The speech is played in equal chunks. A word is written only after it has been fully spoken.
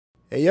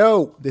Hey,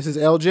 yo, this is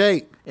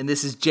LJ. And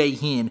this is Jay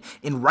Hen.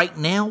 And right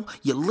now,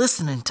 you're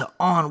listening to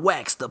On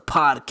Wax, the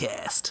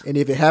podcast. And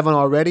if you haven't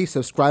already,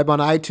 subscribe on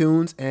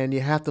iTunes, and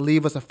you have to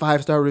leave us a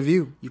 5-star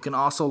review. You can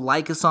also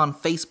like us on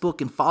Facebook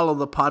and follow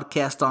the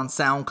podcast on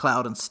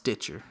SoundCloud and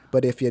Stitcher.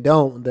 But if you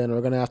don't, then we're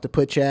going to have to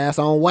put your ass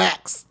on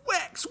wax.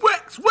 Wax,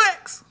 wax,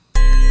 wax!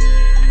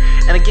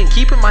 And again,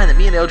 keep in mind that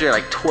me and LJ are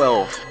like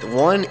 12.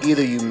 One,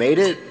 either you made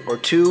it, or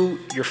two,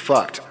 you're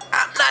fucked.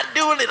 I'm not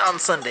doing it on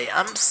Sunday.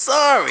 I'm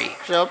sorry.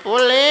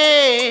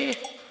 Chapole.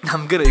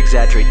 I'm gonna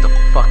exaggerate the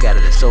fuck out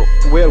of this. So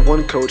we had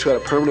one coach who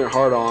had a permanent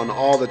hard-on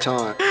all the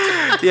time.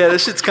 Yeah,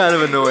 this shit's kind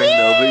of annoying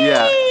though, but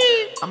yeah.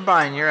 I'm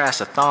buying your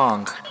ass a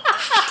thong.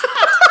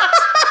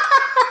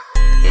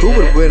 Who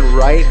would win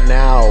right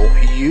now,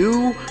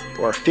 you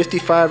or a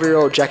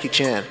 55-year-old Jackie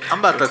Chan? I'm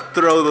about to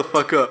throw the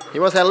fuck up. He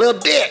wants that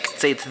little dick.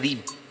 Say it's the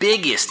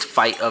biggest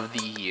fight of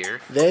the year.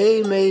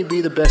 They may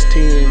be the best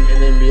team in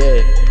the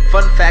NBA.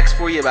 Fun facts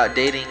for you about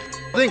dating.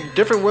 I think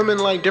different women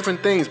like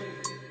different things.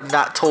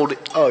 Not told you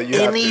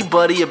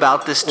anybody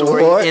about this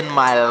story in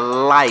my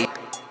life.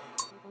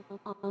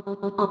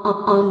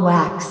 On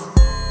Wax.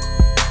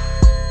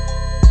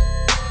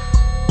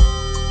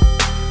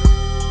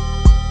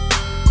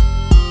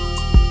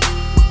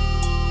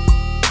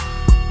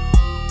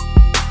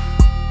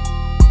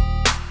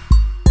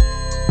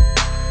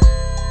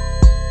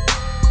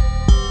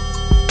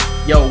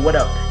 Yo, what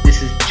up?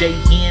 This is Jay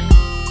Hen,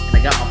 and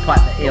I got my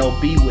partner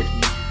LB with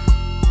me.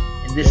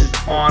 And this is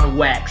On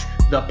Wax,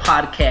 the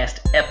podcast,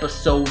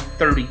 episode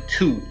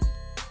 32.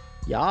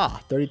 Yeah,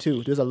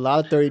 32. There's a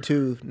lot of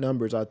 32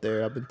 numbers out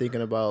there. I've been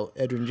thinking about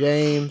Edgerrin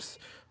James,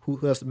 who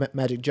else?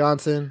 Magic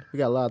Johnson. We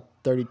got a lot of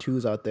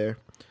 32s out there.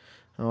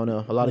 I don't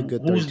know. A lot of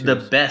good 32s. Who's the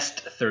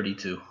best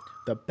 32?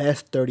 The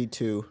best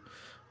 32.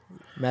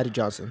 Magic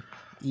Johnson.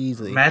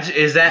 Easily. Magic,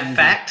 is that easy.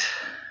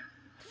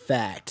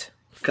 Fact?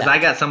 Because I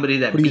got somebody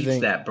that beats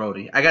that,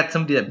 Brody. I got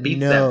somebody that beats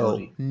that,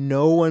 Brody.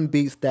 No one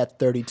beats that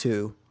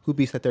 32. Who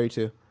beats that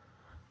 32?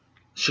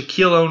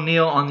 Shaquille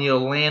O'Neal on the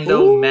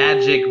Orlando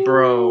Magic,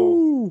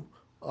 bro.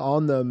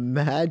 On the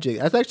Magic.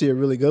 That's actually a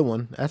really good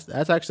one.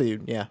 That's actually,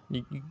 yeah,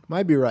 you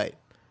might be right.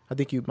 I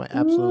think you might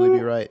absolutely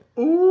be right.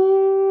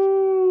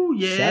 Ooh,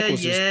 yeah, Shaq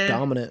was just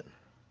dominant.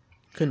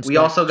 We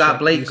also got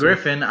Blake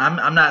Griffin.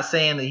 I'm not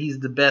saying that he's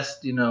the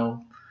best,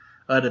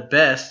 the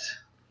best,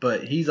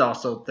 but he's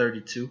also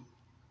 32.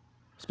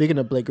 Speaking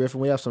of Blake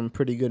Griffin, we have some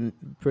pretty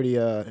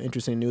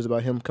interesting news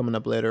about him coming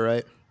up later,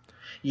 right?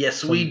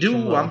 Yes, we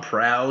do. I'm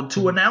proud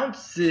to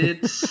announce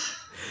it.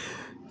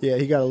 Yeah,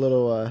 he got a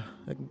little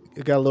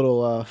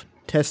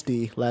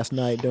testy last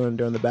night during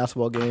the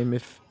basketball game.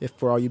 If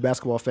for all you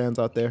basketball fans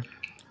out there,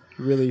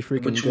 really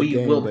freaking which good we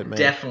game. will but, man,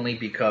 definitely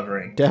be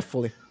covering.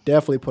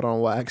 Definitely put on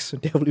wax.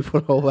 Definitely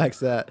put on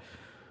wax that.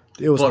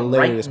 It was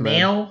hilarious, right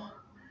man. Now,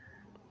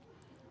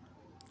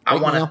 I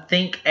want to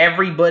thank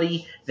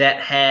everybody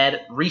that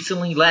had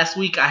recently. Last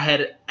week, I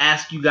had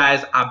asked you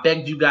guys, I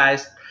begged you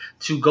guys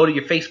to go to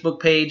your Facebook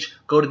page,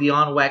 go to the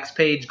On Wax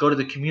page, go to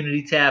the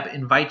community tab,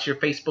 invite your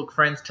Facebook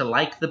friends to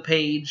like the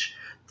page.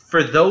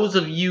 For those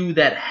of you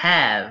that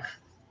have,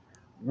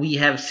 we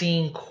have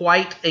seen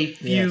quite a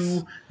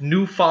few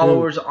new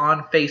followers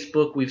on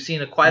Facebook. We've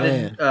seen quite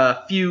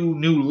a few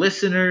new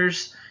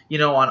listeners,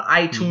 on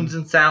iTunes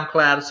and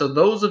SoundCloud. So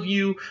those of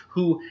you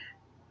who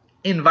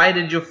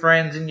invited your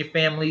friends and your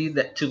family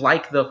to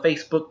like the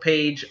Facebook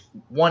page,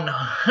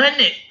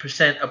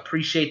 100%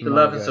 appreciate the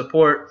love and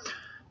support.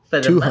 For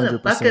the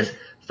 200%.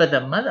 For the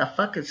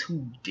motherfuckers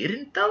who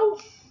didn't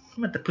though,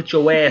 I'm about to put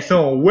your ass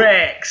on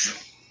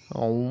wax.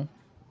 Oh,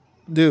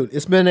 dude,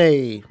 it's been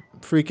a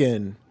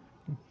freaking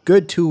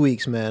good 2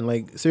 weeks, man.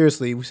 Like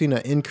seriously, we've seen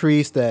an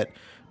increase that,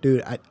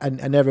 dude, I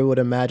never would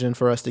imagine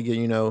for us to get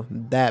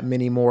that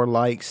many more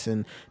likes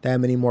and that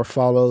many more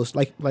follows.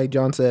 Like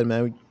John said,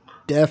 man, we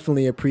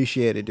definitely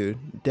appreciate it,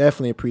 dude.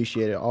 Definitely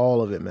appreciate it,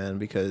 all of it, man,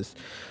 because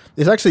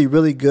it's actually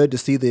really good to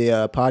see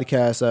the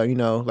podcast,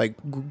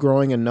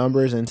 growing in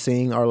numbers and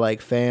seeing our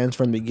fans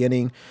from the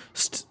beginning,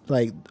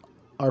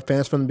 our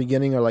fans from the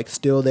beginning are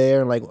still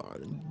there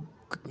and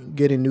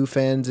getting new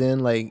fans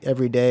in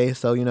every day.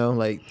 So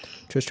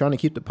just trying to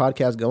keep the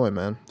podcast going,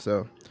 man.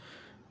 So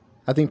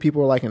I think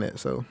people are liking it.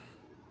 So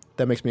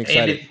that makes me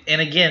excited. And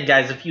again,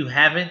 guys, if you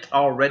haven't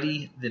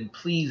already, then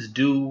please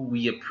do.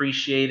 We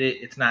appreciate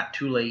it. It's not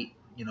too late,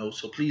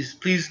 So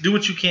please do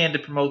what you can to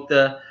promote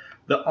the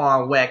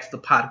On Wax, the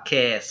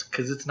podcast,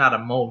 because it's not a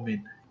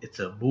moment, it's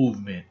a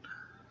movement.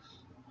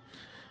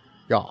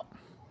 Yeah.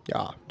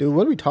 Dude,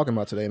 what are we talking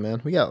about today,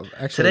 man? We got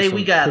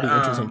pretty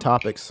interesting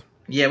topics.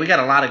 Yeah, we got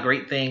a lot of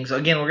great things.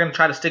 Again, we're going to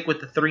try to stick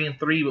with the 3 and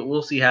 3, but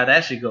we'll see how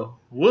that should go.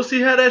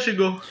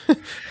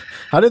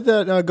 How did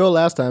that go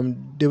last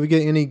time? Did we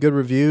get any good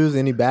reviews,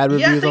 any bad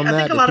reviews on that?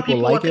 I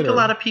think a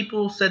lot of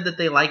people said that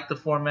they liked the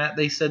format.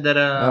 They said that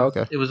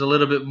it was a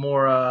little bit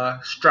more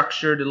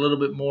structured, a little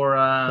bit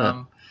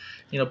more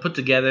put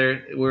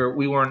together, where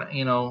we weren't,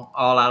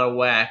 all out of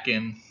whack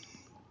and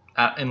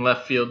out in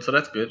left field. So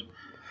that's good.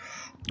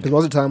 Because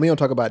most of the time we don't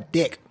talk about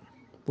dick.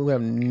 We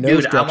have no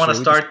Dude, structure. I want to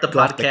We start the just go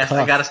off podcast. I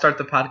cuff. got to start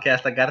the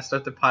podcast. I got to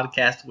start the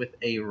podcast with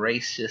a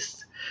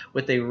racism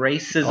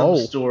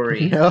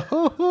story.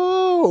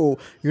 No,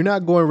 you're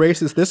not going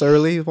racist this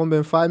early. It's only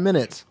been 5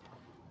 minutes.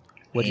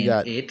 What you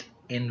got? It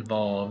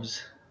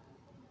involves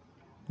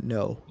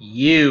No,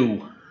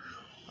 you.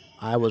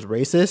 I was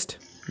racist.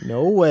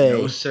 No way.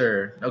 No,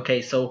 sir.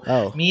 Okay, so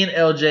Oh. me and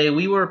LJ,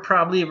 we were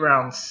probably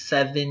around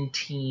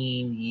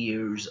 17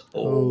 years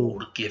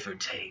old, give or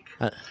take.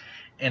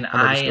 And I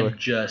know the I story. am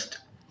just,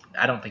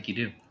 I don't think you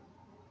do.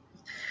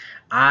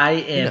 I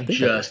am think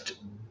I just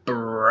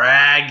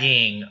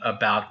bragging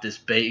about this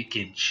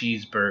bacon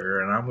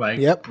cheeseburger. And I'm like,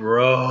 Yep.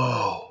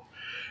 bro,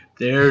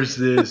 there's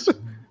this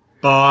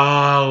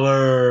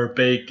baller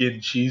bacon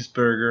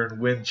cheeseburger in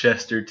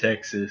Winchester,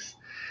 Texas.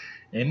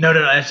 And no,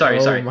 I'm sorry.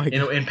 Oh my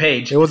In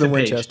Page. It wasn't It's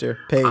in Page. Winchester.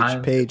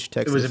 Page,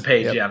 Texas. It was in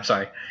Page, Yep. yeah, I'm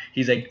sorry.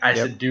 He's like, I Yep.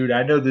 said, dude,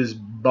 I know this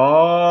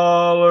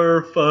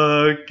baller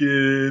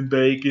fucking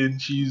bacon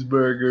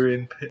cheeseburger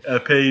in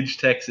Page,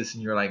 Texas.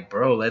 And you're like,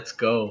 bro, let's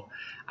go.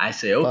 I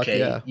say, okay.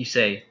 yeah. You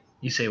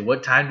say,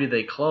 what time do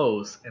they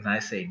close? And I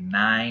say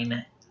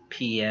 9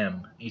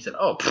 p.m. He said,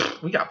 oh,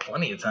 we got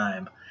plenty of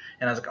time.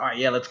 And I was like, all right,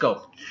 yeah, let's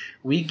go.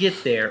 We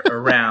get there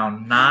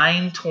around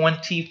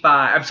 9:25.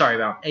 I'm sorry,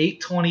 about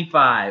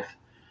 8:25.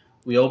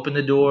 We open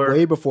the door.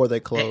 Way before they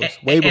close.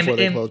 Way before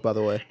they close, by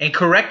the way. And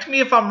correct me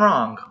if I'm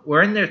wrong.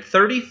 We're in there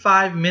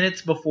 35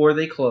 minutes before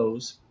they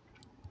close.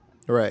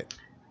 Right.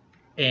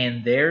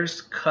 And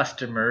there's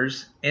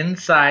customers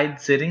inside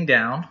sitting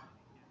down.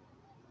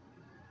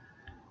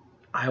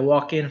 I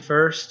walk in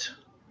first.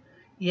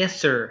 Yes,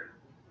 sir.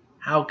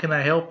 How can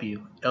I help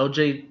you?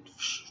 LJ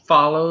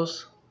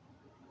follows.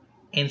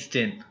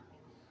 Instant.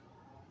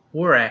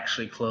 We're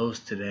actually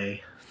closed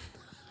today.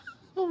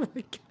 Oh my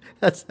god.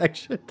 That's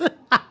actually.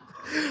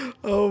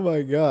 Oh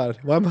my god.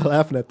 Why am I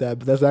laughing at that?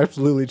 But that's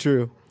absolutely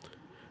true.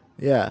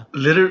 Yeah.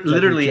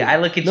 Literally, I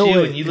look at No you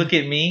way. and you look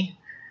at me.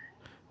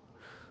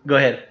 Go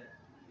ahead.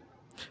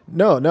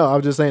 No, I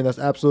was just saying that's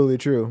absolutely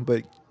true.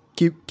 But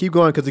keep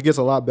going because it gets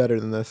a lot better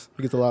than this.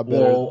 It gets a lot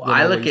better. Well, than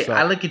I what look you at saw.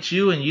 I look at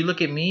you and you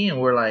look at me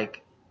and we're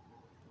like,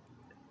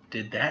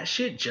 did that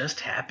shit just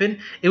happen?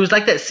 It was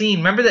like that scene.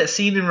 Remember that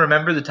scene in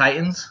Remember the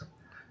Titans?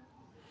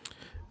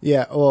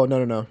 Yeah. Oh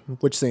no.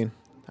 Which scene?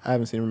 I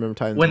haven't seen Remember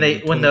Titans. When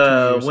in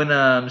 22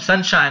 years.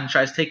 Sunshine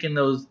tries taking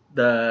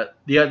the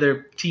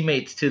other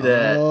teammates to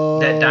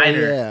that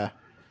diner.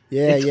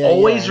 Yeah. It's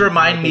always yeah.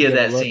 remind Like me they of get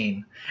a that look.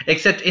 scene.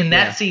 Except in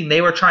that scene,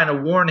 they were trying to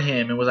warn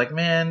him and was like,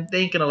 man, they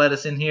ain't going to let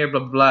us in here,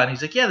 blah, blah, blah. And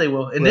he's like, yeah, they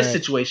will. In this Right.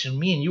 situation,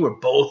 me and you were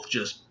both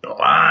just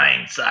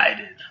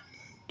blindsided.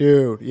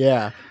 Dude,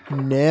 yeah.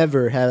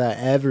 Never have I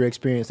ever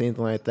experienced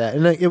anything like that.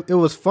 And like, it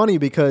was funny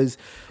because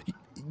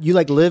you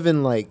like live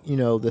in like, you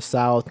know, the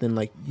South and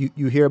like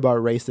you hear about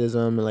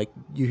racism and like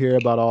you hear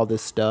about all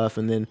this stuff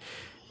and then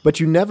but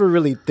you never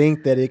really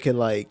think that it could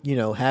like, you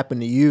know,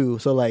 happen to you.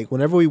 So like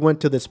whenever we went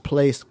to this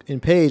place in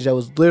Page, it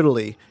was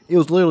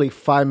literally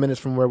 5 minutes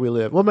from where we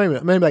live. Well,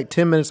 maybe like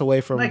 10 minutes away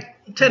from Like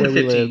 10 to where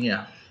we 15, live.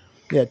 yeah.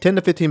 Yeah, 10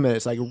 to 15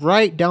 minutes, like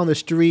right down the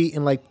street.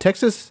 And like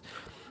Texas,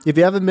 if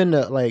you haven't been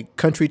to like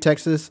country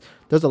Texas,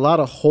 there's a lot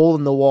of hole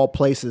in the wall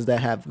places that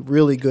have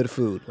really good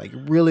food, like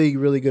really,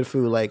 really good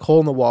food, like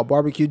hole in the wall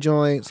barbecue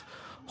joints,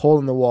 hole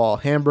in the wall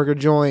hamburger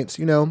joints,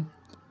 you know,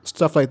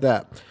 stuff like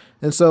that.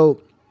 And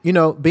so, you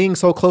know, being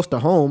so close to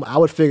home, I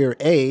would figure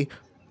A,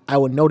 I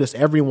would notice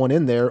everyone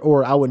in there,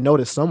 or I would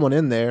notice someone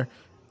in there,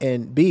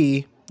 and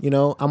B, you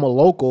know, I'm a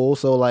local,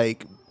 so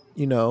like,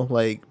 you know,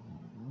 like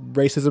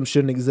racism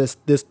shouldn't exist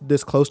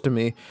this close to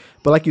me.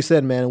 But like you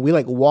said, man, we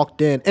like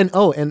walked in, and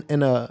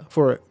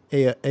for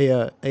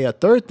a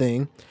third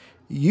thing,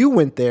 you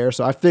went there,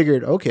 so I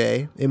figured,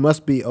 okay, it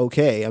must be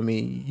okay. I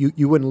mean,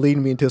 you wouldn't lead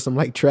me into some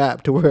like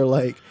trap to where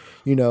like,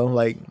 you know,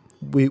 like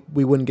we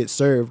wouldn't get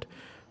served.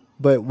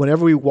 But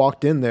whenever we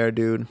walked in there,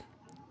 dude,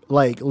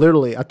 like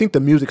literally, I think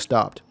the music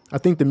stopped. I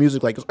think the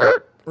music like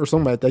or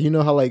something like that. You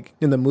know how like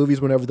in the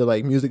movies, whenever the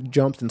like music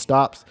jumps and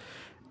stops,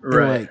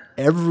 Right. and, like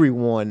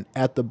everyone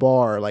at the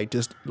bar,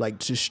 just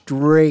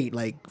straight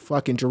like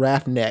fucking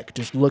giraffe neck,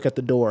 just look at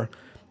the door,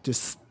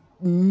 just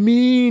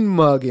mean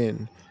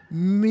mugging,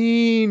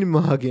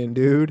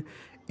 dude.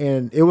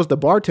 And it was the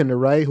bartender,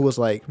 right, who was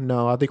like,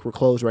 "No, I think we're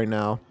closed right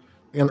now."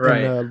 And,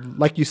 Right. and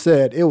like you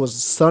said, it was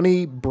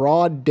sunny,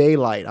 broad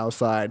daylight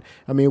outside.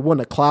 I mean, it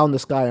wasn't a cloud in the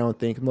sky, I don't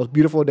think. The most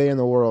beautiful day in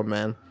the world,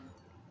 man.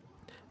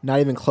 Not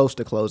even close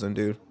to closing,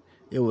 dude.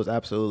 It was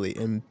absolutely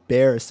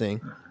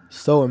embarrassing.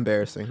 So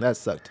embarrassing. That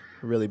sucked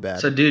really bad.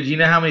 So, dude, you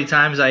know how many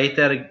times I ate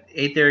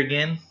there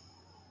again?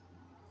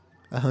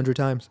 100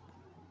 times.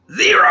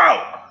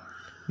 0!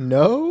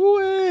 No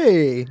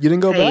way. You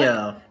didn't go Hey,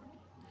 back?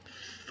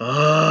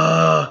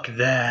 fuck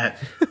that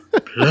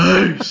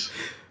place.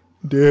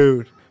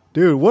 Dude,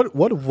 what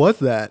was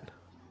that?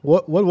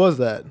 What was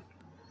that?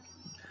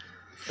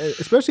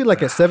 Especially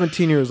like at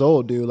 17 years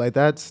old, dude. Like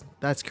that's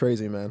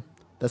crazy, man.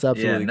 That's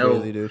absolutely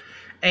crazy, dude.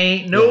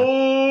 Ain't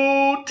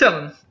no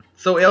telling.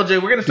 So,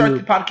 LJ, we're going to start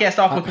Dude, the podcast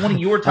off with one of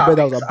your I topics.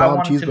 bet that was a bomb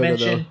wanted to cheeseburger,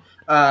 mention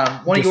one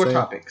of Just your saying.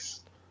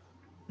 topics.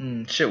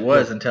 Shit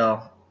was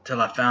until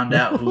till I found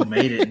out who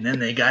made it, and then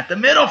they got the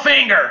middle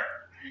finger.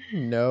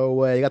 No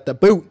way. You got the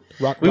boot.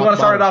 We want to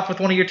start it off with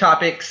one of your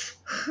topics.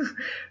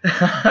 We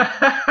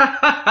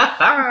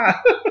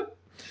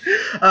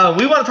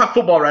want to talk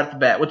football right off the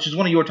bat, which is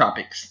one of your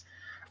topics.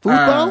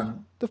 Football?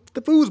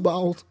 The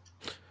foosballs.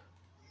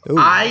 Ooh,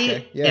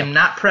 I am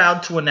not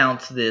proud to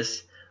announce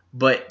this,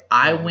 but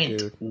I went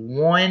dude.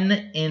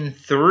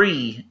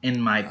 1-3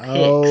 in my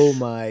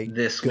picks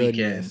this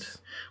weekend,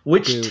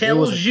 which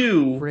tells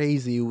you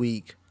crazy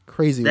week.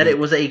 It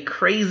was a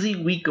crazy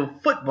week of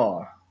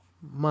football.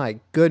 My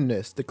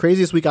goodness, the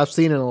craziest week I've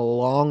seen in a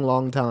long,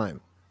 long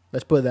time.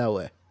 Let's put it that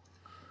way.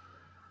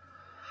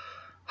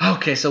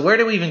 Okay, so where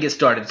do we even get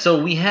started?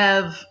 So we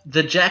have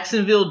the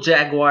Jacksonville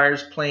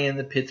Jaguars playing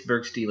the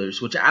Pittsburgh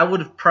Steelers, which I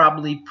would have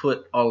probably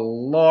put a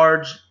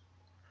large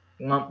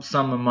lump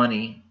sum of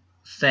money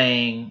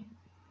saying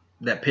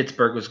that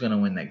Pittsburgh was going to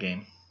win that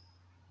game.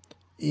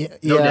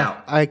 No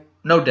doubt.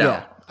 No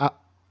doubt. Yeah,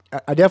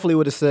 I definitely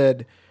would have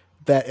said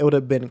that it would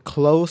have been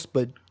close,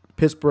 but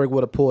Pittsburgh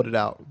would have pulled it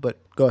out. But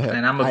go ahead.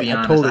 And I'm going to be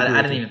honest, totally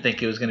I didn't even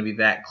think it was going to be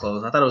that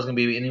close. I thought it was going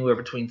to be anywhere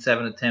between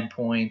 7 to 10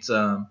 points.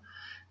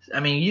 I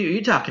mean,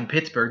 you're talking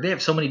Pittsburgh. They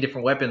have so many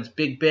different weapons.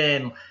 Big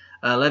Ben,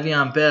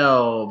 Le'Veon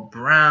Bell,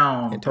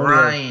 Brown,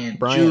 Bryant,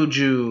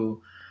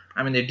 Juju.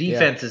 I mean, their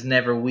defense is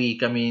never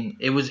weak. I mean,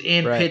 it was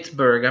in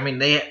Pittsburgh. I mean,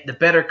 they had the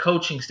better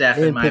coaching staff,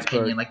 in my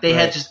opinion. Like, they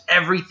had just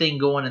everything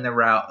going in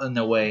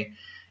their way.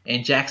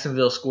 And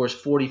Jacksonville scores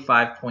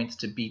 45 points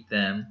to beat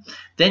them.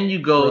 Then you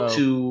go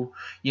to,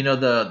 you know,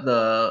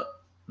 the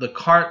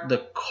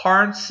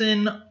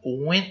Carson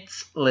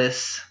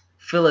Wentzless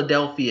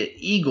Philadelphia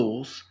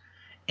Eagles,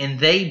 and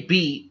they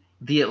beat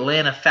the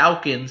Atlanta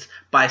Falcons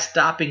by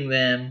stopping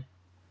them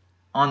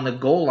on the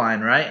goal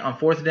line, right? On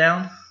fourth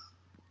down?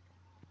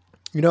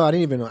 You know, I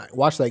didn't even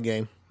watch that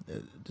game.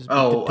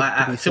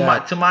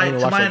 To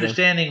my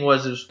understanding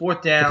was it was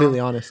fourth down.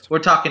 Completely honest. We're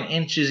talking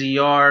inches a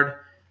yard.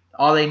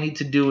 All they need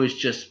to do is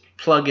just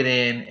plug it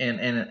in,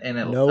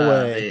 and no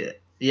way.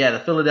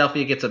 The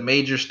Philadelphia gets a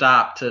major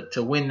stop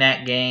to win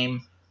that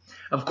game.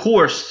 Of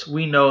course,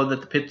 we know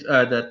that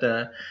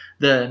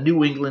the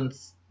New England,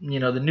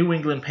 the New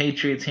England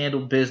Patriots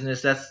handled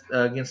business. That's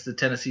against the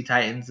Tennessee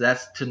Titans.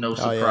 That's to no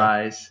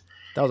surprise.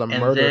 That was a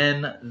murder.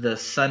 And then the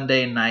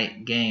Sunday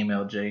night game,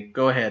 LJ.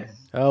 Go ahead.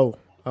 Oh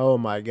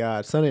my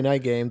God, Sunday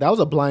night game. That was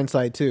a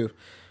blindside too.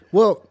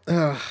 Well,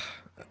 I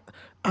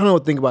don't know what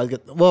to think about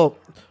it. Well,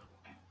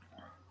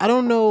 I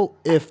don't know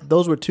if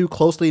those were two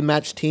closely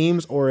matched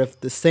teams or if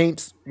the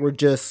Saints were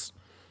just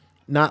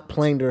not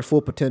playing their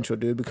full potential,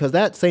 dude. Because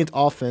that Saints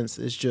offense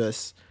is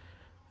just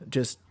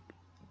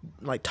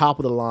like top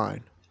of the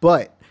line.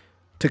 But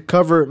to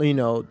cover,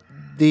 so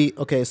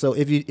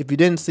if you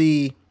didn't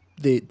see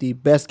the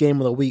best game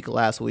of the week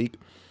last week,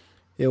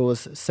 it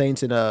was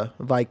Saints and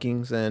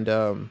Vikings,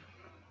 and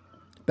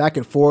back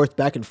and forth.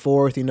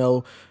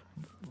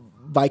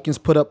 Vikings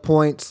put up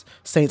points.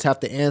 Saints have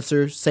to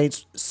answer.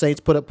 Saints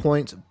put up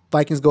points.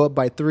 Vikings go up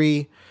by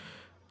 3.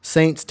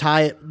 Saints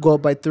tie it, go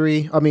up by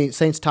 3.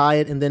 Saints tie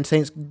it, and then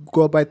Saints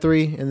go up by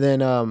 3. And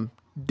then,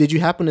 did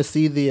you happen to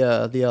see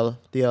the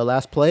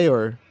last play,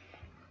 or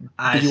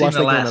did you watch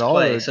the last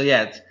play? So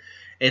yeah,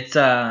 it's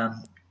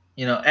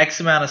X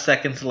amount of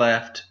seconds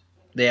left.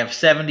 They have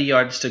 70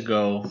 yards to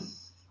go.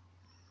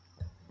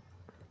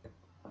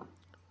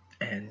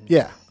 And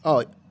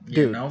oh,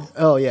 dude,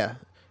 oh yeah.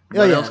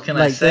 What else can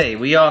I say?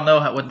 We all know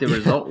what the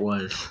result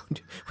was.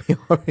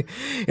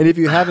 And if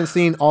you haven't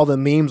seen all the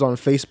memes on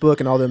Facebook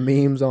and all the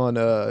memes on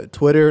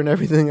Twitter and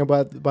everything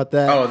about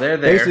that, oh, they're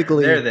there.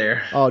 Basically, they're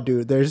there. Oh,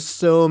 dude, there's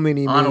so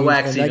many memes. On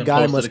Wax, and that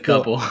guy must a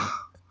couple.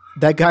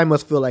 That guy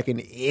must feel like an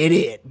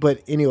idiot.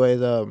 But anyways,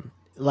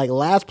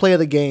 last play of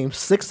the game,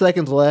 6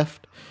 seconds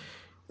left.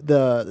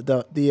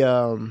 The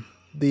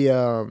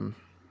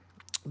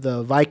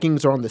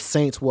Vikings are on the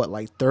Saints,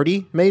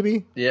 30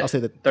 maybe? Yeah, I'll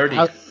say 30.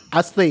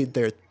 I'd say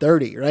they're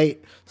 30,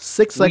 right?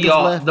 6 seconds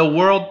left. The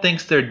world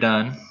thinks they're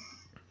done.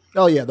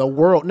 Oh, yeah,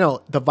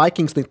 the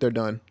Vikings think they're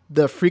done.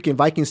 The freaking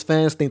Vikings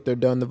fans think they're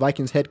done. The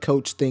Vikings head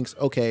coach thinks,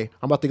 okay,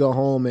 I'm about to go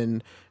home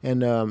and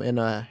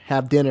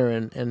have dinner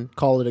and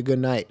call it a good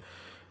night.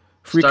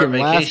 Freaking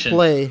last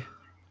play.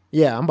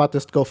 Yeah, I'm about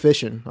to go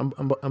fishing.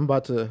 I'm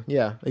about to,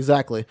 yeah,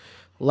 exactly.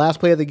 Last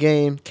play of the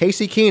game,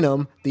 Casey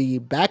Keenum, the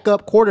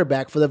backup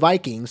quarterback for the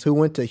Vikings, who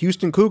went to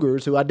Houston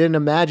Cougars, who I didn't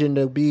imagine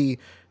to be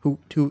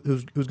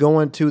who's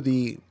going to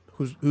the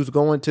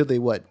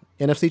what,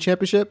 NFC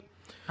Championship?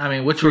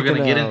 Which we're going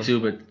to get into,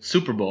 but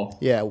Super Bowl.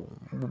 Yeah,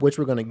 which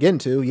we're going to get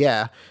into.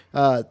 Yeah,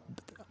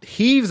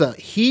 heaves a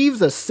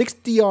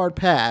 60-yard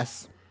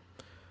pass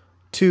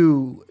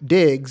to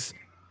Diggs.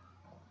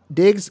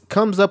 Diggs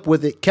comes up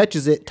with it,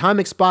 catches it. Time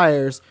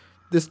expires.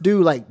 This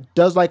dude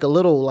does a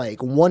little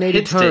 180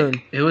 hit turn.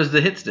 Stick. It was the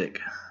hit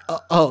stick.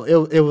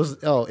 It was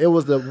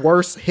the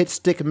worst hit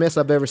stick miss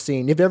I've ever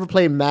seen. If you ever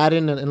played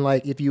Madden and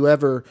if you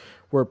ever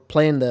were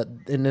playing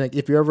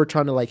if you're ever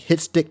trying to hit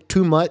stick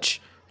too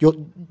much,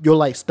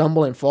 you'll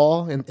stumble and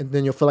fall and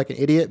then you'll feel like an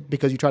idiot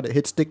because you try to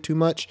hit stick too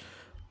much.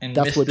 And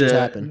that's what just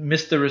happened.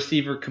 Missed the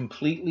receiver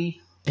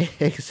completely.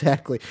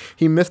 Exactly.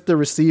 He missed the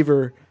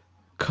receiver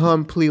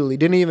completely.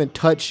 Didn't even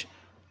touch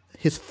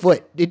his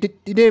foot. He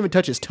didn't even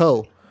touch his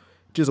toe.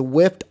 Just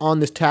whiffed on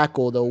this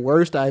tackle. The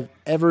worst I've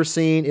ever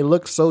seen. It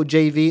looked so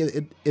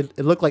JV. It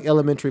looked like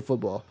elementary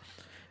football.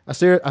 I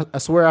swear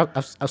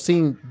I've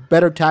seen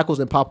better tackles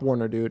than Pop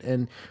Warner, dude.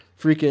 And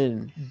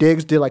freaking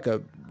Diggs did like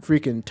a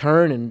freaking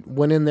turn and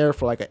went in there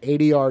for like an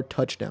 80-yard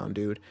touchdown,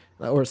 dude.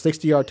 Or a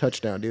 60-yard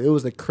touchdown, dude. It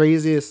was the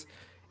craziest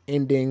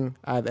ending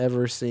I've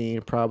ever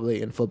seen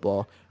probably in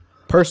football.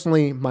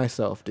 Personally,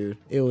 myself, dude.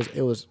 It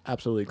was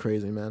absolutely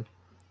crazy, man.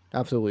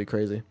 Absolutely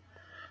crazy.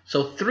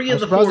 So three I'm of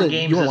the surprised four that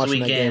games you weren't this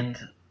watching that game.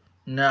 weekend.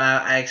 No,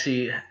 I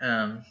actually,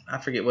 I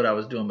forget what I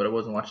was doing, but I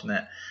wasn't watching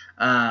that.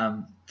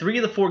 Three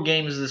of the four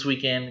games this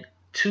weekend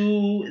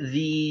to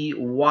the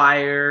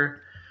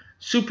wire,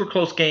 super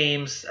close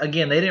games.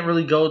 Again, they didn't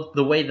really go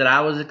the way that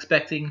I was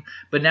expecting,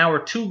 but now we're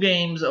 2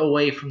 games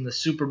away from the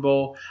Super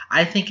Bowl.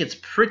 I think it's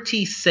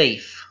pretty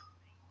safe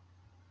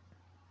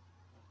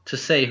to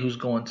say who's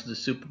going to the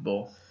Super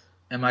Bowl.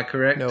 Am I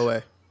correct? No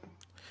way.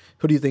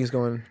 Who do you think is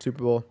going to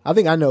Super Bowl? I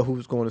think I know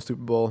who's going to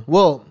Super Bowl.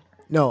 Well,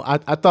 no,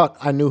 I thought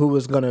I knew who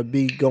was going to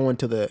be going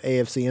to the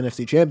AFC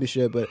NFC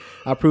Championship, but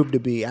I proved to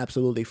be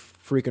absolutely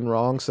freaking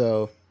wrong.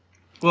 So,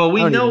 well,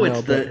 we I don't know even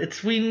it's know, the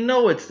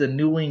but- it's the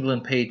New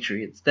England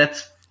Patriots.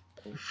 That's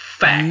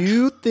fact.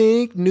 you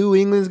think New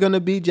England's going to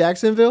beat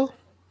Jacksonville?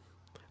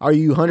 Are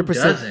you 100%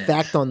 doesn't?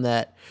 fact on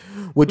that?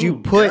 Would you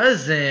Who put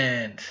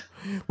doesn't?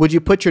 Would you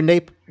put your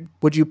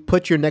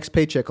next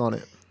paycheck on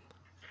it?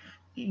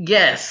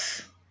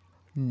 Yes.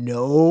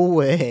 No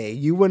way.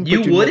 You wouldn't put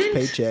You your wouldn't?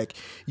 next paycheck.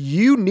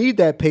 You need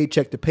that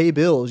paycheck to pay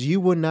bills. You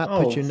would not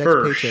put your next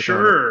for paycheck on it.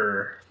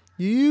 sure.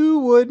 You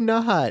would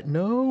not.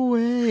 No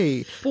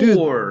way. Dude,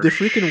 For the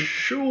freaking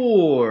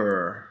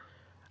sure.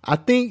 I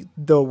think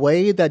the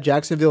way that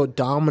Jacksonville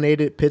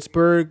dominated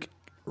Pittsburgh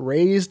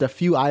raised a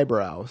few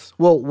eyebrows.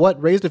 Well, what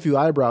raised a few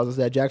eyebrows is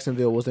that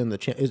Jacksonville was in the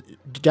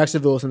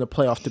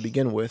playoffs to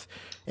begin with,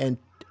 and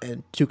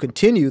to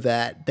continue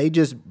that, they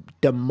just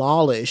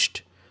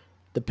demolished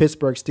the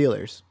Pittsburgh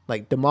Steelers.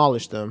 Like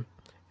demolished them.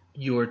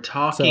 You were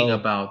talking So-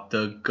 about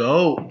the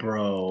GOAT,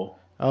 bro.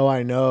 Oh,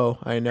 I know.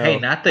 Hey,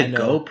 not the I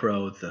know.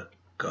 GoPro, the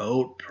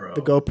GOAT, bro.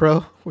 The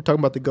GoPro. We're talking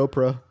about the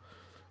GoPro.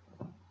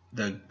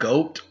 The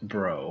GOAT,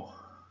 bro.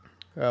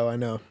 Oh, I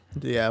know.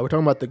 Yeah, we're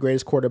talking about the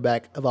greatest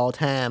quarterback of all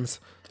times.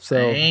 So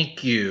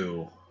Thank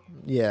you.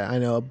 yeah, I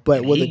know. But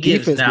And will he the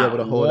gives defense be not able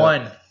to hold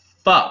one up?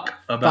 fuck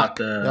about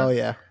Oh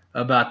yeah.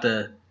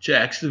 the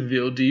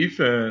Jacksonville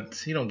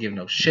defense. He don't give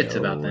no shits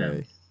about them.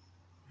 way.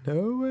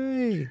 No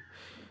way.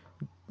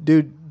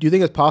 Dude, do you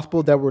think it's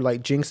possible that we're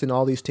like jinxing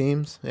all these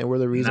teams and we're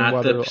the reason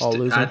why they're all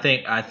losing? I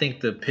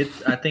think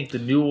the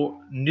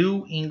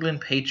New England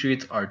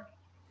Patriots are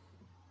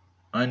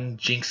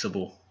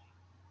unjinxable.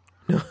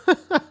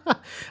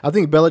 I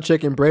think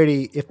Belichick and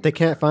Brady, if they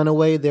can't find a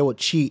way, they will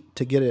cheat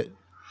to get it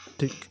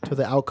to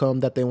the outcome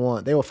that they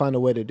want. They will find a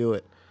way to do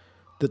it.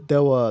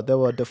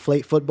 They'll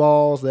deflate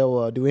footballs.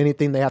 They'll do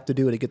anything they have to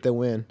do to get their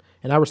win,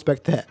 and I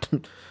respect that.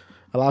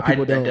 A lot of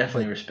people I don't.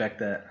 definitely but respect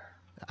that.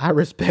 I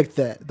respect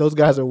that. Those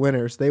guys are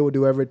winners. They will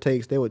do whatever it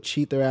takes. They will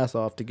cheat their ass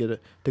off to get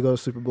it to go to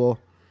Super Bowl.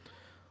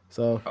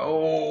 So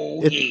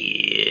Oh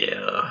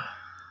yeah.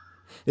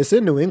 it's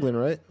in New England,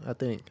 right? I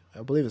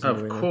believe it's in New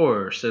Of England.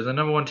 course. They're the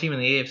number 1 team in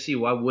the AFC.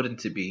 Why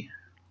wouldn't it be?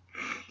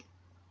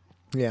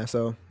 Yeah,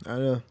 so I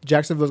don't know.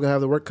 Jacksonville's gonna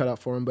have the work cut out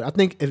for him, but I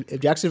think if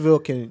Jacksonville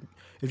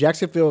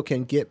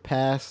can get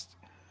past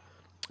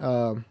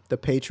the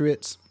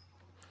Patriots,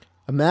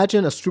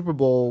 imagine a Super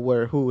Bowl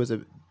where who is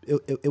it?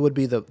 It would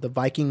be the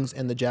Vikings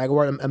and the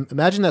Jaguars.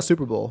 Imagine that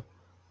Super Bowl.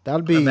 That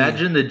would be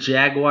Imagine the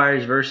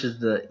Jaguars versus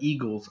the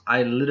Eagles.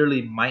 I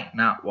literally might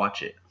not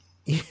watch it.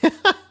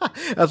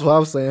 That's what I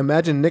was saying.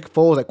 Imagine Nick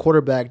Foles at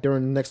quarterback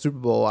during the next Super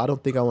Bowl. I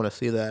don't think I want to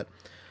see that.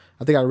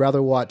 I think I'd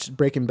rather watch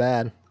Breaking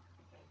Bad.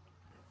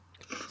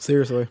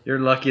 Seriously. You're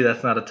lucky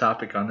that's not a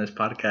topic on this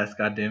podcast,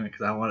 goddammit,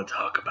 because I want to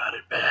talk about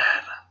it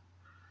bad.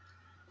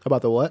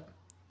 About the what?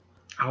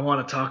 I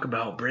want to talk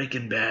about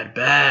Breaking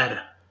Bad.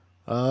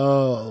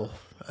 Oh,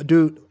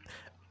 dude,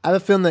 I have a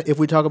feeling that if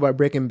we talk about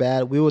Breaking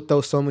Bad, we would throw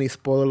so many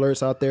spoiler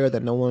alerts out there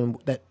that no one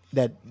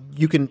that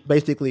you can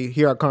basically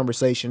hear our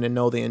conversation and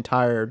know the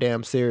entire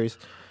damn series.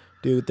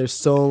 Dude, there's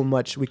so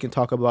much we can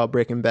talk about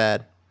Breaking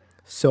Bad.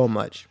 So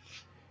much.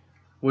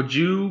 Would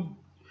you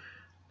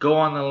go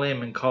on the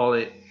limb and call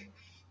it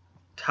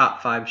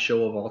top 5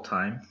 show of all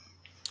time?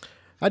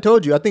 I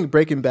told you, I think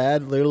Breaking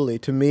Bad, literally,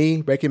 to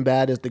me, Breaking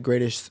Bad is the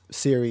greatest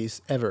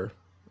series ever,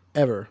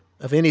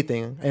 of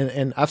anything.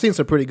 And I've seen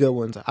some pretty good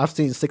ones. I've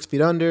seen 6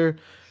 Feet Under.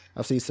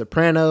 I've seen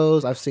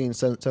Sopranos. I've seen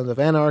Sons of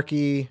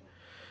Anarchy.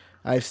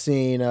 I've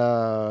seen,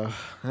 I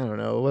don't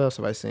know, what else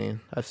have I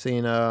seen? I've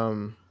seen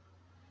some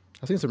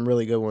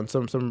really good ones,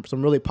 some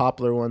really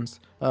popular ones.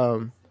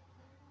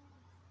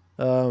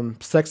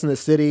 Sex in the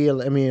City.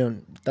 I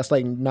mean, that's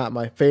like not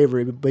my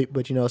favorite,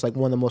 but you know, it's like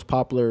one of the most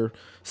popular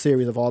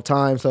series of all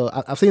time. So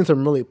I've seen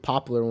some really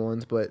popular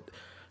ones, but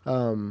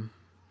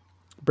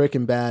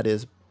Breaking Bad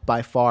is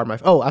by far my.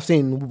 Oh, I've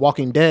seen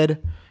Walking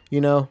Dead.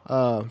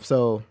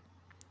 So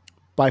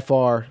by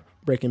far,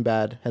 Breaking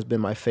Bad has been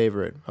my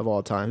favorite of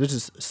all time. There's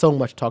just so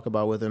much to talk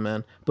about with it,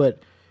 man.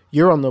 But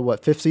you're on the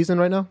fifth season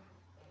right now?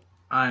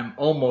 I'm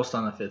almost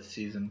on the 5th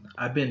season.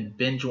 I've been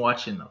binge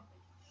watching the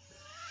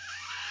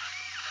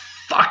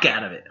fuck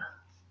out of it.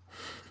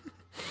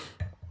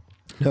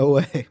 No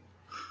way.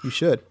 You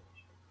should.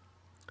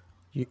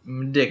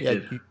 I'm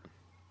addicted.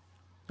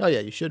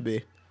 You should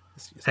be.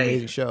 It's an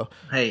amazing show.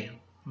 Hey,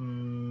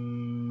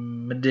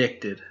 I'm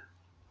addicted.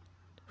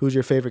 Who's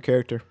your favorite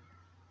character?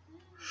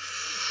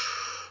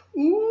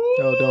 Ooh.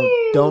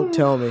 Oh, don't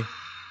tell me.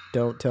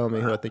 Don't tell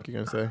me who I think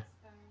you're gonna say.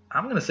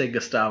 I'm gonna say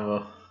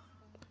Gustavo.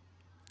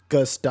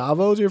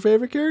 Gustavo's your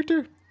favorite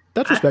character?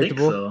 That's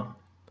respectable.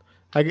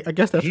 I think so. I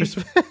guess that's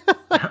respectable.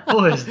 That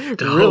boy's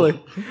dope.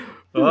 Really?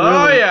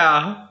 Oh Really?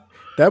 yeah.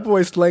 That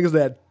boy slangs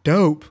that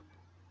dope.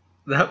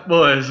 That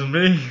boy is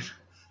mean.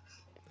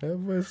 That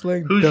boy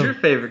slangs Who's dope. your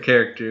favorite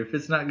character if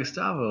it's not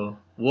Gustavo?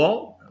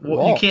 Walt?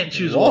 Walt. You can't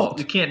choose Walt.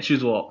 You can't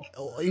choose Walt.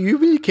 You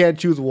mean you can't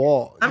choose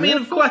Walt? I mean,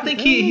 of course, I think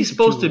he's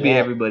supposed to be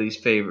everybody's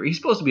favorite. He's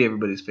supposed to be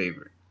everybody's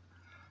favorite.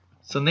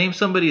 So name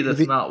somebody that's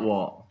not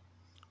Walt.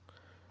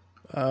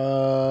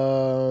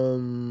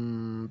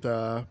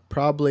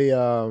 Probably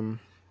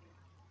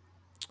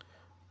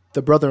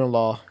the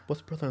brother-in-law.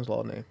 What's the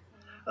brother-in-law's name?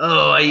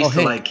 Oh, I used to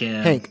Hank. like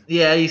him. Hank.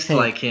 Yeah, I used to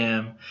like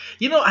him.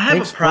 You know, I have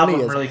Hank's a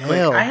problem funny as really quick.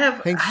 hell. I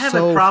have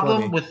so a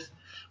problem funny.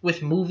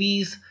 with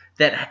movies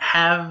that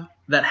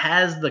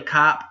has the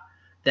cop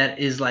that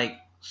is like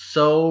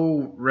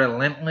so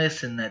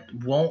relentless and that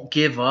won't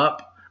give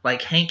up,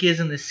 like Hank is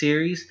in the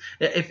series.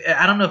 If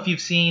I don't know if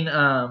you've seen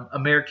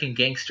American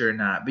Gangster or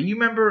not, but you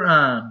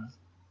remember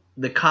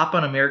the cop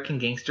on American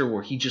Gangster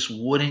where he just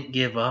wouldn't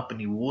give up and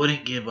he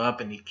wouldn't give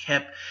up and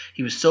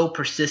he was so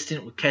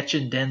persistent with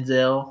catching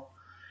Denzel.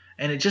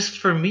 And it just,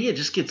 for me, it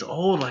just gets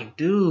old. Like,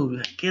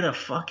 dude, get a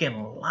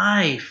fucking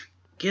life.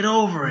 Get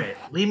over it.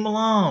 Leave him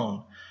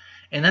alone.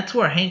 And that's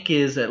where Hank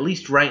is, at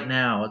least right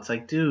now. It's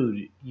like,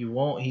 dude,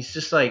 he's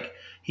just like,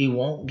 he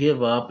won't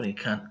give up and he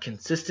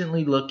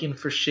consistently looking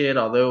for shit.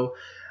 Although,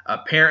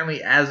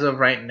 apparently, as of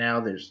right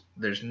now, there's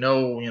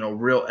no,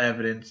 real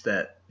evidence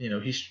that,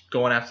 he's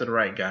going after the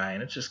right guy.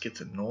 And it just gets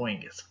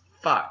annoying as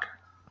fuck.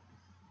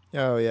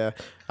 Oh, yeah.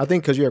 I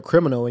think because you're a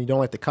criminal and you don't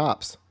like the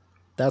cops.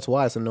 That's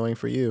why it's annoying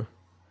for you.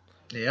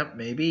 Yep,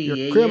 maybe. You're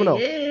a criminal.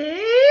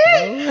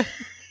 Yeah.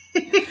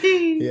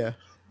 Yeah.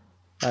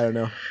 I don't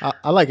know.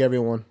 I like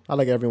everyone. I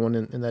like everyone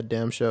in that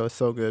damn show. It's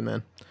so good,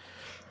 man.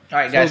 All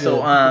right, guys.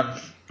 So I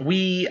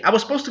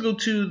was supposed to go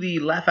to the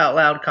Laugh Out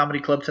Loud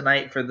Comedy Club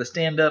tonight for the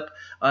stand-up.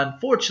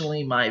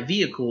 Unfortunately, my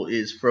vehicle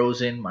is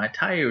frozen. My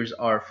tires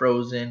are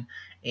frozen.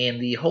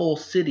 And the whole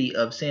city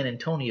of San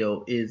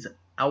Antonio is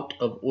out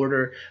of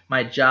order.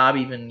 My job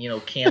even,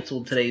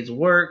 canceled today's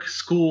work.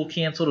 School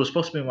canceled. It was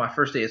supposed to be my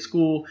first day of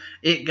school.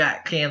 It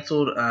got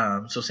canceled.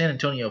 So San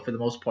Antonio, for the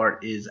most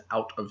part, is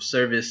out of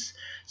service.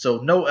 So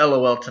no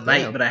LOL tonight.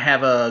 Damn. But I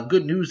have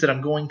good news that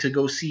I'm going to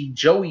go see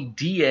Joey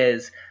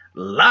Diaz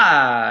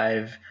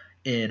live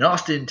in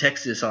Austin,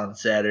 Texas on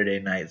Saturday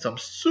night. So I'm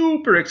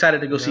super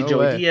excited to go see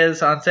Joey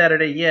Diaz on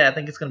Saturday. Yeah, I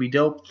think it's going to be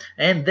dope.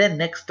 And then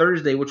next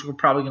Thursday, which we're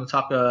probably going to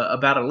talk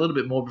about a little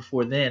bit more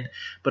before then.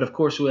 But of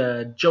course,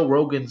 Joe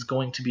Rogan's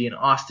going to be in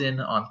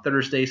Austin on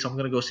Thursday. So I'm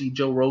going to go see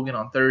Joe Rogan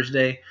on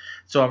Thursday.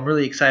 So I'm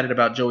really excited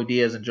about Joey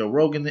Diaz and Joe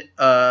Rogan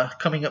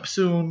coming up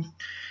soon.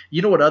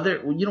 You know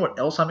what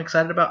else I'm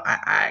excited about?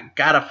 I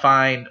got to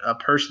find a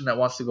person that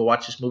wants to go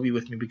watch this movie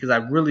with me because I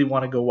really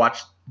want to go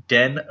watch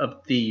Den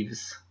of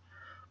Thieves.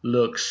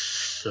 Looks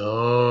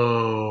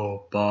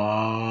so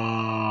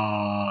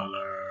baller.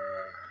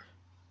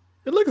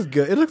 It looks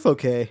good. It looks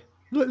okay.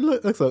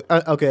 Looks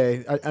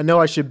okay. I know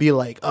I should be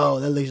like, oh,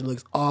 that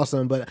looks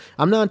awesome, but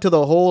I'm not into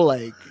the whole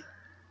like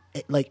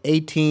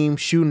A-Team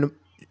shooting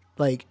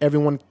like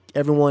everyone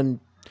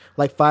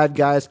like five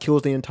guys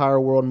kills the entire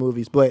world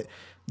movies. But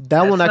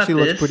that one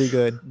actually looks pretty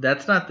good.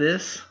 That's not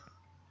this.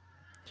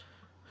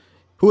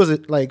 Who is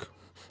it? Like,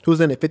 who's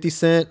in it? 50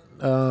 Cent.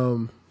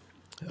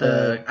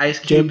 Ice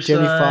Cube,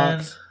 Jamie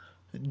Foxx,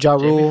 Ja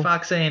Rule. Jamie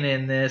Foxx ain't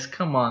in this.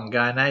 Come on,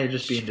 guy. Now you're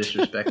just being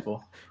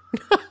disrespectful.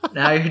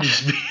 Now you're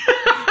just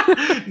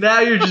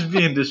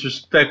being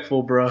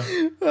disrespectful, bro.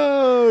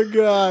 Oh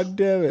God,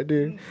 damn it,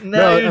 dude.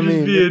 Now you're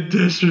just being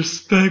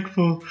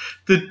disrespectful.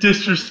 The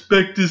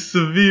disrespect is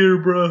severe,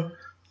 bro.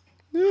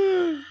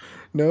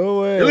 No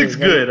way. It looks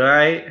good, all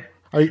right.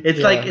 It's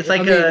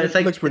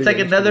like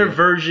another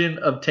version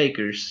of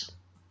Takers,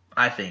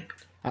 I think,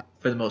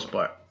 for the most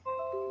part.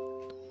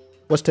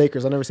 What's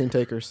Takers? I've never seen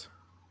Takers.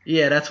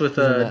 Yeah, that's with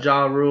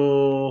Ja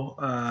Rule,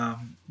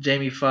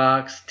 Jamie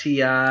Foxx,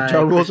 T.I.,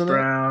 Chris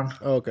Brown.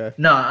 Oh, okay.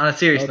 No, on a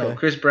serious note,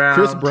 Chris Brown,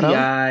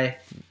 T.I.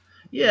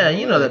 Yeah,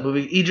 you know that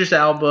movie. Idris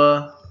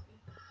Elba.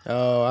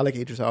 Oh, I like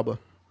Idris Elba.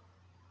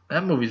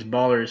 That movie's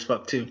baller as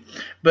fuck, too.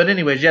 But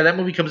anyways, yeah, that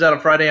movie comes out on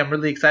Friday. I'm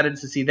really excited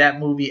to see that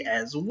movie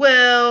as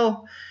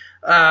well.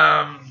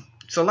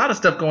 So a lot of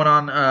stuff going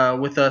on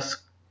with us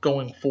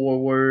going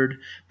forward.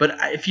 But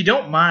if you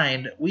don't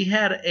mind, we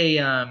had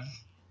a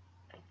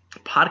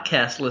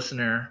podcast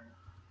listener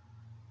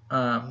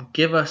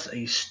give us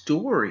a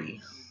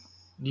story.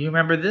 Do you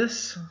remember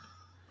this?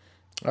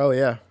 Oh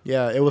yeah,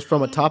 yeah. It was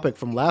from a topic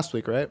from last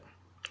week, right?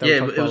 That we Yeah,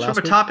 talked it about was from a last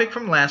week. topic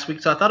from last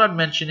week, so I thought I'd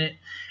mention it.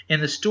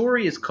 And the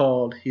story is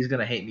called, he's going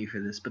to hate me for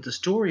this, but the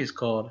story is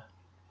called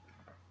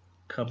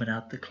Coming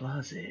Out the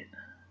Closet.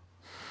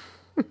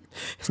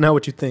 It's not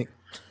what you think.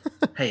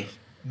 Hey,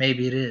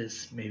 maybe it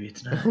is. Maybe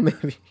it's not.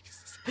 Maybe.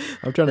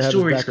 I'm trying to The have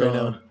his story's back right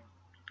called now.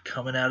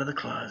 Coming Out of the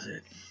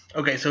Closet.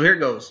 Okay, so here it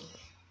goes.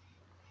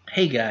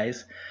 Hey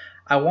guys,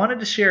 I wanted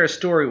to share a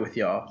story with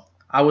y'all.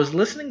 I was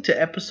listening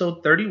to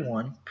episode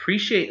 31.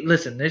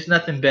 Listen, there's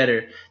nothing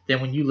better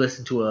than when you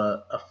listen to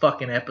a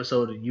fucking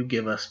episode and you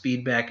give us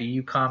feedback and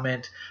you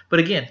comment. But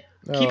again,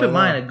 keep Oh, in I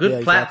mind know. a good Yeah,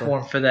 exactly.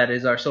 platform for that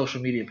is our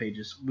social media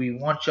pages. We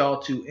want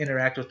y'all to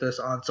interact with us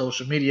on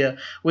social media,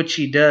 which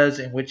he does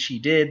and which he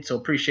did, so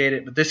appreciate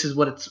it. But this is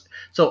what it's.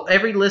 So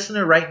every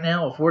listener right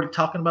now, if we're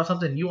talking about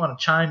something you want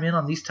to chime in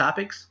on these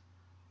topics,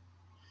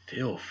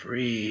 feel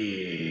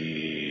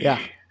free. Yeah.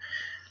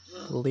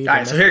 All Leave a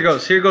right, so here message.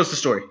 goes. Here goes the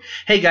story.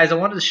 Hey guys, I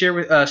wanted to share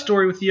a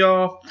story with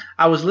y'all.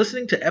 I was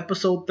listening to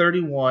episode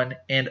 31,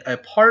 and a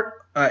part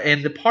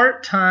about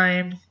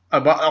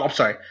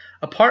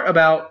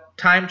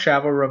time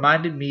travel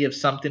reminded me of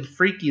something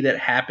freaky that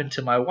happened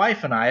to my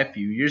wife and I a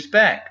few years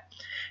back.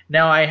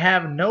 Now I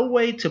have no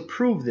way to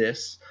prove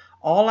this.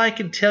 All I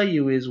can tell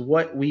you is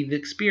what we've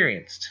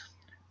experienced.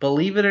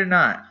 Believe it or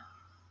not,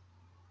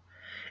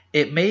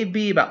 it may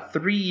be about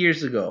 3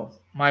 years ago.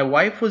 My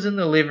wife was in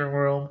the living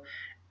room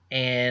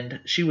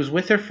and she was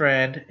with her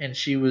friend and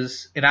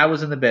I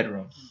was in the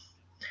bedroom.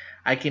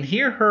 I can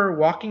hear her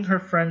walking her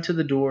friend to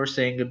the door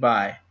saying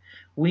goodbye.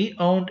 We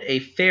owned a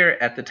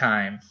ferret at the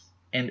time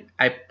and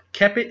I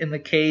kept it in the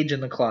cage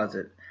in the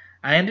closet.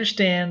 I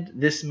understand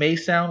this may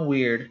sound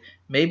weird,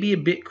 maybe a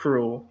bit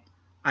cruel.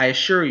 I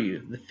assure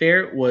you, the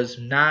ferret was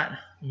not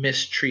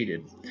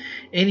mistreated.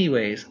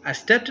 Anyways, I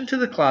stepped into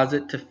the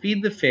closet to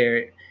feed the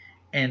ferret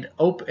and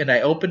I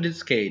opened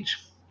its cage.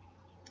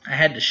 I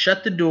had to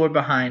shut the door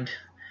behind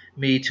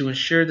me to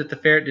ensure that the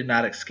ferret did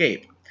not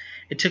escape.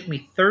 It took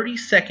me 30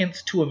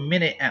 seconds to a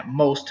minute at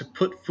most to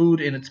put food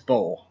in its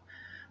bowl,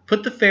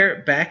 put the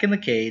ferret back in the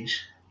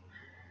cage,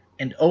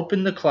 and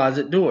open the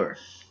closet door.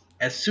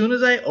 As soon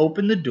as I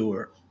opened the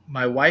door,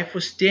 my wife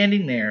was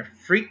standing there,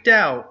 freaked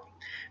out,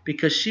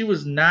 because she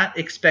was not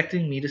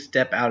expecting me to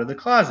step out of the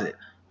closet.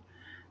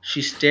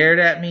 She stared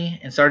at me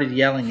and started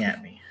yelling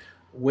at me.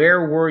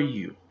 Where were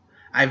you?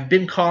 I've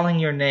been calling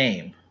your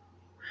name.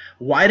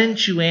 Why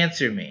didn't you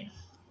answer me?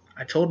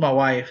 I told my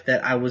wife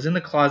that I was in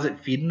the closet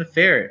feeding the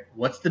ferret.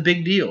 What's the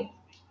big deal?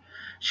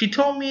 She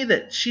told me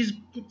that she's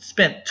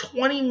spent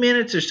 20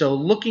 minutes or so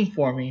looking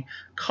for me,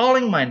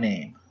 calling my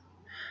name.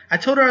 I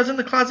told her I was in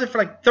the closet for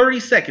like 30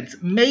 seconds,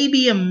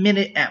 maybe a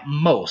minute at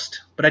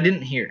most, but I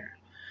didn't hear her.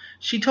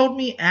 She told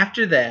me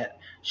after that,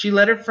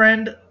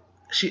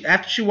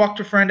 after she walked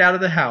her friend out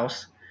of the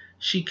house,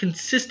 she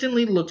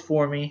consistently looked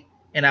for me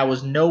and I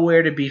was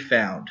nowhere to be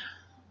found.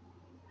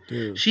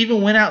 Dude, She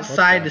even went what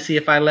outside the to see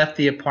if I left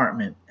the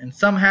apartment, and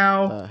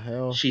somehow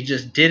hell? she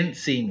just didn't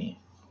see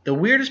me. The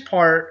weirdest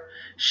part,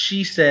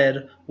 she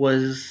said,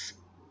 was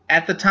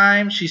at the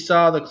time she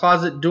saw the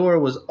closet door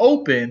was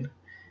open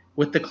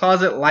with the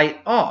closet light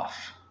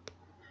off.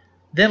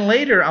 Then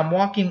later, I'm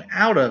walking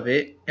out of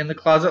it and the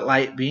closet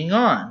light being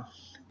on.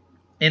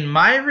 In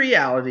my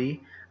reality,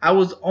 I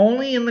was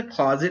only in the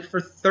closet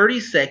for 30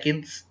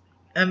 seconds,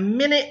 a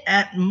minute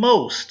at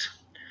most.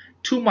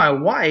 To my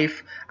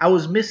wife, I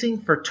was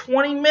missing for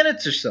 20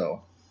 minutes or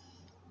so.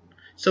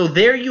 So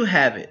there you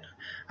have it.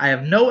 I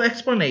have no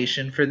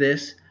explanation for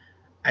this.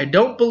 I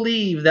don't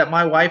believe that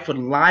my wife would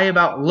lie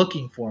about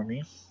looking for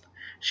me.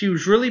 She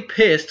was really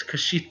pissed because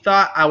she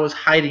thought I was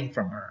hiding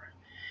from her.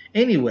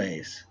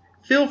 Anyways,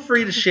 feel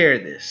free to share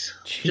this.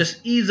 Jeez.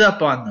 Just ease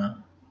up on the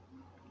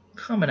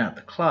coming out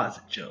the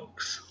closet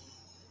jokes.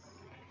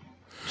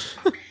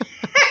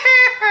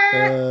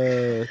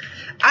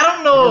 I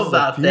don't know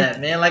about that,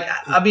 man. Like,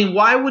 I mean,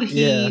 why would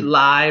he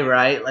lie,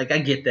 right? Like, I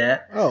get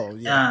that. Oh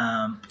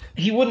yeah.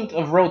 He wouldn't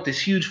have wrote this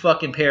huge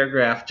fucking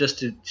paragraph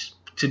just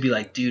to be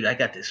like, dude, I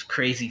got this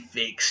crazy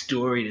fake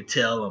story to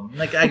tell him.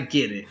 Like, I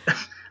get it.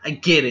 I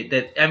get it.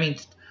 That, I mean,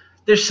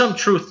 there's some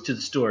truth to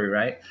the story,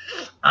 right?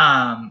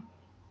 I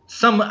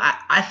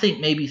think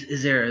maybe,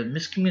 is there a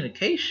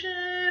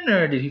miscommunication,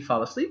 or did he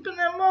fall asleep in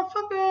that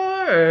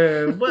motherfucker,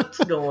 or what's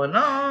going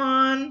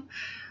on?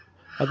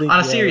 On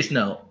a serious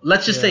note,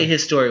 let's just say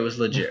his story was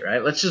legit,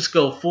 right? Let's just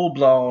go full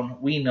blown.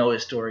 We know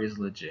his story is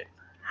legit.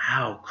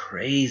 How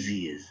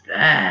crazy is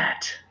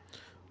that?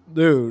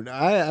 Dude,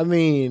 I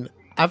mean,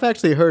 I've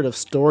actually heard of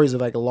stories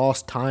of like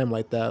lost time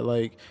like that.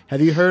 Like,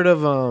 have you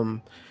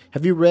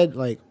read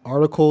like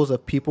articles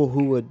of people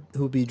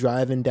who'd be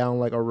driving down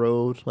like a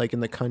road like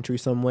in the country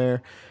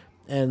somewhere,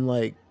 and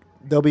like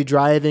they'll be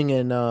driving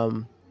and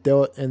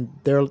their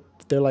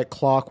like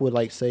clock would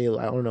like say,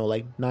 I don't know,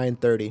 like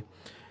 9:30,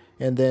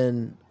 and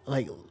then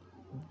like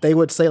they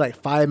would say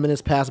like 5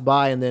 minutes pass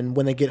by, and then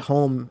when they get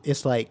home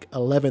it's like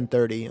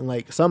 11:30, and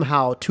like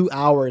somehow 2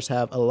 hours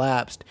have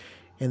elapsed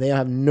and they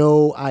have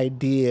no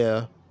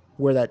idea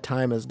where that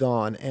time has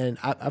gone. And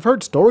I've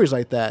heard stories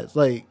like that. It's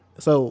like,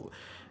 so,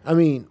 I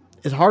mean,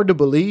 it's hard to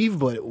believe,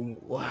 but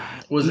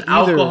Was either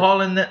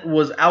alcohol in that?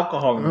 Was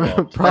alcohol involved?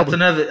 That's probably.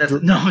 another.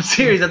 No, I'm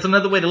serious. That's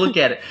another way to look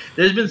at it.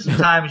 There's been some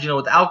times,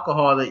 with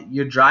alcohol that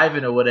you're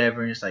driving or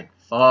whatever, and it's like,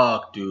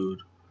 fuck, dude,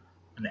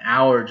 an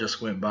hour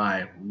just went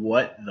by.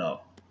 What the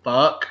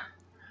fuck?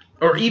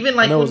 Or even I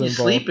like know when it's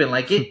you're involved. sleeping,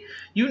 like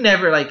you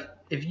never like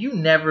if you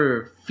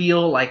never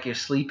feel like you're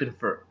sleeping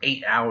for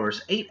 8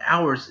 hours. 8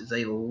 hours is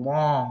a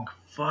long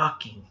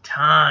fucking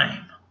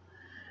time.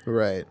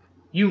 Right.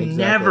 You Exactly.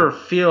 never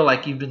feel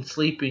like you've been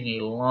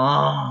sleeping a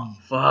long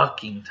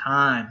fucking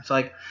time. It's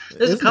like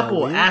there's a Isn't that couple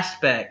of weird?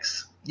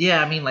 aspects.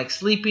 Yeah, I mean like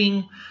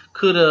sleeping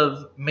could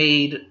have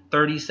made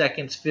 30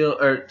 seconds feel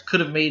or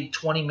could have made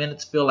 20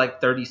 minutes feel like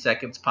 30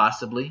 seconds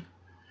possibly.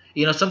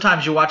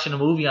 Sometimes you're watching a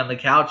movie on the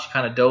couch, you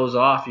kind of doze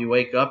off, you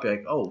wake up, you're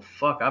like, oh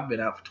fuck, I've been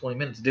out for 20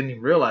 minutes. Didn't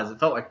even realize it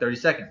felt like 30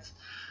 seconds.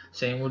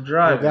 Same with Well,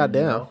 driving.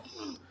 goddamn.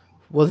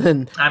 Well,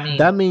 then I mean,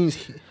 that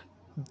means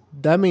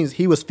that means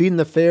he was feeding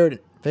the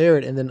ferret,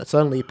 and then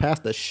suddenly he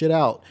passed the shit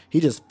out. He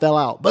just fell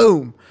out.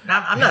 Boom.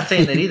 I'm not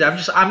saying that either. I'm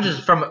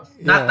just from not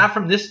Yeah. not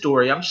from this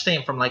story. I'm just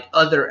saying from like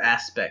other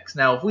aspects.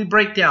 Now, if we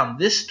break down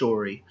this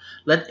story,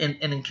 and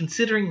in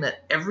considering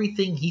that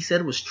everything he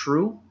said was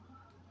true,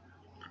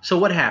 so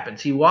what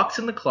happens? He walks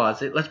in the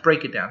closet. Let's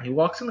break it down. He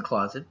walks in the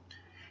closet.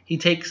 He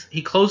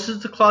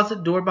closes the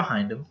closet door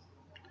behind him.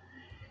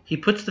 He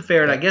puts the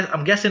ferret. Yep.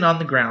 I'm guessing on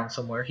the ground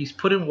somewhere. He's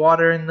putting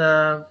water in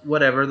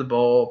the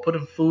bowl,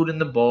 putting food in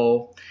the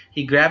bowl.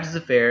 He grabs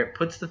the ferret,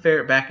 puts the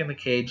ferret back in the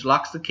cage,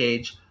 locks the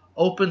cage,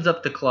 opens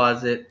up the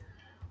closet.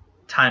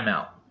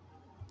 Timeout.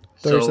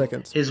 30 So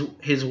seconds.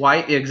 his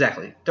wife,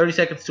 exactly 30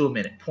 seconds to a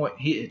minute.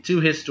 To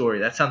his story.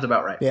 That sounds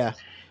about right. Yeah.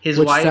 His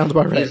Which wife sounds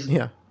about right. is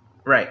Yeah.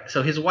 right.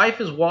 So his wife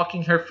is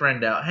walking her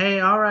friend out. Hey,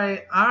 all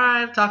right,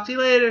 talk to you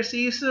later.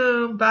 See you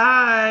soon.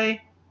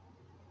 Bye.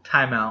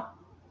 Timeout.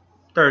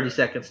 30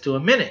 seconds to a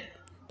minute.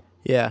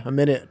 Yeah. A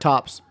minute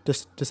tops.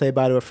 Just to say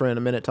bye to a friend.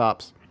 A minute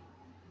tops.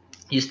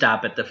 You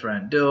stop at the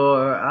front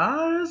door.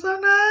 Oh, it's so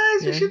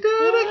nice. We Yeah. should do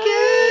it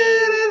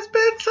again. It's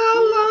been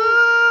so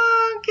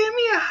long. Give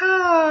me a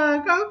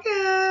hug.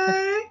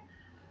 Okay.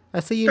 I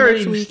see you 30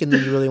 next week, and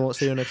then you really won't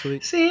see her next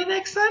week. See you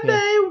next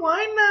Sunday.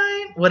 Wine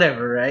night.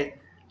 Whatever, right?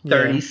 30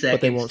 Yeah, but they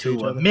seconds won't see each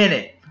to a other.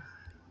 minute.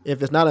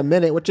 If it's not a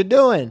minute, what you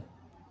doing?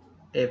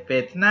 If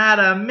it's not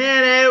a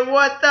minute,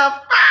 what the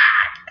fuck?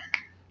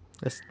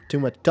 That's too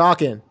much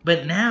talking.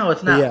 But now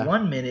it's not Yeah.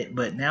 1 minute,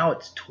 but now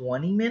it's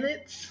 20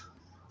 minutes.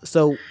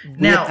 So we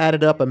Now- have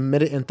added up a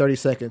minute and 30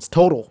 seconds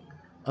total.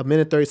 A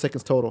minute 30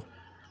 seconds total.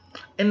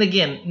 And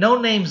again, no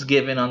names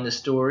given on this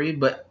story,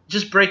 but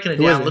just breaking it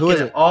Who is down, it? Who looking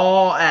is at it?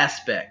 all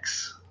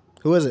aspects.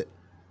 Who is it?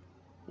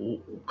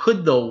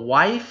 Could the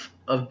wife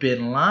have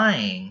been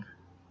lying?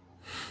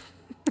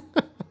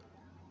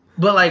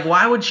 But like,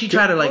 why would she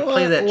try to like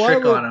play that Why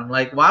trick would- on him?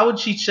 Like, why would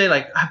she say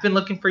like, "I've been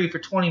looking for you for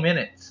 20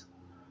 minutes"?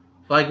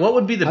 Like, what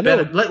would be the I know.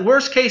 benefit? Like,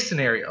 worst case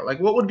scenario, like,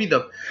 what would be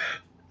the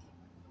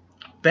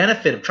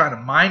benefit of trying to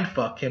mind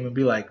fuck him and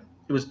be like,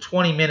 it was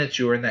 20 minutes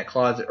you were in that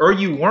closet, or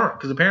you weren't?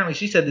 Because apparently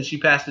she said that she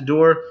passed the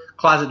door,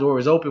 closet door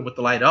was open with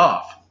the light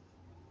off.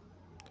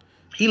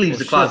 He leaves Well,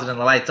 the closet shit. and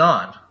the lights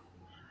on.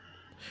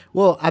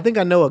 Well, I think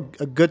I know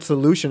a good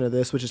solution to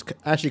this, which is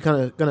actually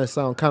kind of going to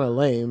sound kind of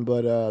lame,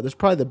 but there's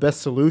probably the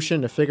best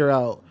solution to figure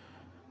out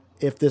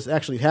if this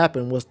actually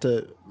happened was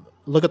to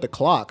look at the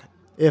clock.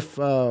 If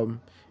he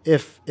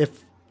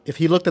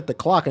looked at the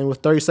clock and it was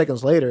 30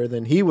 seconds later,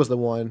 then he was the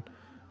one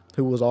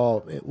who was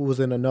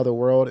in another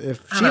world.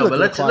 If I she know, looked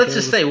but at the clock, let's and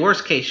it just was- say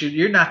worst case,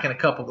 you're not gonna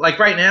couple like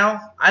right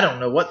now. I don't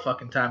know what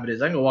fucking time it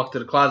is. I can go walk to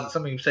the closet.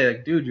 Somebody can say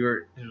like, dude, it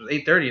was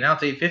 8:30. Now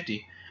it's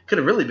 8:50. Could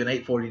have really been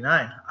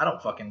 8:49. I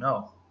don't fucking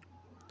know.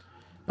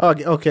 Oh,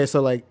 okay,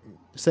 so like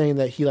saying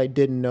that he like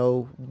didn't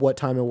know what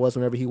time it was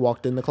whenever he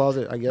walked in the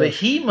closet. I guess. But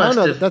he I don't must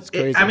know, have. That's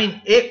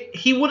crazy.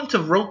 He wouldn't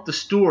have wrote the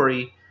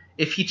story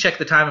if he checked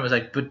the time and was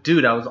like, "But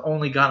dude, I was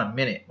only gone a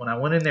minute. When I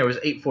went in there, it was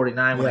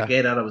 8:49. When I Yeah.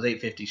 get out, it was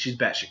 8:50. She's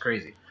batshit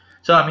crazy."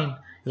 So I mean,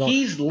 He's on-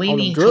 he's on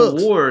leaning them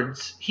drugs.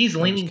 towards. He's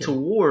I'm leaning just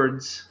kidding.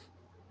 towards.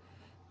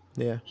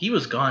 Yeah, He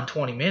was gone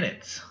 20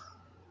 minutes.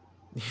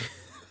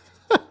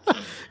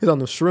 he's on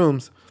the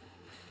shrooms.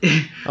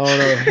 Oh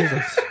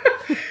no,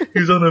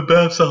 He's on the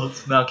bath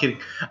salts. No, I'm kidding.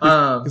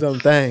 he's on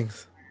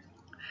things.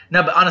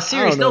 Now, but on a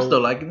serious I don't note, know. though,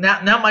 like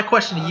now, my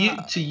question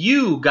to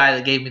you, guy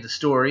that gave me the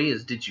story,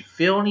 is: did you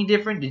feel any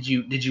different? Did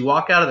you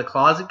walk out of the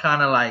closet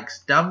kind of like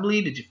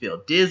stumbly? Did you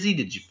feel dizzy?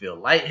 Did you feel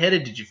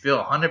lightheaded? Did you feel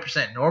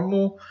 100%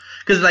 normal?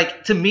 Because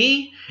like to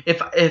me,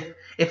 if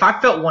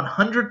I felt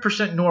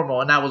 100%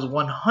 normal and I was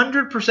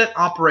 100%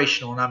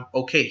 operational, and I'm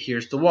okay,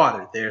 here's the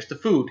water, there's the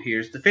food,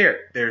 here's the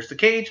ferret, there's the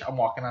cage, I'm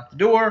walking out the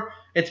door.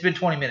 It's been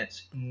 20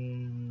 minutes.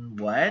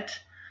 What?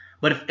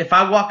 But if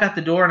I walk out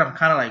the door and I'm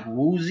kind of like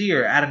woozy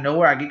or out of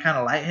nowhere, I get kind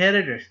of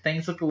lightheaded or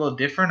things look a little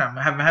different, I'm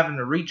having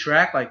to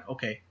retrack, like,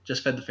 okay,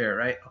 just fed the ferret,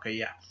 right? Okay,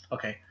 yeah.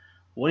 Okay.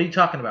 What are you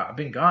talking about? I've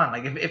been gone.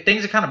 Like, if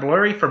things are kind of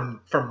blurry from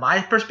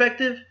my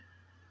perspective,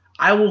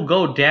 I will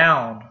go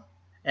down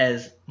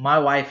as my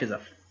wife is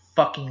a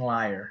fucking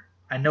liar.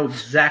 I know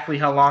exactly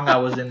how long I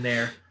was in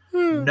there.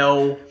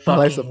 No My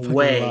life's a fucking fucking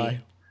way.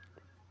 lie.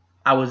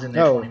 I was in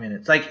there No. 20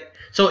 minutes. Like,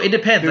 so it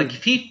depends. Dude, like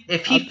if he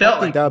I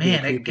felt think like, that would be the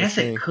man, I creepiest guess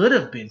it thing. could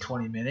have been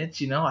 20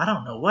 minutes, I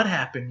don't know what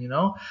happened,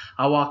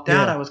 I walked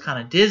out, Yeah. I was kind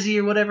of dizzy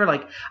or whatever.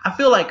 Like, I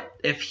feel like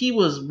if he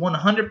was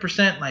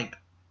 100% like,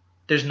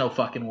 there's no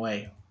fucking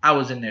way. I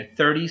was in there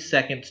 30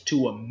 seconds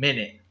to a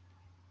minute.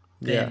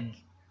 Then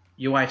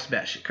your wife's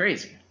batshit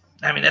crazy.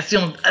 I mean, that's the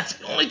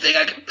only thing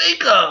I can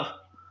think of.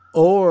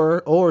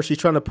 Or she's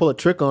trying to pull a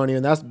trick on you,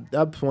 and that's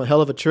one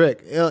hell of a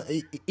trick.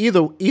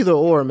 Either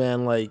or,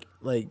 man. Like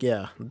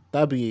yeah,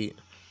 that'd be.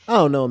 I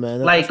don't know,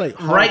 man. Like, hard,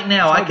 right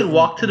now, I hard could to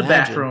walk to the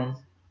imagine. bathroom.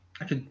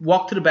 I could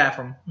walk to the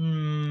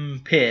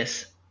bathroom,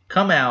 piss,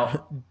 come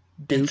out,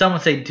 and someone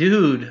say,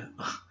 dude,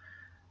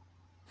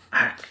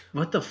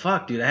 what the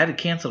fuck, dude? I had to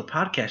cancel the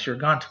podcast. You were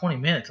gone 20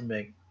 minutes. I'm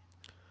like,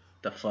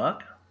 the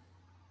fuck?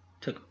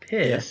 Took a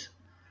piss,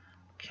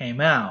 came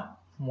out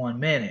 1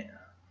 minute.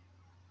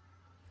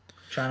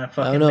 Trying to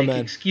fucking make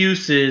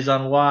excuses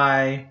on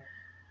why.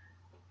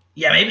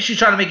 Yeah, maybe she's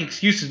trying to make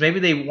excuses. Maybe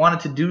they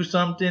wanted to do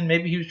something.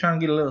 Maybe he was trying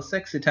to get a little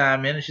sexy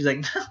time in. And she's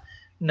like,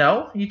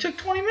 no, you took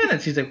 20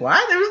 minutes. He's like,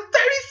 what? There was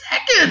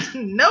 30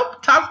 seconds.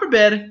 Nope, time for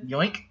bed.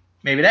 Yoink.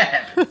 Maybe that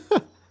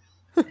happened.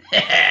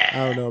 I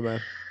don't know,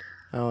 man.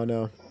 I don't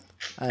know.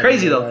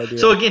 Crazy, though. Idea.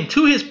 So, again,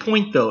 to his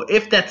point, though,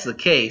 if that's the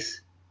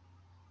case,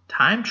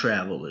 time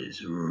travel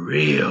is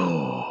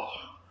real.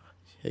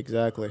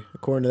 Exactly.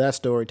 According to that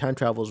story, time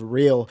travel is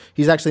real.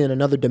 He's actually in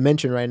another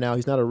dimension right now.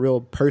 He's not a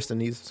real person.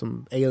 He's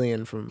some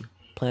alien from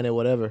planet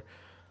whatever.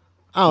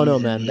 I don't know,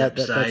 man.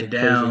 That's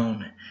down.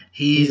 Crazy.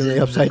 He's in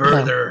the upside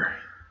down.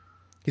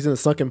 He's in the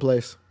sunken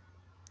place.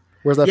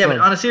 Where's that from? Yeah, but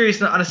on a serious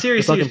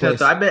note,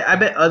 though, I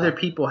bet other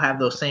people have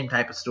those same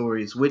type of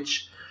stories.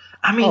 Which,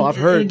 I mean, I've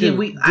heard. Again,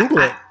 Google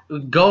it.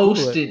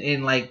 Ghost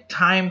and like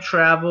time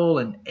travel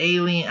and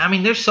alien. I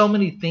mean, there's so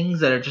many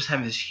things that are just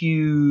have this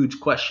huge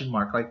question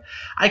mark. Like,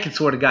 I could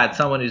swear to God,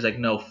 someone who's like,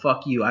 no,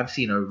 fuck you. I've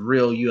seen a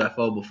real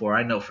UFO before.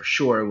 I know for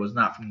sure it was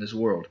not from this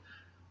world.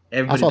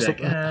 Everybody's like,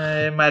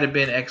 it might have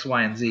been X,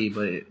 Y, and Z.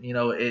 But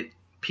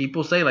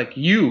people say like,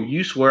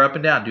 you swear up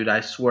and down, dude.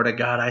 I swear to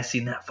God, I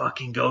seen that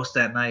fucking ghost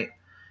that night.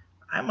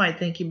 I might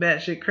think you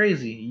batshit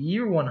crazy.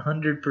 You're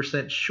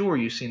 100% sure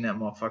you seen that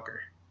motherfucker.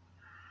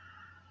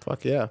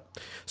 Fuck yeah.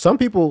 Some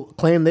people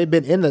claim they've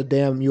been in the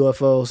damn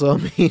UFO. So, I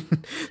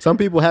mean, some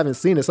people haven't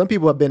seen it. Some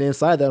people have been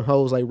inside them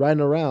hoes, like,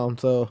 riding around.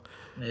 So,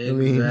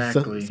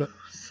 exactly. I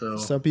mean,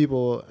 some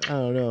people, I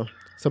don't know.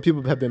 Some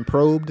people have been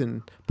probed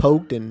and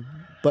poked and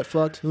butt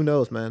fucked. Who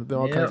knows, man? Been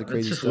all kinds of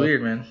crazy stuff. It's just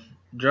weird, man.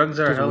 Drugs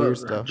are a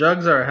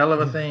hell of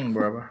a thing,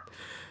 brother.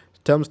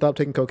 Tell him to stop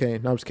taking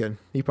cocaine. No, I'm just kidding.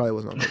 He probably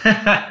wasn't on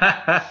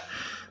cocaine.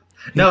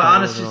 No,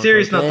 on a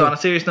serious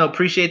note,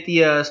 appreciate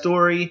the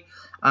story.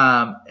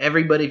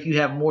 Everybody, if you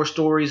have more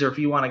stories or if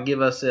you want to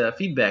give us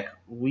feedback,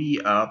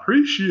 we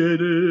appreciate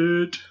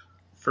it.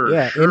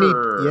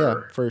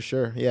 For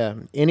sure. Yeah.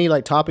 Any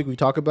like topic we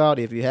talk about,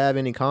 if you have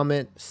any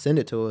comment, send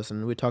it to us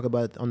and we talk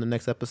about it on the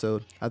next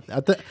episode. I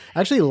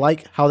actually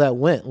like how that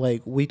went.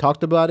 Like, we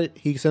talked about it.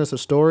 He sent us a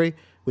story.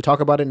 We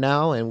talk about it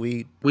now, and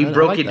we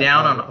broke it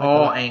down on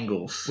all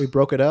angles. We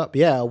broke it up.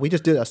 Yeah, we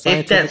just did a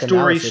scientific analysis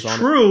on it. If that story's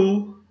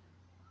true,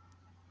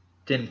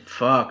 then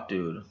fuck,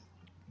 dude.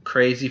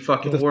 Crazy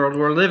fucking world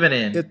we're living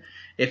in.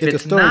 If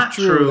it's not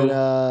true,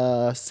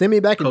 then send me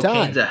back in time.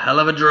 Cocaine's a hell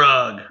of a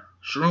drug.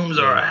 Shrooms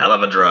are a hell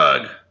of a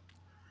drug.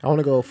 I want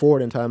to go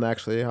forward in time,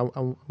 actually. I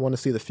want to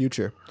see the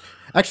future.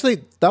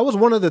 Actually, that was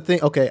one of the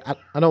things. Okay,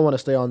 I don't want to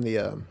stay on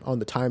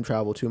the time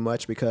travel too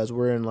much because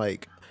we're in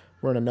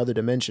another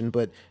dimension.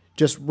 But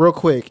just real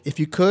quick, if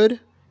you could,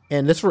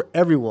 and this for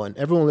everyone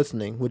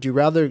listening, would you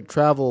rather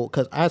travel?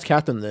 Because I asked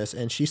Catherine this,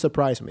 and she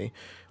surprised me.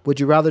 Would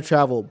you rather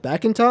travel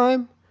back in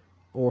time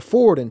or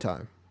forward in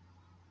time?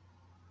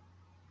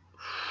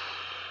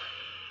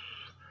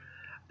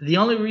 The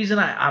only reason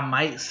I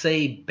might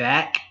say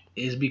back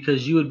is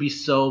because you would be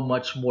so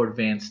much more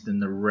advanced than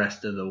the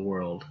rest of the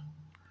world.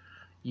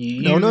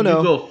 You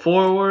go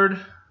forward.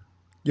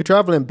 You're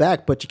traveling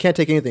back, but you can't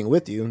take anything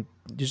with you.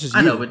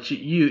 I know, but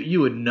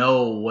you would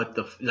know what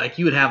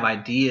you would have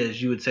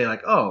ideas. You would say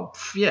like, oh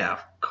yeah,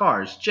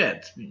 cars,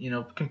 jets,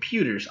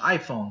 computers,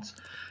 iPhones.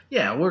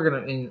 Yeah, we're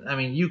gonna. I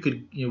mean, you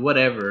could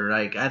whatever.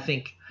 Like, I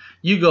think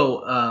you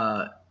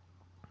go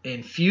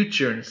in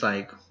future, and it's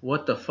like,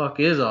 what the fuck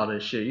is all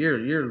this shit? You're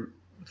the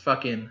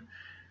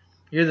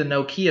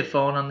Nokia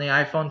phone on the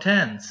iPhone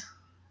 10s.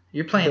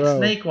 You're playing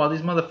Snake while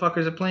these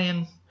motherfuckers are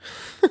playing.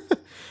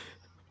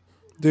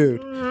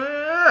 Dude.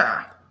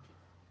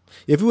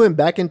 If we went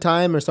back in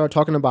time and started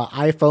talking about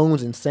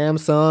iPhones and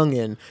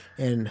Samsung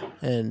and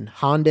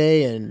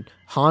Hyundai and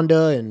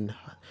Honda, and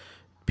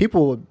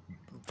people would,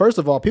 first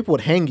of all, people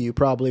would hang you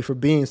probably for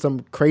being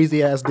some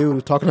crazy ass dude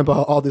who's talking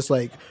about all this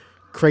like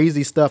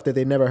crazy stuff that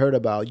they never heard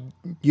about.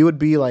 You would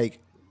be like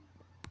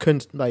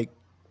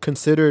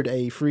considered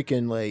a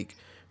freaking like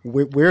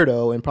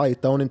weirdo and probably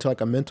thrown into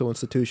like a mental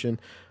institution.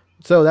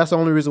 So that's the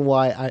only reason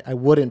why I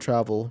wouldn't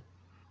travel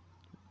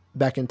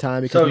back in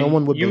time because So no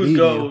one would you would believe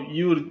go,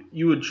 you.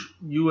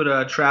 you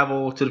would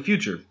travel to the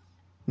future.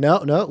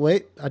 No,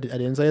 wait. I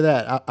didn't say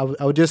that.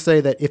 I would just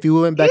say that if you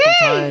went back in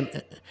time,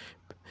 Yay!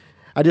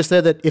 I just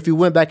said that if you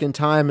went back in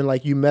time and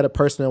like you met a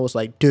person that was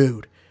like,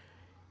 dude,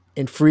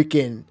 in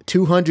freaking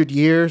 200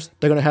 years,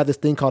 they're going to have this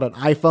thing called an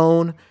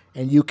iPhone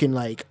and you can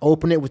like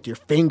open it with your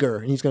finger.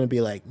 And he's going to be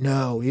like,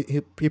 no,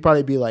 he'd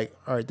probably be like,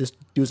 all right, this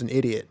dude's an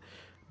idiot.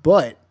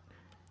 But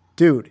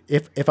dude,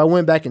 if I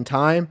went back in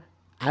time,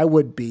 I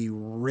would be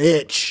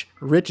rich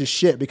as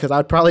shit because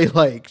I'd probably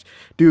like,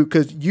 dude,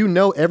 because you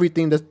know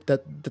everything that's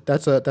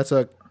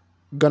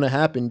gonna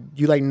happen.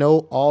 You like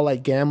know all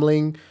like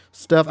gambling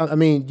stuff. I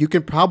mean, you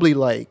can probably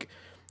like,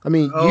 I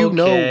mean, you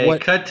know Okay,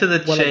 cut to the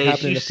what like chase.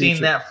 happened in the You've seen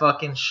future. that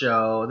fucking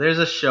show. There's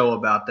a show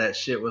about that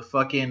shit with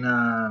fucking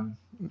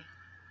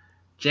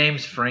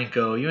James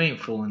Franco. You ain't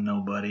fooling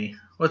nobody.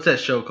 What's that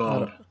show I called?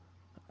 don't,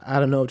 I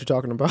don't know what you're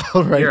talking about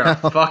right You're a now.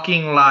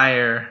 fucking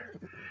liar.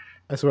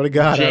 I swear to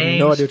God, I have no James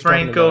idea what you're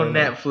talking about Franco right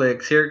now.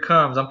 Netflix. Here it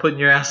comes. I'm putting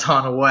your ass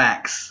on a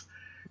wax.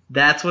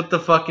 That's what the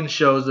fucking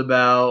show's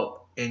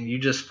about. And you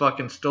just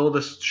fucking stole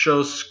the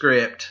show's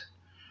script.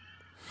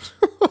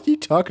 What are you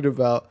talking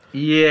about?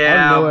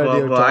 Yeah, no idea what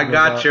you're Bubba. I talking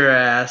got about. your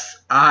ass.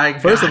 I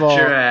First of got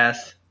your all,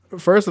 ass.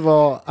 First of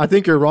all, I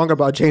think you're wrong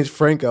about James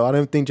Franco. I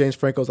don't think James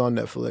Franco's on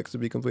Netflix, to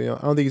be completely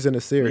honest. I don't think he's in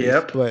a series.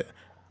 Yep. But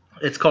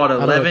It's called I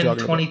don't know what you're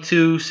talking about.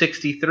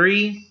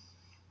 11/22/63.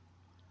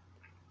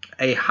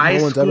 A high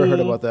No one's ever heard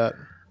about school that.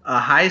 A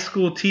high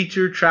school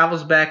teacher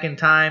travels back in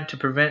time to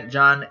prevent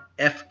John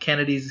F.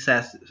 Kennedy's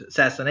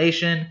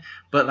assassination.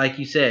 But like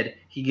you said,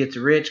 he gets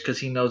rich because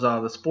he knows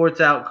all the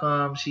sports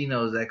outcomes. He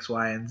knows X,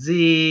 Y, and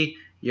Z.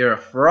 You're a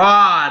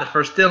fraud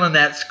for stealing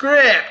that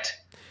script.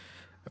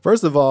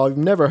 First of all, you've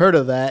never heard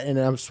of that, and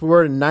I'm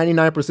swearing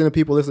 99% of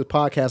people listening to this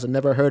podcast have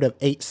never heard of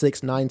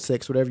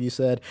 8696, whatever you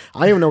said. I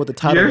don't even know what the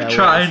title of You're that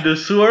trying was.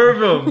 to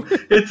swerve him.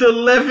 It's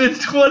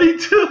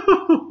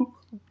 11/22.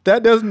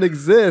 That doesn't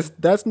exist.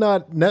 That's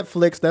not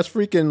Netflix. That's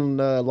freaking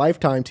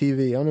Lifetime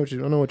TV. I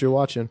don't know what you're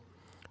watching.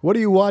 What are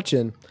you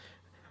watching?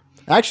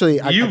 Actually,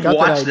 I You've got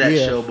watched that that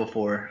idea. show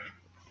before.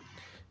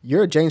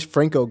 You're a James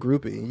Franco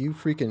groupie.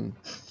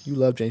 You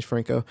love James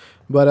Franco.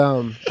 But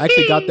I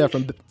actually got that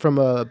from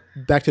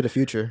Back to the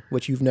Future,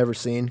 which you've never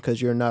seen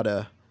because you're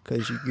dumb.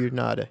 If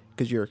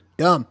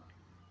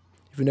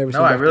you've never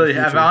seen No, I Back to really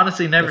the have Future.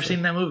 honestly never That's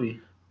seen that movie.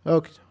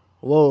 Okay.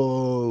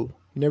 Whoa.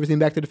 You never seen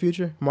Back to the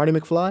Future? Marty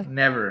McFly?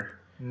 Never,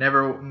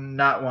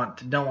 not want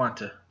to, don't want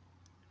to.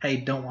 Hey,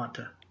 don't want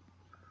to.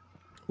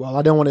 Well,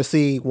 I don't want to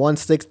see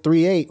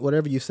 1638,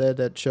 whatever you said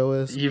that show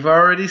is. You've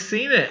already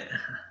seen it.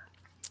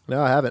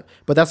 No, I haven't.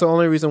 But that's the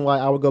only reason why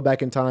I would go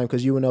back in time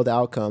because you would know the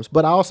outcomes.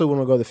 But I also want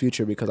to go to the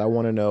future because I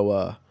want to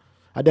know.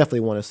 I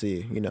definitely want to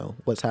see,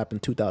 what's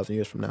happened 2,000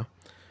 years from now.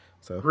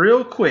 So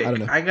Real quick, I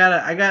don't know. I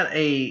got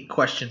a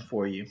question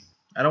for you.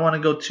 I don't want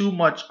to go too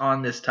much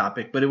on this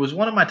topic, but it was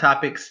one of my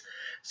topics.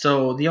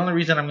 So the only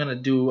reason I'm going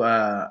to do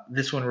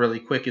this one really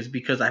quick is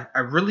because I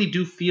really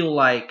do feel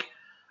like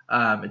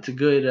it's a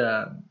good.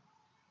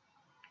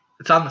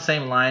 It's on the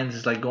same lines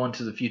as like going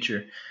to the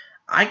future.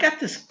 I got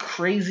this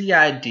crazy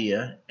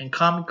idea, and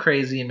call me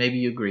crazy, and maybe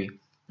you agree,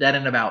 that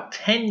in about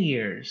 10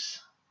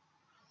 years,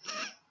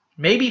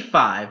 maybe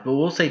 5, but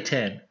we'll say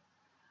 10.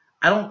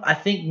 I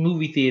think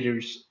movie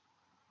theaters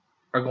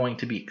are going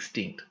to be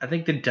extinct. I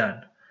think they're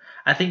done.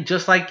 I think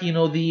just like the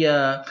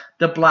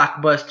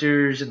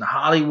blockbusters and the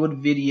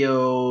Hollywood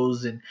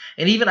videos and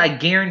even I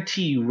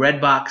guarantee you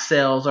Redbox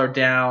sales are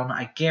down.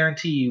 I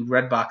guarantee you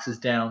Redbox is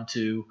down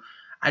too.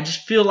 I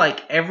just feel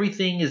like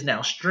everything is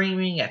now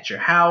streaming at your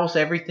house.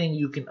 Everything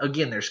you can,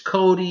 again, there's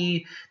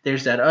Kodi,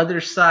 there's that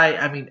other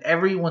site. I mean,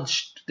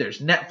 there's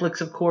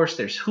Netflix, of course,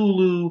 there's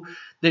Hulu.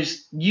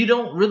 You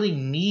don't really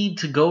need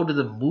to go to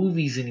the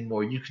movies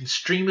anymore. You can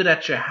stream it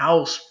at your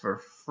house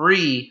for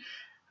free.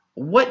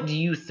 What do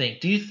you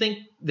think? Do you think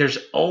there's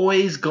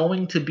always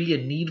going to be a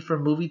need for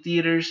movie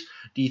theaters?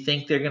 Do you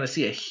think they're going to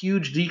see a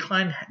huge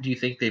decline? Do you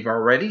think they've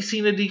already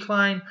seen a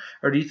decline?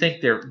 Or do you think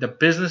the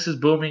business is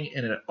booming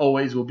and it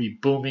always will be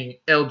booming?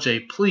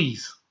 LJ,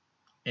 please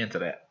answer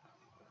that.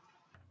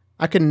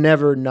 I can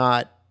never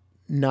not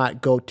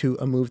go to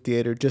a movie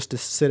theater just to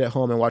sit at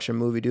home and watch a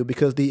movie, dude,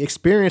 because the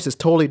experience is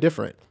totally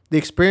different. The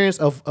experience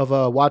of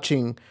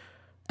watching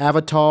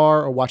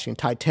Avatar or watching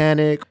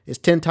Titanic is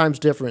 10 times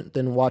different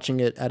than watching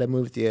it at a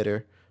movie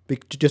theater,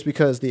 just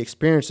because the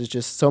experience is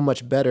just so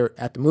much better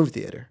at the movie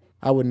theater.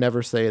 I would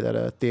never say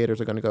that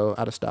theaters are going to go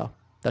out of style.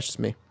 That's just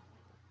me.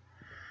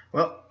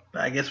 Well,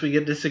 I guess we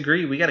could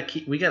disagree. We gotta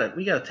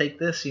take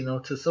this,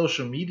 to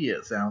social media.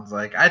 It sounds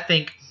like. I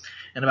think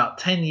in about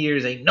 10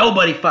 years, ain't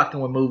nobody fucking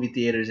with movie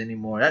theaters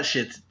anymore. That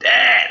shit's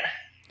dead.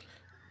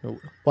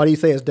 Why do you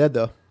say it's dead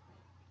though?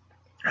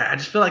 I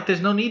just feel like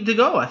there's no need to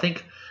go. I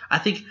think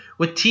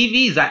with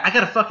TVs, I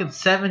got a fucking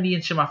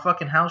 70-inch in my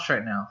fucking house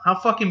right now. How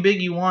fucking big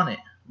you want it,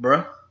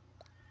 bruh?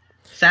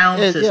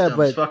 Sound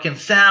systems, fucking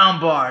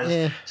sound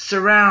bars,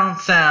 surround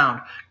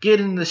sound,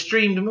 getting the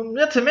stream.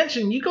 Not to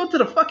mention, you go to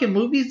the fucking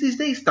movies these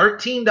days,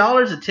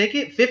 $13 a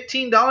ticket,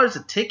 $15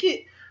 a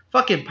ticket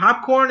fucking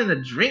popcorn and a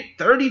drink,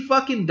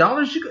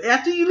 $30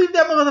 after you leave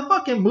that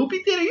motherfucking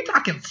movie theater, you're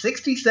talking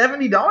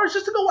 $60-$70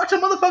 just to go watch a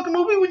motherfucking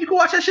movie when you can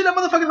watch that shit at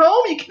motherfucking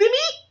home. You kidding me?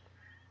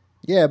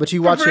 Yeah, but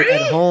you watch it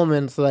at home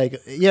and it's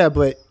like, yeah,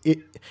 but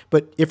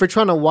if you're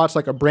trying to watch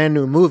like a brand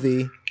new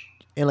movie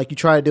and like you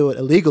try to do it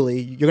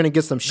illegally, you're gonna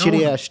get some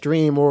shitty ass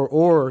stream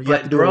or you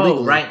have to do it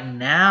illegally. Right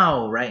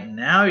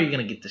now you're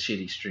gonna get the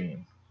shitty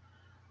stream.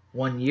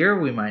 1 year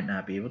we might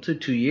not be able to.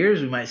 2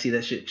 years we might see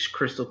that shit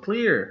crystal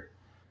clear.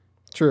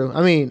 True.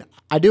 I mean,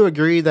 I do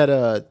agree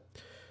that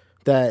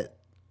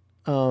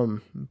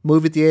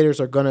movie theaters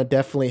are gonna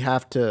definitely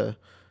have to,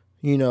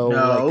 No,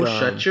 like,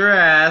 shut your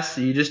ass.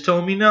 You just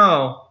told me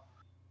no.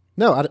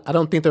 No, I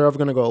don't think they're ever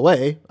gonna go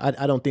away.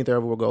 I don't think they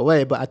ever will go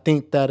away. But I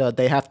think that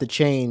they have to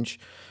change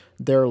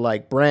their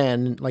like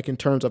brand, like in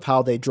terms of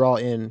how they draw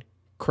in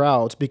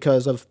crowds,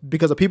 because of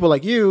people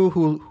like you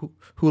who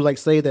like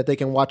say that they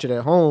can watch it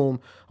at home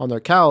on their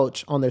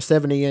couch on their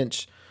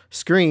 70-inch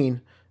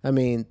screen. I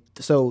mean,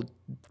 so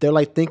they're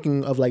like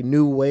thinking of like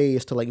new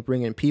ways to like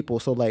bring in people.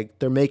 So like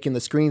they're making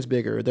the screens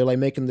bigger. They're like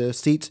making the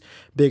seats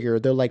bigger.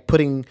 They're like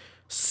putting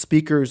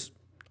speakers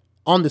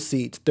on the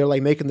seats. They're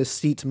like making the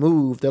seats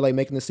move. They're like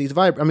making the seats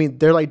vibrate. I mean,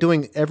 they're like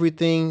doing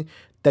everything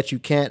that you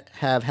can't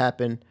have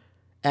happen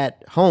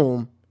at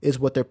home is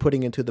what they're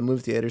putting into the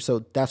movie theater.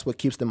 So that's what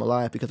keeps them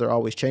alive, because they're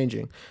always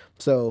changing.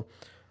 So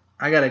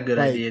I got a good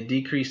idea.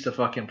 Decrease the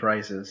fucking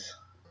prices.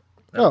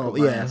 I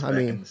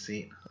mean,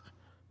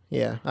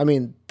 yeah, I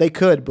mean they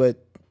could, but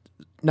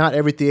not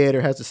every theater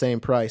has the same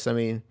price. I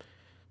mean,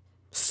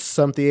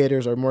 some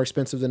theaters are more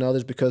expensive than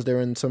others because they're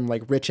in some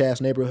like rich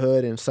ass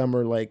neighborhood, and some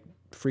are like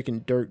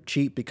freaking dirt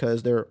cheap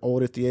because they're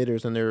older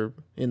theaters and they're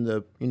in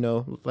the,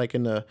 like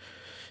in a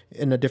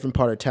different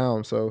part of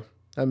town. So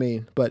I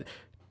mean, but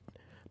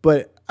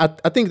I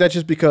think that's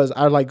just because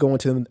I like going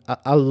to them.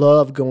 I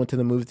love going to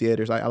the movie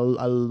theaters. I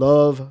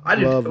love.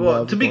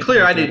 To be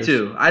clear, I do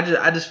too.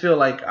 I just feel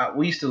like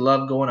we used to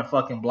love going to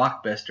fucking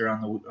Blockbuster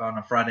on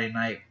a Friday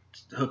night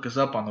to hook us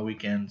up on the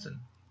weekends, and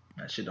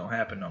that shit don't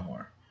happen no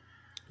more.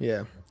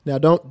 Yeah. Now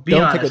don't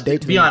take a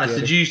date to be honest.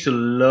 Did you used to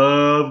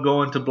love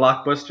going to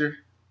Blockbuster?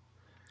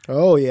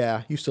 Oh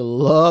yeah, used to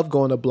love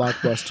going to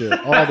Blockbuster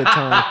all the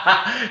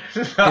time.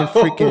 And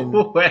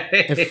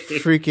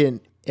freaking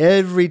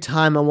every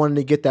time I wanted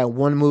to get that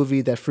one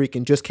movie that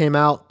freaking just came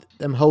out,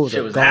 them hoes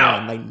are gone.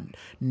 Out. Like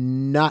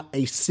not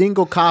a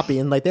single copy,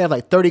 and like they have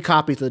like 30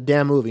 copies of the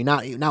damn movie,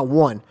 not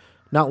one.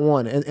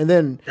 And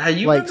then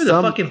you like remember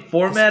the fucking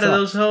format of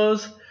those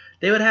hoes?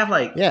 They would have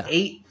like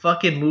 8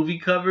 fucking movie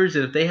covers,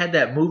 and if they had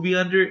that movie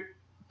under it,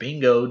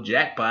 bingo,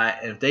 jackpot.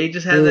 And if they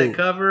just had that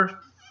cover,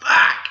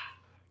 fuck.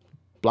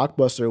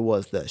 Blockbuster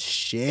was the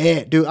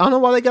shit, dude. I don't know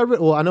why they got rid.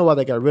 Well, I know why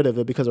they got rid of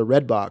it, because of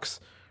Redbox,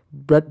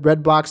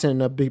 Redbox,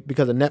 and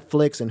because of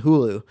Netflix and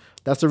Hulu.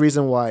 That's the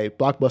reason why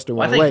Blockbuster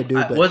went away,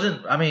 dude.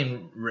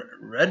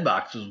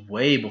 Redbox was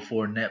way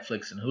before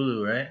Netflix and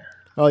Hulu, right?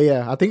 Oh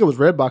yeah, I think it was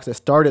Redbox that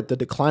started the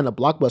decline of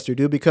Blockbuster,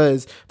 dude.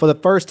 Because for the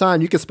first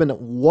time, you could spend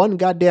 $1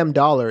 goddamn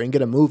and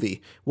get a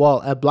movie.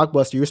 While at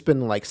Blockbuster, you're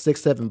spending like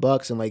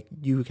 $6-7, and like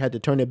you had to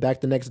turn it back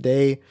the next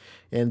day,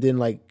 and then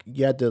like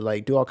you had to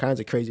like do all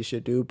kinds of crazy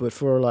shit, dude. But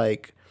for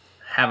like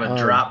have a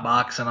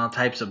Dropbox and all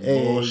types of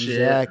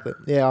bullshit. Exactly.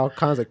 Yeah, all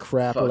kinds of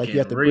crap. Or like you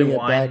have to bring it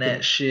back. Rewind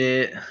that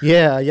shit.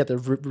 Yeah, you have to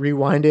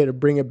rewind it or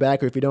bring it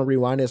back. Or if you don't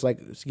rewind it, it's like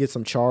you get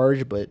some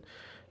charge. But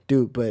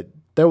dude,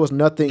 there was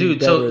nothing.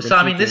 Dude, so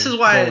I mean, this is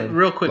why,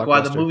 real quick, why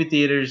the movie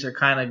theaters are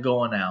kind of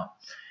going out.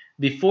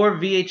 Before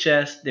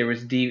VHS,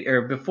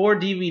 before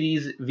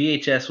DVDs,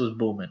 VHS was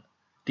booming.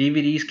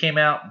 DVDs came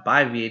out,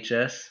 buy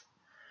VHS.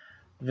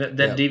 Then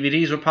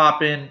DVDs were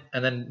popping,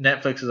 and then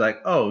Netflix is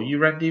like, "Oh, you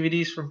rent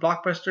DVDs from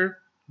Blockbuster?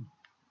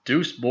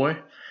 Deuce, boy."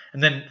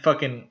 And then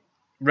fucking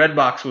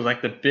Redbox was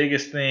like the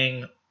biggest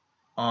thing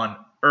on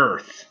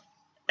earth.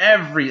 I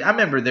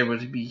remember there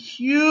would be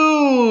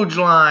huge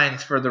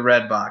lines for the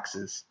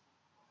Redboxes.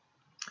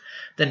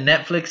 Then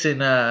Netflix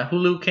and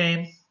Hulu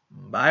came.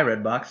 Buy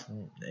Redbox.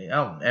 I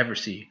don't ever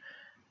see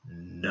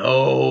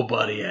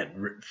nobody at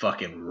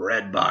fucking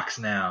Redbox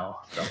now.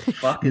 The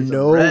fuck is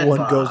no Redbox?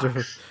 One goes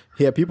to.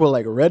 Yeah, people are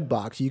like,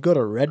 Redbox. You go to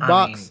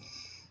Redbox?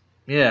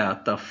 Yeah,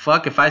 the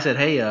fuck? If I said,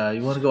 hey,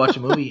 you want to go watch a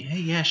movie? Hey,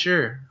 yeah,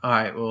 sure. All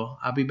right, well,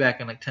 I'll be back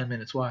in like 10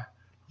 minutes. Why?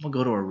 I'm going to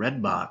go to a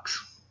Redbox.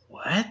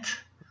 What?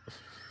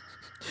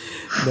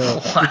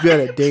 No, if you had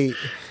a date.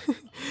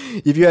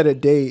 If you had a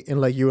date and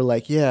like you were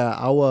like, yeah,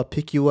 I'll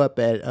pick you up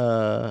at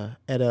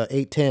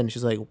 8:10.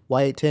 She's like,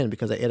 why 8:10?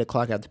 Because at 8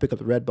 o'clock I have to pick up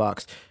the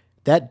Redbox.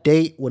 That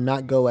date would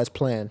not go as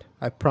planned.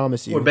 I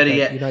promise you. Or better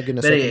yet, you're not getting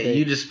a second date.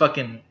 You just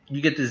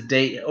you get this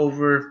date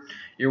over.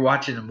 You're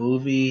watching a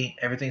movie.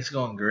 Everything's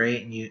going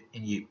great, and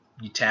you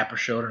tap her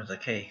shoulder and it's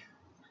like, hey,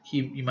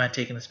 you mind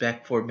taking us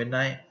back before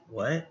midnight?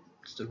 What?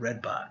 It's the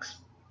Redbox.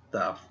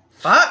 The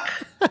fuck?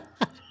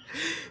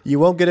 You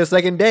won't get a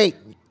second date.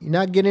 You're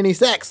not getting any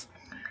sex.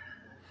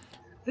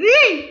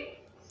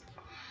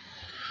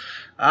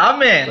 Oh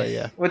man. But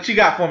yeah. What you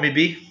got for me,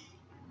 B?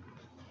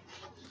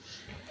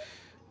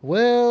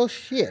 Well,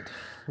 shit.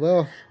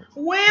 Well,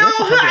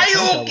 how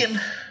you looking?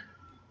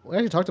 we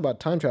actually talked about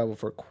time travel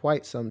for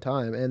quite some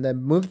time, and that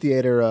movie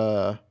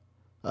theater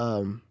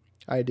um,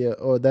 idea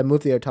or that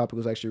movie theater topic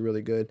was actually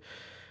really good.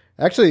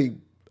 Actually,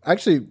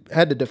 actually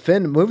had to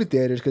defend movie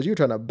theaters because you were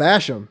trying to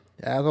bash them,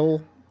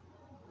 asshole.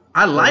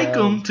 I But like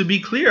them, to be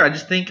clear. I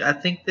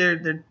think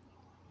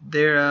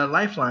their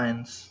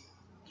lifelines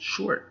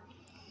short.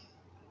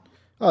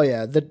 oh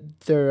yeah,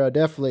 they're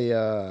definitely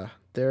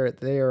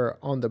they're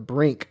on the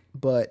brink.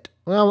 But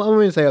well, I'm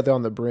gonna say they're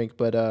on the brink,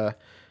 but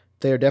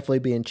they're definitely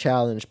being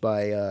challenged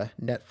by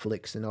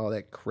Netflix and all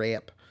that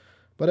crap.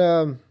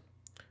 But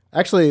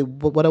actually,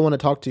 what I want to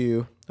talk to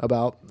you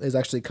about is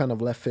actually kind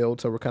of left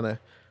field. So we're kind of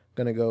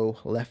gonna go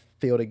left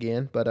field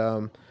again. But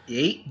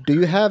Eight. do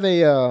you have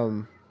a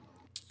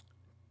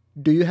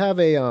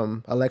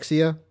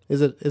Alexia?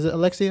 Is it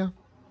Alexia?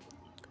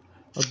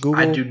 A I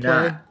Google do Play?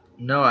 not.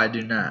 No, I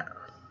do not.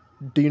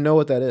 Do you know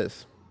what that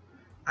is?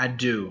 I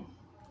do.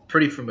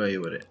 Pretty familiar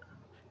with it,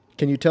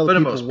 Can you tell the for the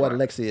people most what part.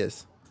 Alexia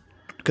is?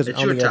 Because I It's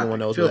don't your think everyone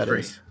topic. knows what Feel that free.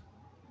 is.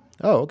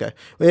 Oh, okay.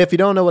 Well, if you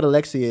don't know what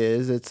Alexia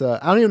is, it's I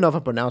don't even know if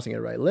I'm pronouncing it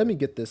right. Let me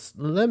get this.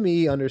 Let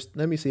me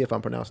see if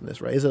I'm pronouncing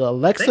this right. Is it I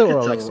Alexa think or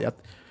it's Alexia?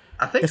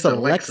 I think It's it's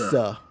Alexa.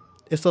 Alexa.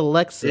 It's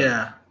Alexa.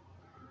 Yeah.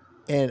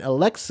 And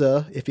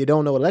Alexa, if you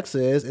don't know what Alexa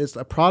is, it's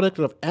a product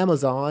of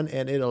Amazon,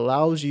 and it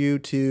allows you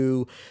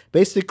to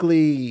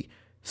basically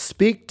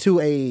speak to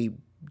a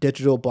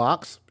digital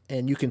box,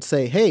 and you can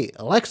say, "Hey,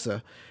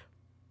 Alexa,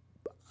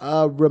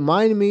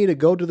 remind me to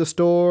go to the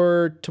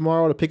store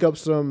tomorrow to pick up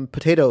some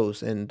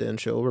potatoes," and then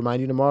she'll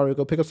remind you tomorrow to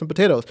go pick up some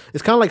potatoes.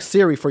 It's kind of like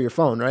Siri for your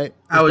phone, right?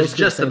 I It's was basically the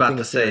just same about thing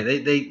to as say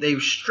Siri. they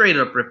straight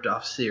up ripped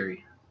off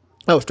Siri.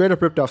 Oh, straight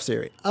up ripped off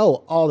Siri.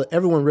 Oh,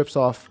 everyone rips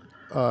off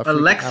freaking Apple. It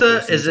Alexa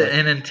is seems like.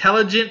 an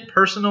intelligent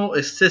personal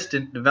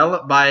assistant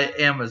developed by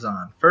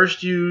Amazon,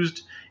 first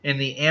used in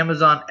the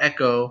Amazon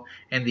Echo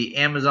and the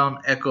Amazon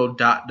Echo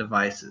Dot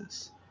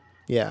devices.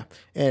 Yeah.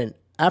 And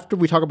after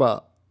we talk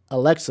about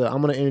Alexa,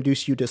 I'm going to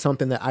introduce you to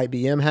something that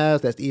IBM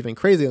has that's even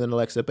crazier than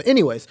Alexa. But,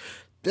 anyways,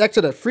 back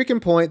to the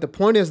freaking point. The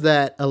point is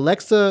that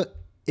Alexa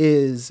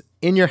is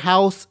in your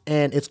house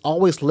and it's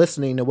always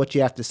listening to what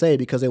you have to say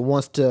because it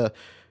wants to,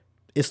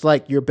 it's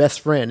like your best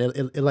friend.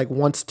 It like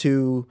wants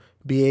to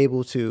be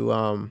able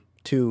to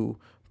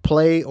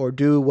play or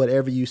do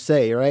whatever you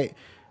say, right?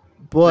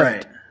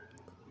 Right. But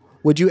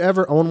would you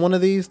ever own one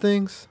of these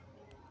things?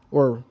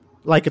 Or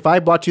like if I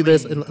bought you I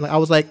this mean, and I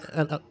was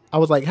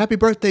like, "Happy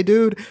birthday,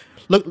 dude!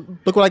 Look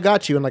what I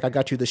got you!" And like I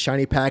got you this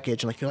shiny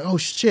package, and like you're like, "Oh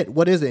shit,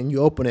 what is it?" And you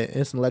open it, and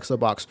it's an Alexa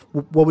box.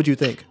 What would you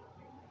think?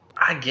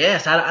 I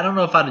guess I don't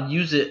know if I'd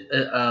use it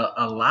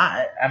a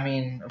lot. I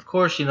mean, of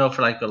course,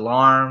 for like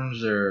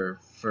alarms or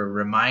for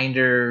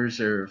reminders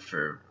or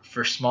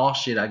for small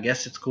shit. I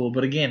guess it's cool.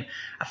 But again,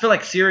 I feel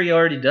like Siri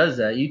already does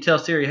that. You tell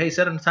Siri, "Hey,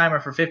 set a timer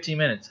for 15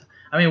 minutes."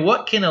 I mean,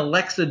 what can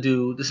Alexa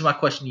do? This is my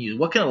question to you.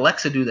 What can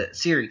Alexa do that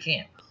Siri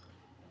can't?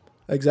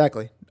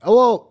 Exactly. Oh,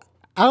 well,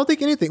 I don't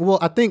think anything. Well,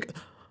 I think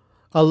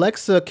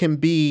Alexa can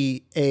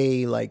be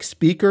a like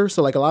speaker.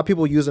 So like a lot of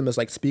people use them as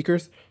like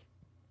speakers.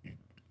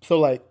 So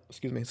like,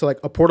 excuse me. So like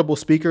a portable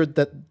speaker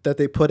that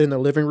they put in their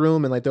living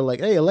room, and like they're like,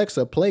 "Hey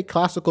Alexa, play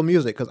classical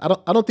music." Because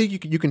I don't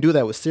think you can do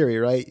that with Siri,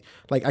 right?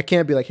 Like I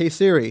can't be like, "Hey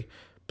Siri,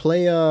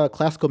 play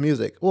classical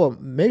music." Well,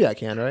 maybe I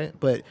can, right?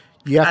 But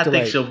you have I to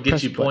think like she'll get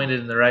press you a button. pointed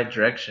in the right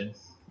direction.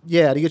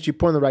 Yeah, to get you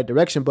pointed in the right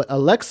direction. But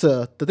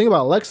Alexa, the thing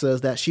about Alexa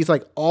is that she's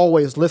like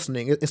always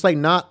listening. It's like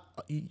not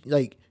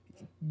like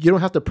you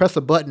don't have to press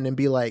a button and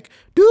be like,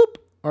 "Doop,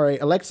 all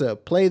right, Alexa,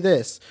 play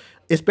this."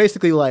 It's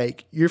basically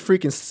like you're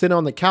freaking sitting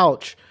on the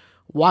couch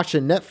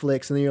watching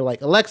Netflix, and then you're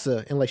like,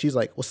 "Alexa," and like she's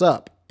like, "What's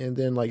up?" And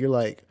then like you're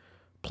like,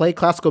 "Play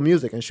classical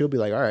music," and she'll be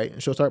like, "All right,"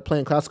 and she'll start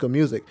playing classical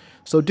music.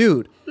 So,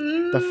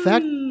 the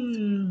fact,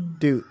 Mm,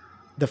 dude,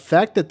 the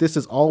fact that this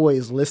is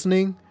always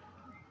listening,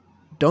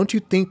 don't you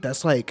think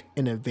that's like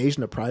an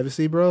invasion of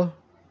privacy, bro?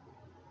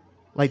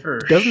 Like, for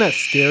doesn't that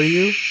scare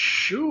you,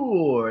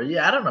 sure.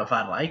 Yeah, I don't know if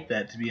I like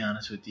that, to be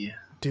honest with you.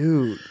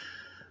 dude?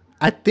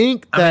 I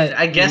think I mean, that,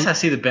 I guess I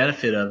see the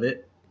benefit of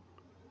it.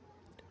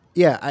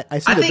 yeah, I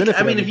see I the think, I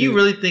benefit mean, of if it, you dude.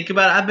 really think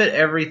about it, I bet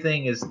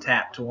everything is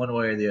tapped to one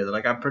way or the other.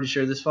 Like, I'm pretty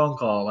sure this phone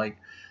call, like,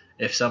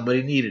 if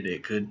somebody needed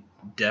it, could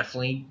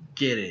definitely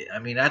get it. I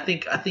mean, I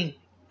think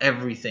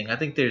everything. I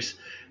think there's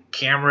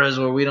cameras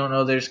where we don't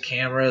know there's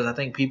cameras. I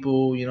think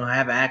people,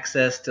 have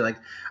access to, like,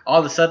 all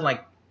of a sudden,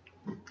 like,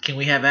 can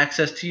we have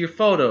access to your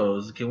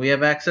photos? Can we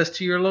have access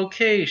to your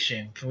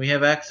location? Can we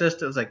have access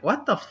to? It's like,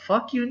 what the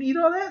fuck you need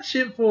all that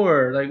shit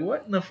for? Like,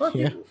 what in the fuck?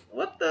 Yeah,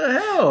 What the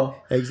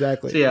hell? So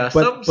exactly. yeah,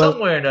 But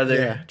somewhere or another,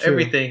 yeah, true.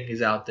 everything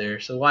is out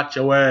there. So watch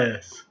your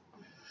ass.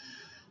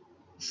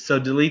 So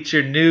delete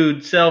your nude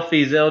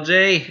selfies,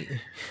 LJ.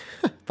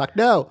 Fuck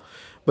no.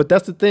 But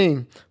that's the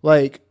thing.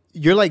 Like,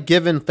 you're like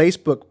giving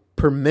Facebook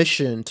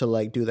permission to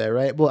like do that,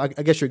 right? Well, I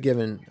guess you're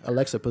giving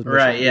Alexa permission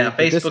Right? to do Yeah. it.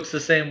 But this, Facebook's the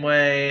same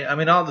way. I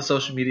mean, all the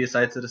social media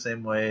sites are the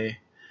same way.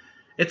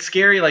 It's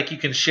scary. Like you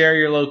can share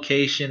your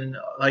location.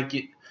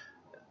 Like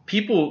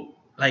people.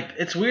 Like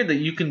it's weird that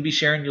you can be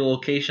sharing your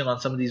location on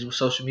some of these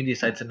social media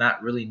sites and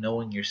not really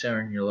knowing you're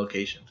sharing your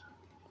location.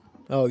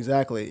 Oh,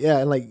 exactly. Yeah,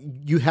 and like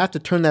you have to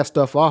turn that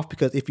stuff off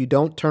because if you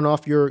don't turn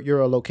off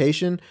your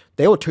location,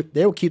 they will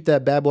keep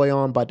that bad boy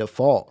on by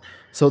default.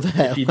 So If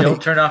you that don't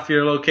like turn off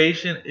your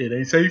location, it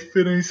ain't safe.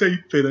 It ain't safe.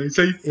 It ain't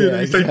safe. It yeah,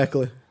 ain't safe.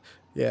 exactly.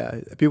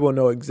 Yeah, people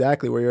know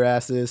exactly where your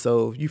ass is.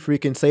 So you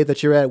freaking say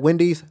that you're at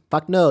Wendy's,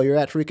 fuck no, you're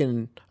at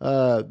freaking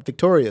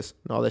Victorious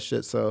and all that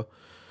shit. So,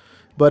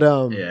 but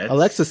Yeah,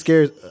 Alexa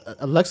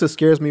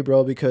scares me,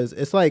 bro, because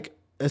it's like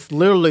it's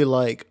literally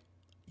like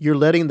you're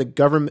letting the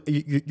government,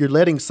 you're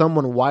letting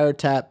someone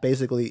wiretap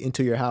basically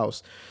into your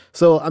house.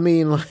 So I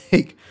mean,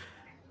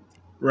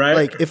 right.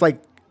 like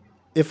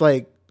if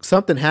like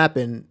something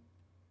happened,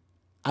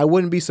 I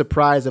wouldn't be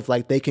surprised if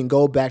like they can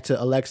go back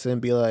to Alexa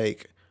and be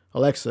like,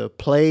 Alexa,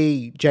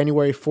 play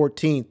January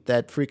 14th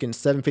at freaking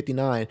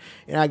 7:59,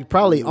 and I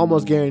probably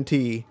almost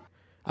guarantee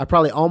that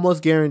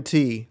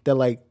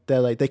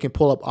they can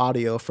pull up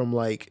audio from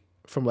like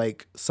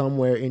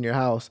somewhere in your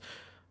house.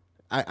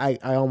 I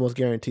almost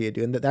guarantee it,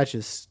 dude. And that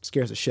just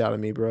scares the shit out of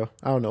me, bro.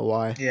 I don't know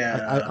why. I don't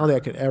Yeah. think I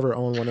could ever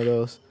own one of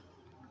those.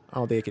 I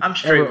don't think I could I'm ever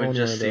straight with own one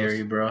just of Siri,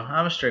 those. bro.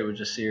 I'm straight with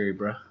just Siri,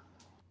 bro.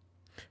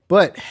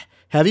 But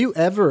has this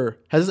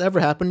ever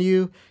happened to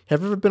you?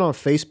 Have you ever been on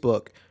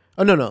Facebook?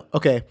 Oh no.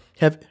 Okay.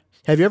 Have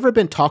you ever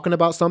been talking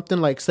about something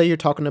like say you're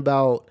talking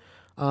about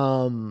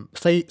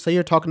say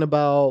you're talking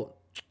about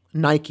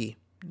Nike.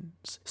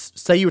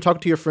 Say you were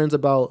talking to your friends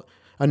about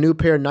a new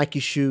pair of Nike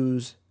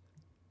shoes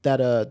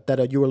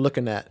that you were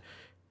looking at.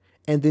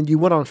 And then you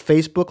went on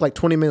Facebook like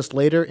 20 minutes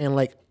later and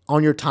like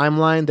on your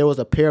timeline there was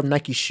a pair of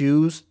Nike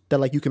shoes that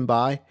like you can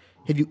buy.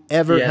 Yeah,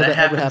 Has that that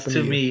ever happens happened to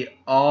to you? me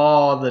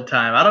all the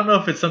time. I don't know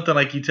if it's something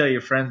like you tell your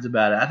friends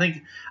about it.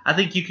 I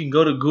think you can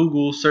go to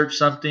Google, search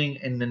something,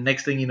 and the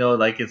next thing you know,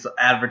 like it's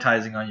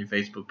advertising on your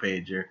Facebook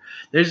page. Or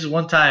there's this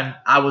one time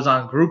I was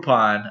on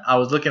Groupon. I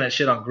was looking at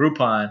shit on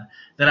Groupon.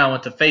 Then I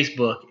went to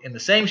Facebook, and the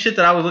same shit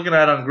that I was looking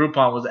at on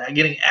Groupon was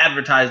getting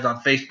advertised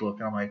on Facebook.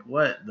 And I'm like,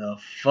 what the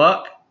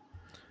fuck?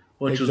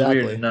 Which was weird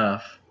Exactly.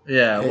 enough.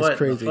 Yeah, It's what the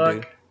crazy, fuck?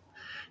 dude.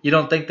 You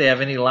don't think they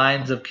have any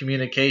lines of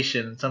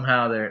communication?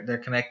 Somehow they're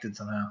connected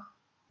somehow.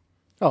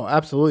 Oh,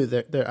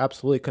 absolutely. They're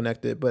absolutely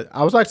connected. But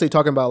I was actually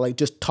talking about like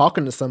just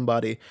talking to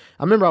somebody.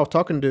 I remember I was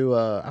talking to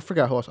I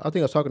forgot who I think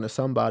I was talking to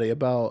somebody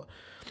about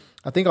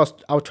I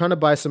was trying to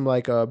buy some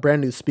like brand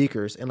new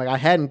speakers and like I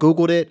hadn't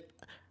Googled it.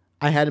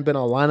 I hadn't been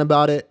online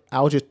about it. I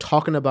was just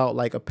talking about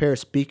like a pair of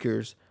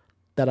speakers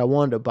that I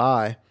wanted to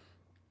buy.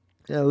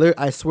 And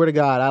I swear to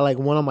God, I like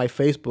went on my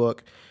Facebook,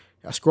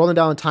 scrolling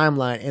down the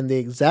timeline, and the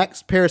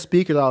exact pair of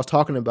speakers I was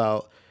talking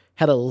about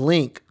had a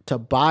link to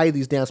buy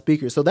these damn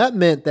speakers. So that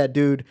meant that,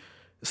 dude,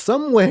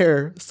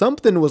 somewhere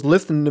something was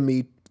listening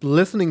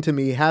to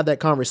me have that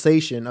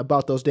conversation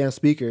about those damn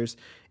speakers,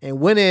 and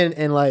went in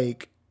and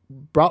like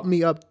brought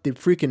me up the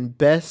freaking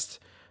best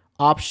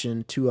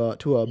option to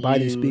buy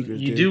these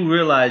speakers, You dude. do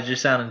realize you're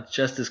sounding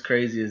just as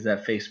crazy as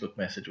that Facebook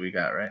message we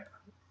got, right?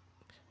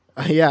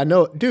 Yeah,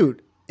 no,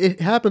 dude, it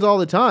happens all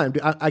the time.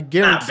 Dude, I Not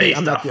guarantee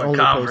I'm based not off the a only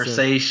person.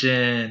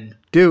 conversation.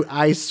 Dude,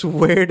 I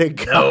swear to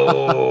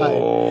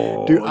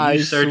God. Dude, No, you I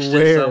searched it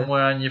swear.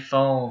 somewhere on your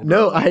phone,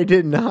 No, bro. I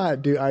did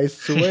not, dude. I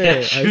swear.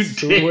 Yes, I you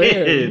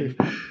swear, did.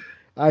 dude.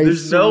 I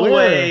There's no swear.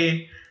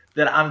 way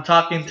that I'm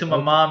talking to my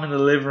Okay. mom in the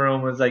living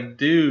room and it's like,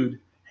 dude,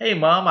 hey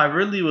mom, I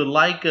really would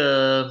like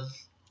a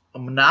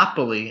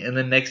Monopoly. And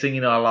then next thing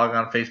you know, I log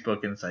on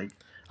Facebook and it's like,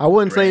 I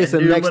wouldn't say it's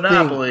brand the new next thing.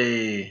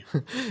 Monopoly.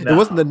 It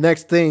wasn't the No,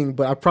 next thing,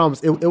 but I promise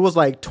it was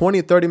like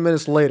 20, 30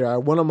 minutes later. I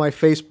went on my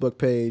Facebook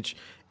page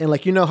and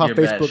like you know how you're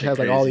Facebook batshit has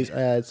like all crazy. these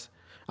ads.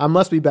 I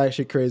must be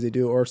batshit crazy,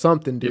 dude, or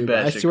something, You're dude.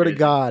 But I batshit swear to crazy.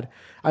 God,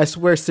 I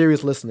swear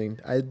Siri's listening.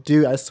 I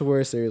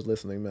swear Siri's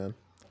listening, man.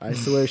 I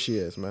swear she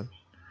is, man.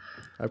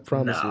 I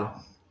promise you. No.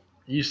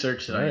 You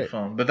searched it All on your right.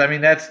 phone. But I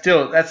mean that's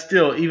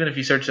still even if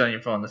you search it on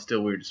your phone, that's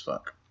still weird as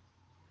fuck.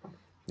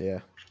 Yeah.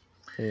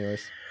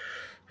 Anyways.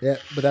 Yeah,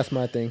 but that's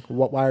my thing.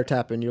 What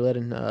wiretapping? You're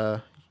letting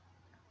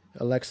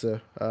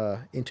Alexa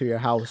into your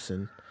house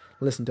and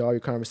listen to all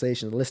your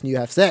conversations. Listen, to you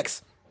have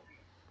sex.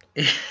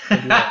 Don't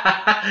do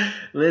that.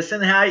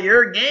 Listen how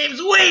your game's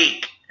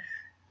weak.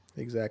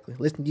 Exactly.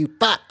 Listen, to you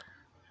fuck.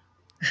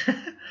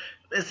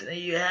 Listen how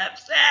you have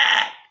sex.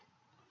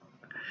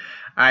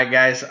 Alright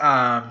guys,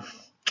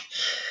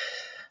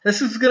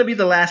 this is gonna be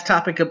the last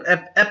topic of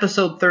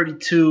episode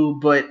 32,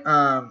 but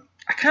I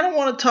kind of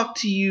want to talk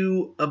to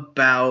you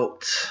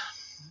about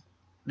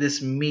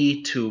this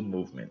Me Too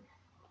movement.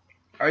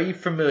 Are you Oh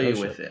familiar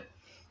shit. with it?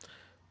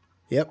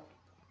 Yep.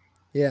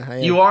 Yeah, I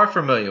am. You are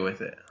familiar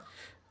with it.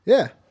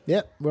 Yeah.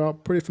 Yeah. We're all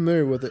pretty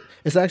familiar with it.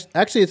 It's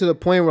actually to the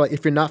point where like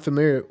if you're not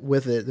familiar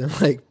with it, then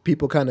like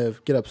people kind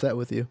of get upset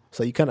with you.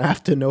 So you kind of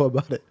have to know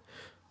about it.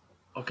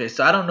 Okay,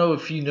 so I don't know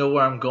if you know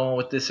where I'm going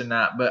with this or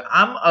not, but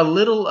I'm a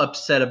little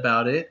upset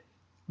about it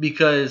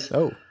because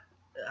Oh.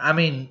 I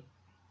mean,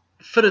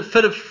 for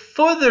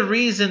the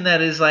reason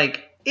that is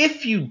like,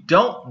 if you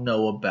don't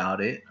know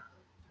about it,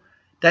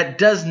 that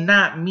does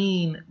not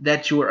mean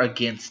that you're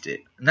against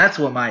it, and that's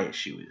what my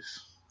issue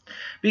is.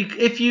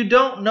 If you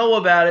don't know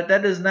about it,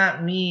 that does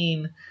not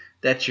mean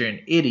that you're an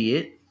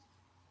idiot.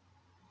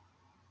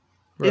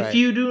 If Right.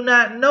 you do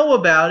not know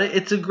about it,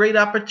 it's a great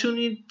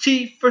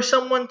opportunity for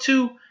someone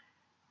to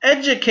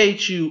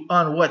educate you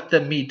on what the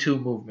Me Too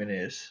movement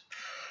is.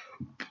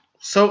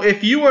 So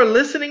if you are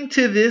listening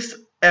to this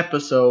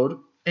episode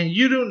and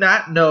you do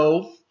not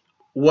know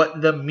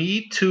what the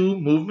Me Too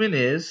movement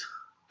is,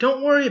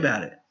 don't worry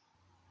about it.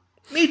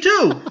 Me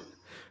too.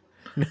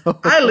 No.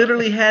 I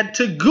literally had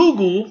to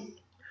Google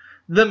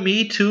the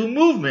Me Too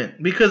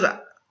movement because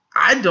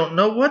I don't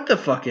know what the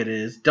fuck it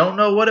is. Don't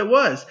know what it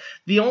was.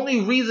 The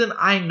only reason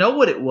I know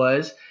what it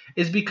was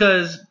is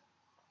because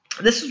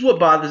this is what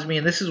bothers me,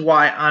 and this is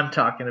why I'm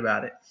talking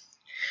about it.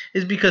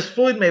 Is because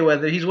Floyd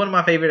Mayweather, he's one of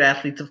my favorite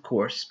athletes, of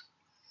course.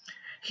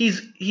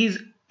 He's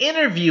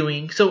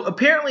interviewing. So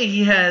apparently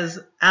he has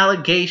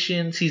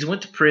allegations. He's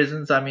went to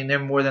prisons. I mean, they're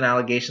more than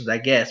allegations, I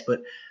guess,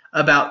 but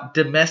about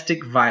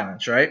domestic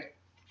violence, right?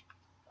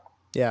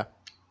 Yeah.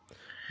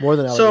 More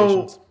than So,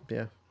 allegations.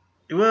 Yeah.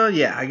 well,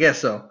 yeah, I guess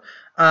so.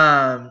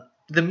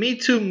 The Me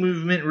Too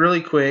movement,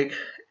 really quick,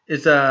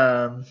 is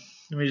let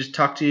me just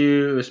talk to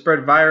you. It was spread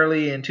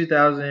virally in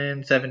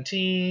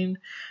 2017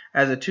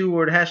 as a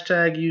two-word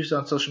hashtag used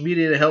on social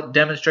media to help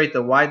demonstrate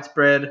the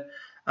widespread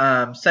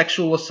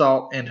sexual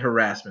assault and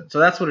harassment. So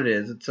that's what it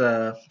is. It's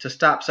to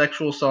stop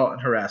sexual assault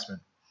and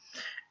harassment,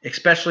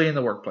 especially in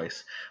the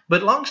workplace.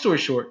 But long story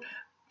short,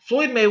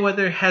 Floyd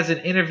Mayweather has an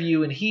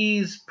interview and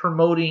he's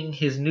promoting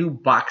his new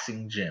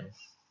boxing gym.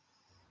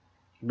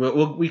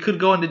 We could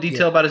go into Yeah.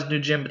 detail about his new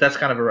gym, but that's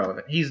kind of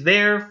irrelevant. He's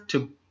there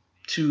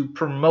to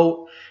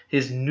promote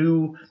his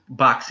new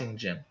boxing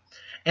gym,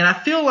 and I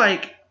feel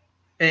like,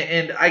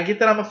 and I get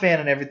that I'm a fan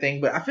and everything,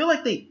 but I feel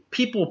like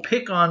people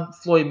pick on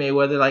Floyd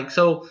Mayweather. Like,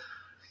 so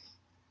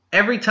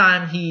every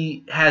time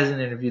he has an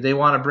interview, they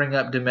want to bring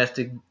up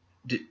domestic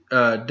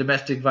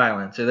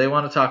violence, or they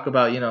want to talk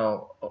about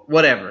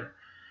whatever.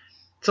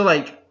 So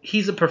like,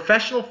 he's a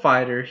professional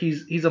fighter.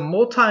 He's a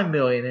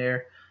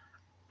multi-millionaire.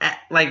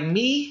 Like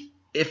me,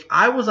 if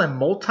I was a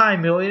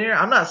multi-millionaire,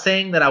 I'm not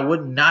saying that I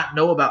would not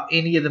know about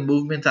any of the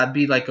movements. I'd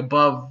be like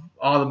above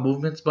all the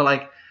movements, but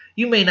like,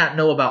 you may not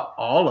know about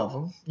all of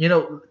them.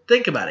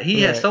 Think about it.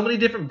 He has Right. so many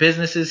different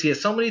businesses. He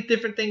has so many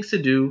different things to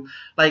do.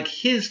 Like,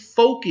 his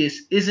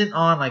focus isn't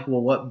on like,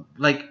 well,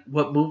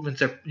 what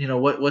movements are,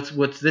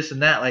 what's this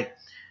and that. Like,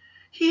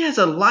 he has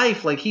a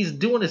life. Like, he's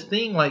doing his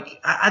thing.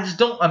 Like, I just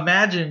don't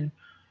imagine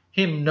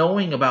him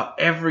knowing about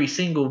every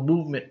single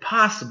movement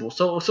possible.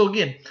 So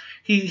again,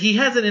 he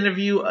has an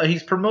interview.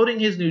 He's promoting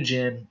his new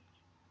gym.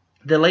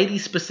 The lady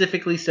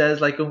specifically says,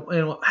 like,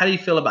 how do you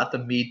feel about the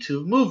Me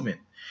Too movement?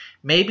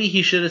 Maybe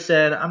he should have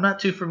said, I'm not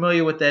too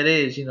familiar what that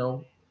is.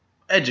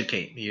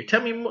 Educate me or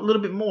tell me a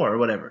little bit more or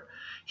whatever.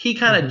 He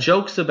kind of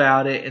jokes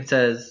about it and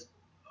says,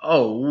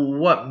 oh,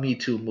 what Me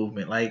Too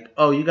movement? Like,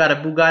 oh, you got a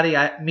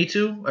Bugatti, Me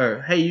Too?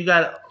 Or, hey, you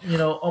got,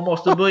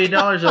 almost $1 billion,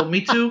 oh,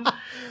 Me Too?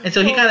 And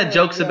so he kind of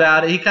jokes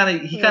about it. He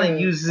kind of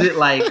uses it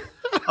like,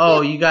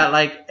 oh, you got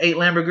like 8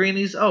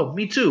 Lamborghinis? Oh,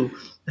 Me Too.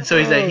 And so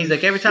he's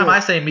like, every time I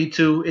say Me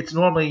Too, it's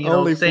normally,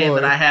 Only saying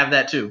Floyd. that I have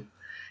that too.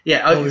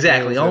 Yeah, Only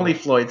exactly. Floyd. Only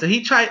Floyd. So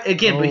he tried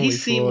again, but he Only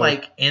seemed Floyd.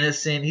 like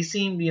innocent. He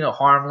seemed,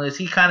 harmless.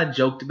 He kind of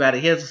joked about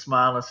it. He has a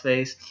smile on his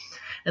face.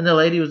 And the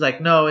lady was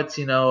like, no, it's,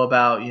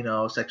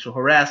 about, sexual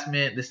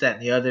harassment, this, that,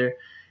 and the other.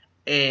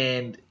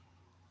 And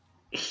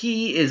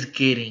he is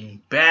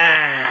getting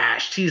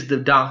bashed. He's the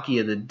donkey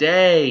of the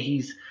day.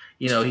 He's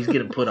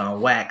getting put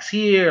on wax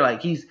here.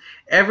 Like,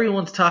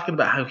 everyone's talking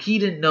about how he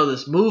didn't know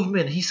this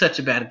movement. He's such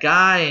a bad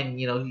guy.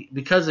 And,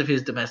 because of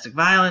his domestic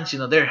violence,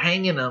 they're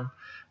hanging him.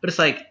 But it's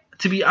like,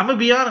 I'm going to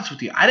be honest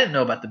with you. I didn't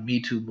know about the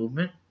Me Too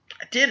movement.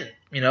 I didn't.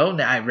 Now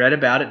I read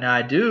about it. Now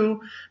I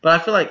do. But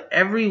I feel like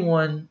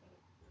everyone,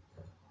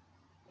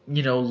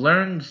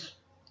 learns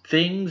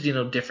things,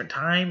 different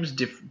times,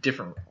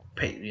 different,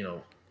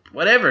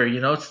 whatever,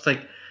 it's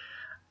like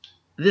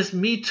this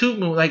Me Too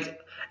movement, like,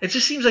 it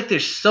just seems like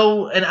there's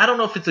and I don't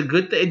know if it's a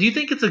good thing. Do you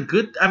think it's a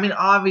good, I mean,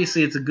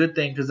 obviously it's a good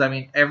thing because, I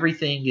mean,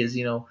 everything is,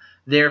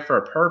 there for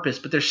a purpose,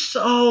 but there's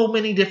so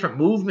many different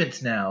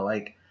movements now.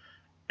 Like,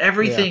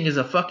 everything is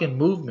a fucking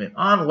movement.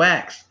 On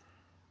Wax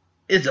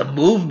is a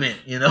movement,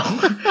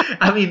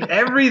 I mean,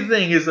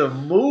 everything is a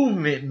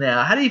movement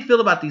now. How do you feel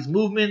about these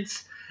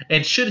movements?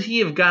 And should he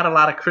have got a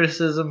lot of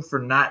criticism for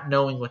not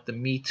knowing what the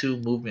Me Too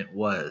movement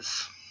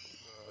was?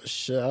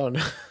 Shit, I don't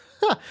know.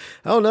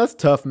 Oh, that's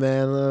tough,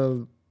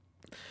 man.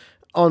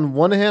 On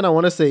one hand, I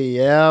want to say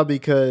yeah,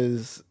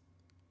 because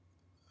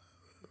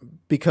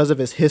of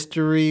his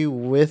history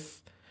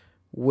with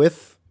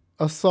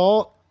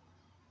assault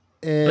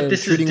and But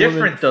this is treating women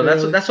different, though.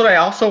 fairly. That's what I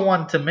also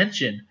wanted to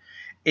mention.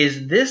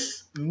 Is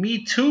this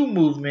Me Too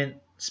movement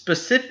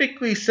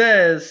specifically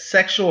says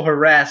sexual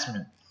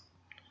harassment,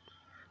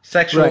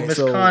 sexual Right,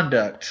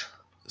 misconduct,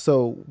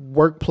 so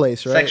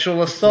workplace, right?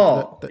 sexual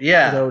assault. Is that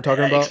Yeah, what we're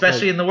talking about?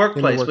 especially Like, in the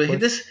workplace. But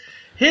workplace?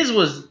 his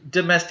was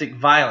domestic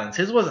violence.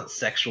 His wasn't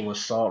sexual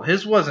assault.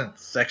 His wasn't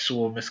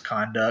sexual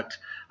misconduct.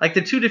 Like,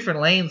 they're two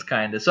different lanes,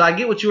 kind of. So I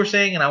get what you were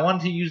saying, and I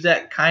wanted to use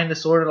that kind of,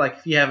 sort of, like,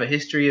 if you have a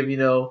history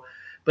of,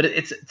 but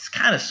it's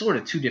kind of sort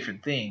of two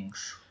different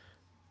things.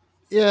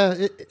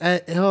 Yeah.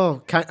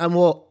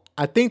 I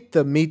I think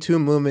the Me Too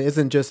movement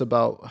isn't just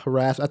about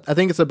harassment. I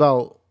think it's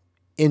about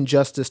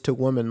injustice to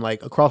women,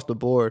 like across the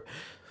board.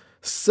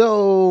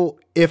 So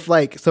if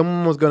like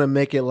someone was gonna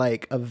make it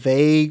like a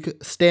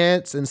vague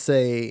stance and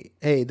say,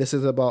 "Hey, this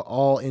is about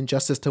all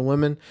injustice to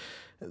women,"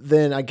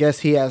 then I guess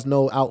he has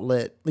no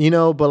outlet, you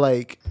know. But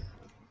like,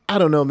 I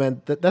don't know,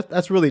 man.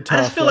 That's really tough.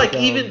 I just feel like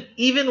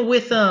even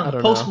with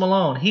don't Post know.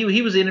 Malone,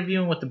 he was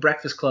interviewing with the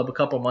Breakfast Club a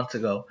couple months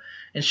ago,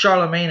 and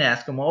Charlemagne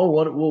asked him, "Oh,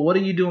 what are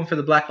you doing for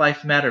the Black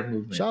Lives Matter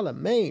movement?"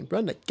 Charlemagne,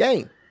 run the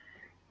game.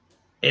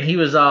 And he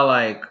was all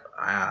like,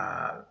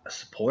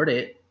 "Support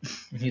it."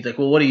 And he's like,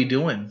 "Well, what are you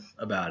doing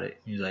about it?"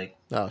 He's like,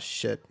 Oh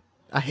shit!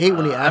 I hate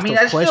when he I asks mean, those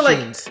I just feel like,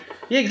 questions.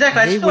 yeah, exactly.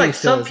 I I just hate feel when he like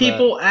some says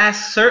people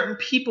ask certain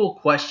people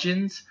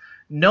questions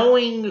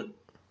knowing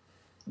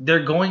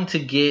they're going to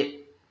get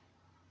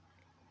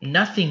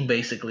nothing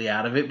basically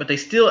out of it, but they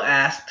still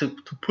ask to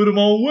put them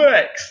on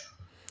wax.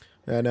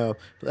 I know.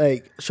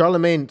 Like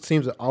Charlemagne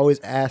seems to always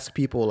ask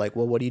people like,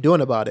 "Well, what are you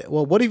doing about it?"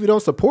 Well, what if you don't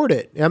support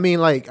it? I mean,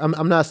 like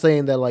I'm not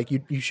saying that like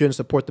you shouldn't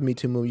support the Me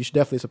Too movement. You should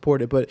definitely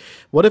support it. But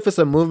what if it's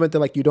a movement that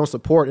like you don't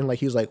support and like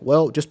he's like,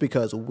 "Well, just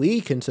because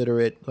we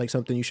consider it like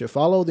something you should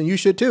follow, then you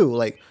should too."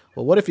 Like,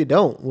 well, what if you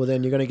don't? Well,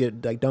 then you're going to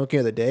get like donkey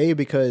of the day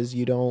because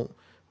you don't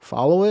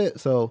follow it.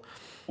 So,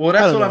 Well, I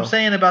that's don't what I'm know.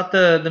 saying about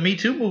the Me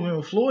Too movement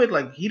with Floyd.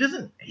 Like he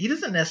doesn't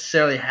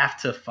necessarily have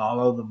to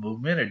follow the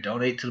movement or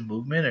donate to the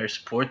movement or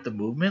support the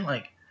movement.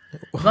 Like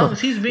as long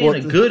as he's being Well,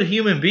 a good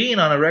human being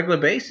on a regular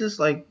basis,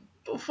 like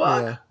the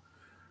fuck. yeah.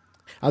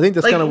 I think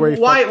that's Like kind of where he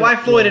why fucked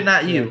up. Floyd Yeah, and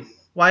not yeah. you?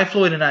 Why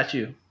Floyd and not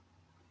you?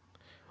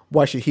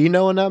 Why should he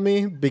know and not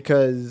me?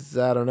 Because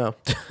I don't know.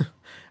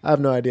 I have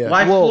no idea.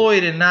 Why Well,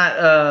 Floyd and not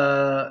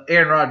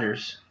Aaron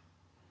Rodgers?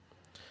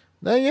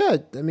 yeah,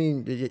 I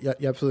mean,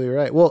 you're absolutely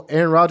right. Well,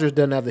 Aaron Rodgers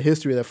doesn't have the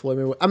history that Floyd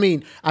Mayweather. I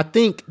mean, I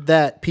think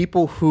that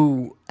people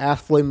who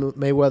ask Floyd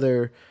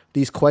Mayweather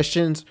these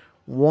questions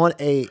want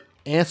a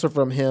answer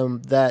from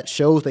him that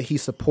shows that he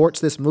supports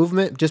this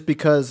movement just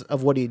because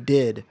of what he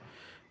did.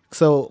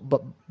 So,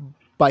 but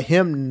by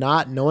him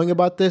not knowing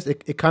about this,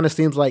 it kind of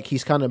seems like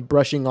he's kind of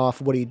brushing off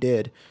what he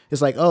did.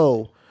 It's like,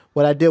 oh,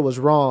 what I did was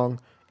wrong,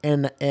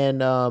 and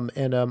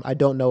I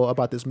don't know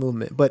about this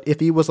movement. But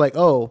if he was like,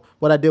 oh,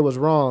 what I did was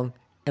wrong,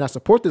 and I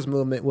support this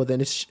movement, well then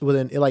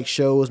it like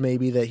shows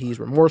maybe that he's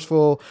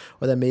remorseful,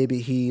 or that maybe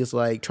he's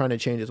like trying to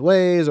change his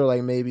ways, or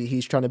like maybe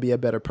he's trying to be a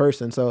better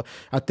person. So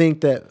I think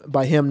that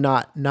by him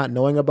not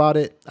knowing about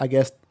it, I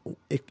guess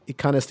it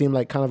kind of seemed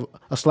like kind of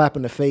a slap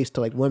in the face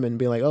to like women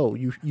being like, oh,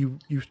 you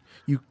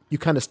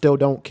kind of still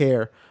don't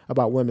care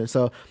about women.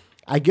 So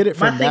I get it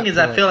My from thing that is,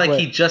 I feel point, like but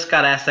he just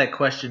got asked that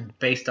question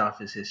based off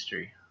his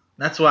history.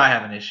 That's why I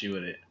have an issue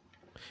with it.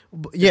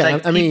 It's yeah,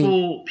 like I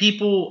mean,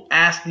 people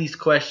ask these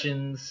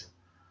questions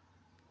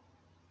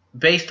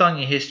based on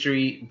your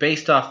history,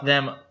 based off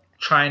them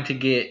trying to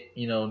get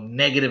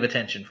negative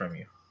attention from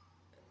you.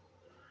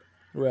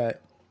 right,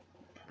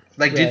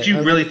 Like, did right.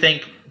 you really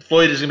think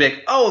Floyd is gonna be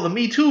like, oh, the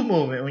Me Too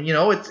movement? When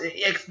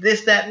it's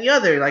this, that, and the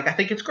other. Like, I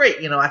think it's great.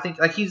 I think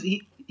like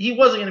he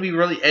wasn't gonna be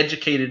really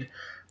educated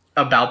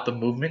about the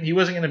movement. He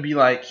wasn't gonna be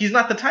like, he's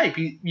not the type.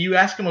 You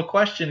ask him a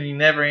question and he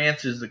never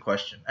answers the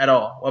question at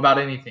all about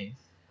anything.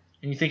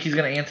 And you think he's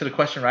gonna answer the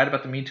question right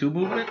about the Me Too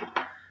movement?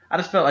 I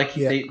just felt like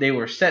Yeah, they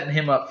were setting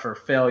him up for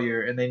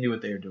failure and they knew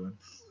what they were doing.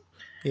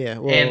 yeah.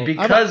 And Well,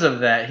 because of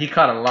that, he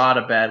caught a lot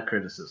of bad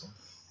criticism.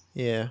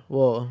 yeah.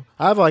 Well,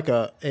 I have like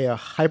a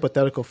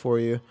hypothetical for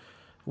you.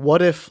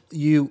 What if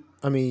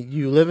I mean,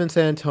 you live in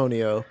San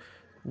Antonio.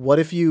 What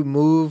if you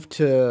move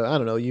to, I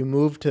don't know, you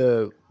move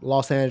to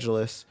Los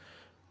Angeles?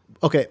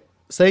 Okay,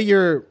 say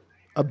you're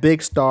a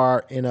big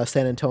star in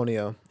San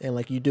Antonio and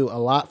like you do a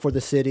lot for the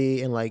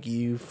city and like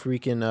you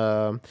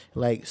freaking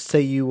like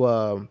say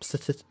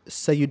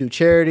you do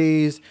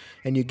charities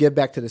and you give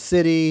back to the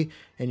city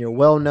and you're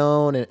well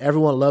known and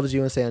everyone loves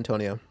you in San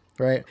Antonio,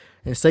 right?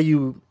 And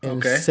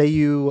Okay. say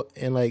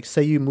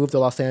you move to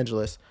Los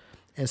Angeles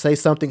and say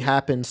something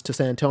happens to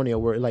San Antonio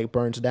where it like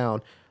burns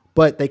down,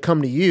 but they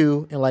come to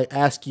you and like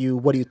ask you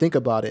what do you think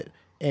about it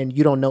and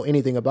you don't know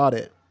anything about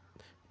it,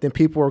 then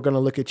people are going to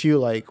look at you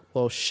like,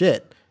 well,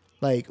 shit,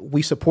 like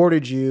we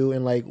supported you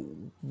and like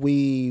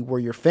we were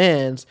your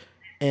fans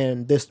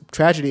and this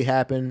tragedy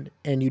happened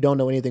and you don't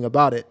know anything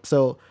about it.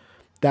 So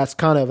that's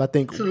kind of, I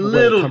think, It's a where they're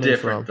little coming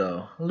different from.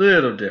 though. A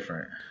little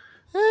different.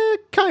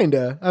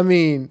 Kinda. I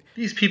mean,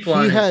 These people he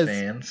aren't his has,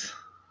 fans.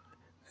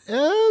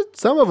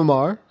 some of them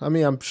are. I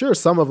mean, I'm sure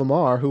some of them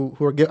are who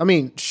are, I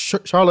mean,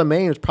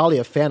 Charlemagne is probably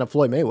a fan of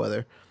Floyd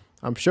Mayweather.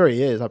 I'm sure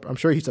he is. I'm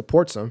sure he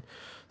supports him.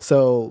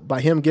 So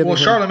by him giving Well,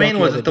 him Charlemagne Donkey of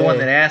the wasn't the one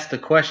that Day, asked the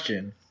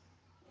question.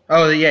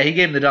 Oh, yeah, he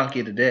gave him the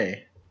donkey of the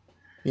day.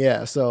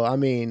 yeah, so I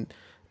mean,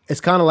 it's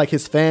kind of like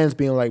his fans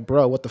being like,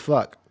 "Bro, what the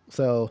fuck?"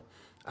 So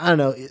I don't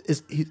know.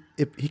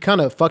 He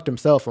kind of fucked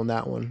himself on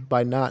that one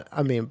by not.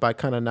 I mean, by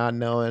kind of not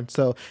knowing.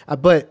 So,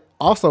 but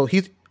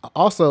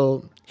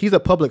he's a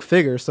public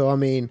figure. So I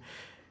mean,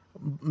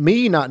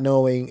 me not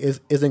knowing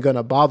isn't going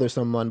to bother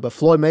someone, but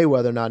Floyd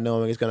Mayweather not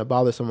knowing is going to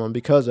bother someone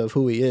because of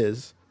who he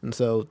is, and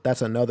so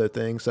that's another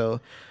thing. So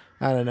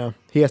I don't know.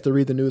 He has to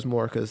read the news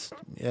more because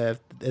if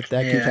that keeps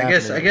Yeah, happening, I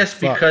it's guess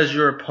fucked. because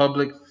you're a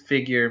public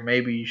figure,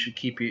 maybe you should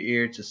keep your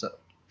ear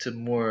to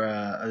more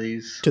of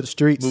these To the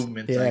streets.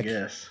 movements. I Yeah,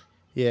 guess.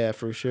 yeah,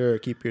 for sure.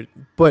 Keep your.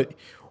 But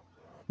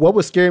what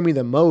was scaring me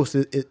the most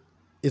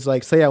is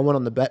like, say I went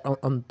on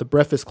on the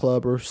Breakfast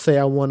Club, or say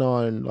I went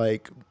on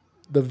like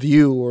The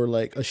View, or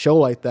like a show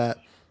like that,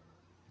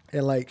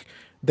 and like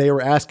they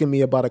were asking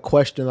me about a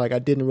question like I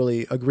didn't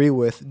really agree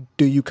with.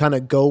 Do you kind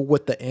of go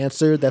with the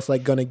answer that's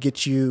like gonna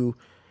get you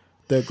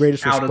the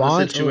greatest Out of the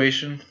response, or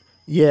situation.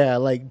 yeah,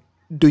 like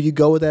do you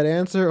go with that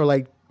answer, or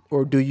like,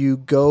 or do you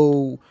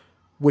go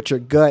with your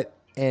gut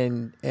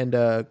and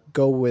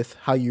go with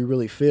how you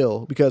really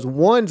feel? Because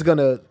one's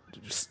gonna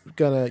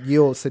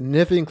yield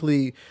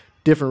significantly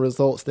different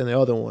results than the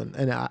other one,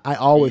 and I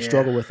always Yeah.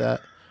 struggle with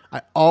that.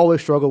 I always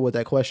struggle with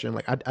that question.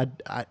 Like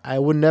I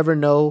would never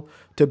know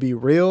to be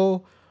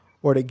real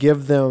or to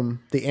give them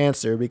the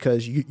answer,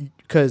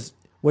 because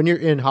when you're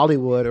in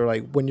Hollywood, or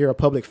like when you're a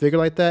public figure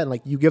like that, and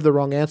like you give the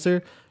wrong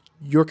answer,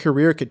 your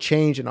career could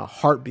change in a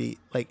heartbeat,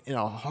 like in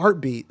a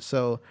heartbeat.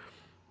 So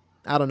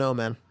I don't know,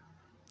 man.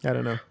 I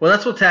don't know. Well,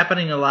 that's what's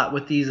happening a lot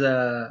with these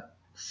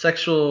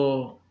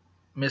sexual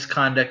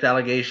misconduct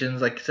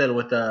allegations. Like I said,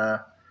 with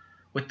the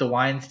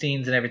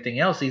Weinsteins and everything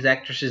else, these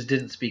actresses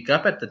didn't speak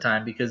up at the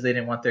time because they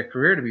didn't want their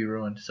career to be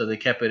ruined. So they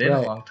kept it in a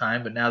Right. long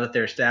time. But now that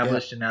they're Yep.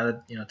 established and now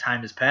that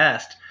time has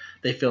passed,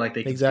 they feel like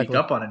they can speak Exactly.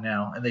 up on it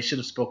now, and they should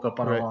have spoke up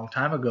on it a Right. long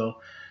time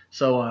ago.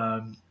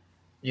 So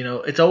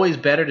it's always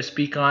better to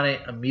speak on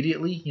it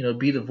immediately.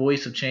 Be the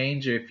voice of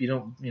change. Or if you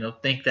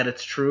don't think that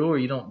it's true, or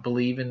you don't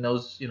believe in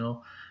those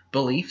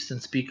beliefs, and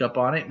speak up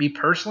on it. Me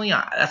personally,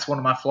 that's one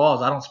of my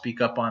flaws. I don't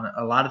speak up on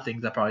a lot of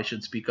things I probably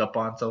should speak up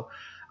on. So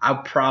I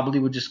probably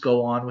would just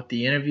go on with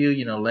the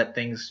interview, let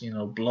things,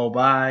 blow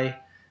by,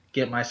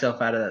 get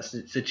myself out of that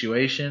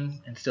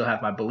situation, and still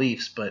have my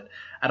beliefs. But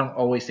I don't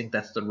always think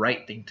that's the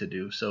right thing to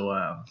do. So,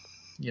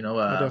 No,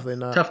 definitely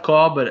not. tough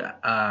call.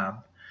 But,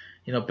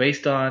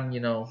 based on,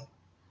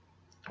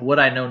 what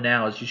I know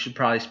now is you should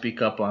probably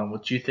speak up on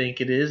what you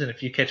think it is. And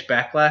if you catch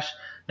backlash,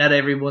 not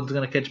everyone's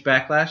going to catch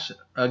backlash.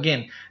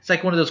 Again, it's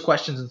like one of those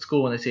questions in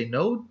school when they say,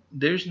 no,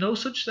 there's no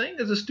such thing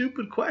as a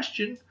stupid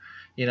question.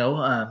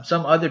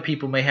 Some other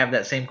people may have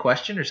that same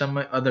question, or some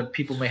other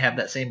people may have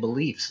that same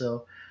belief.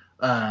 So,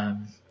 got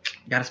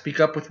to speak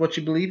up with what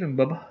you believe in,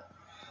 Bubba.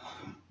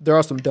 There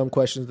are some dumb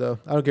questions, though.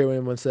 I don't care what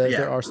anyone says.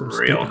 Yeah, There are some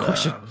real stupid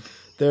questions. dumb.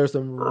 There are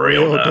some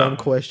Real real dumb dumb.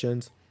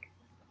 questions.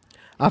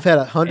 I've had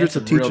And hundreds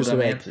of some real teachers who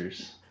dumb are like,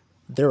 answers.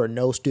 there are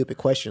no stupid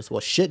questions.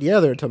 Well, shit, yeah,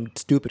 there are some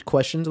stupid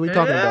questions. What are you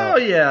talking Hell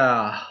about?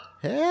 yeah.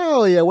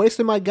 Hell yeah,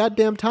 wasting my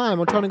goddamn time.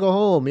 I'm trying to go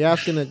home. You're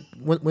asking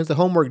when's the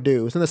homework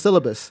due? It's in the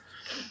syllabus.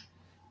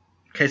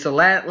 Okay, so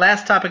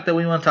last topic that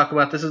we want to talk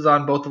about. This is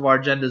on both of our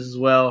agendas as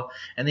well,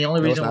 and the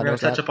only No, it's reason not. we're No, going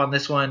it's to touch not. up on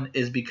this one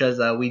is because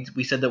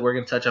we said that we're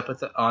going to touch up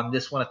on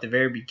this one at the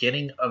very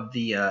beginning of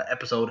the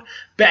episode.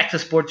 Back to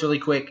sports really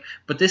quick,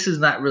 but this is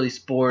not really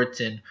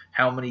sports and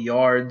how many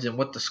yards and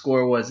what the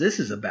score was. This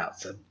is about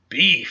some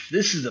beef.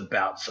 This is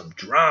about some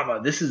drama.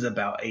 This is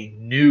about a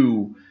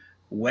new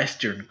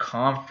Western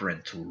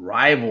Conference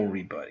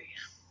rivalry, buddy.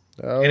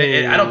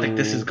 And I don't think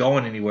this is Oh,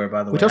 going anywhere.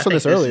 By the we way, I touched on think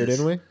this this earlier, is.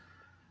 didn't we?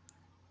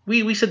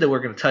 We said that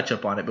we're going to touch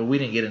up on it, but we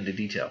didn't get into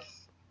detail.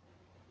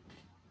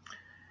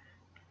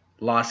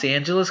 Los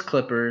Angeles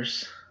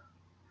Clippers,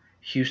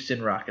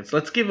 Houston Rockets.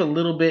 Let's give a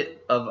little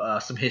bit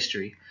of some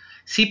history.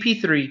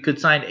 CP3 could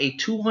sign a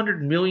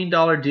 $200 million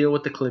deal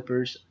with the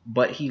Clippers,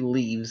 but he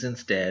leaves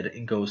instead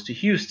and goes to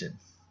Houston.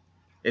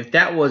 If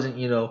that wasn't,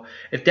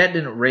 if that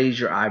didn't raise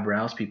your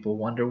eyebrows, people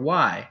wonder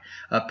why.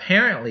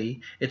 Apparently,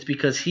 it's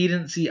because he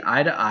didn't see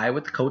eye to eye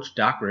with coach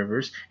Doc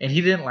Rivers, and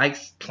he didn't like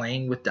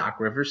playing with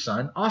Doc Rivers'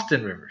 son,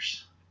 Austin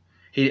Rivers.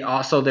 He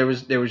also there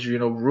was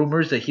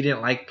rumors that he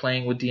didn't like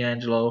playing with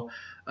DeAndre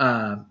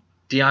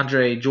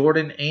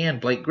Jordan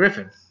and Blake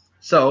Griffin.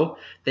 So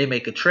they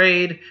make a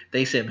trade.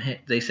 They send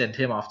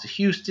him off to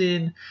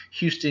Houston.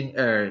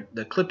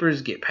 The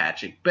Clippers get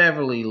Patrick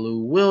Beverly, Lou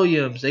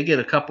Williams. They get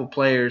a couple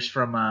players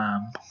from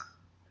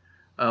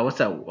what's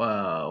that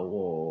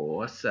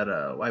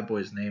white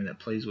boy's name that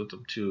plays with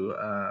them too?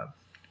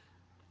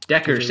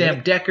 Decker, JJ Sam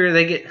Redick.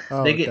 Decker.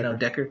 Oh, No Decker.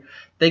 Decker.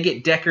 They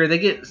get Decker. They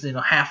get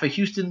half of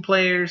Houston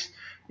players.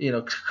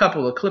 A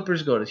couple of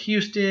Clippers go to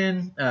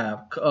Houston. A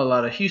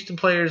lot of Houston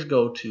players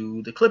go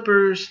to the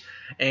Clippers.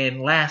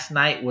 And last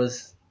night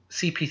was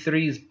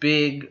CP3's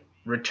big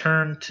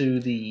return to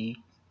the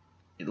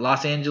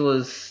Los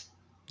Angeles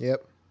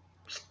Yep.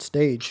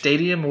 Stage.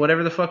 Stadium or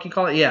whatever the fuck you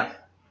call it. Yeah.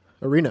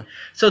 Arena.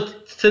 So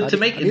to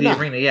make it the Arena.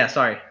 arena, yeah,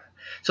 sorry.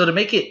 So to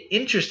make it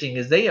interesting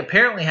is they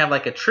apparently have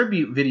like a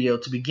tribute video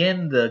to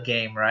begin the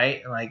game,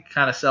 right? And like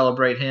kind of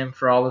celebrate him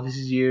for all of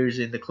his years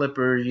in the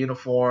Clippers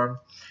uniform.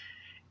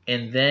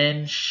 And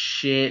then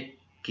shit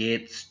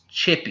gets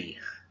chippy.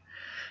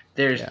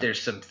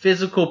 There's some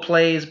physical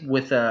plays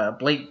with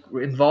Blake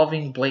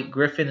involving Blake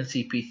Griffin and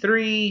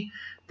CP3.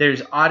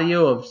 There's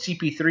audio of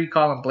CP3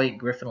 calling Blake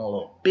Griffin a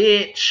little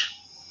bitch.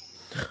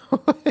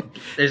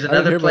 There's I didn't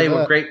another hear play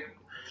about where that.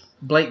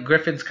 Blake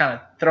Griffin's kind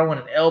of throwing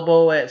an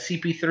elbow at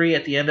CP3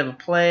 at the end of a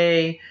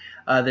play.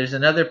 There's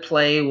another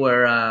play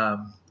where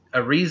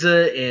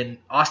Ariza and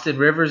Austin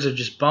Rivers are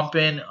just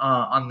bumping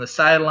on the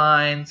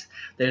sidelines.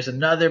 There's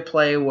another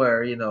play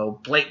where,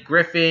 Blake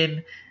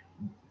Griffin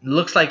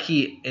looks like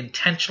he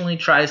intentionally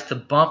tries to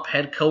bump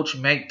head coach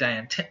Mike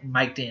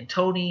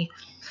D'Antoni.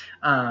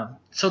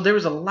 So there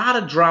was a lot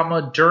of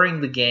drama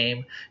during the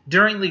game.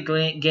 During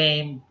the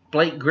game,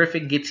 Blake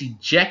Griffin gets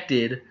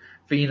ejected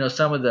for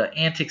some of the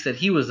antics that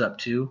he was up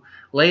to.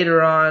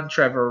 Later on,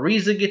 Trevor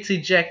Ariza gets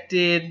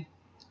ejected.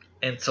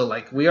 And so,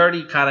 we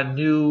already kind of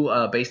knew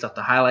based off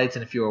the highlights,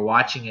 and if you were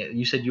watching it,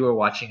 you said you were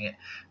watching it,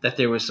 that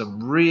there was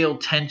some real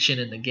tension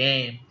in the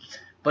game.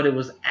 But it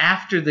was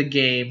after the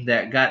game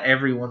that got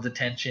everyone's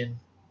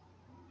attention.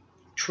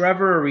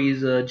 Trevor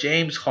Ariza,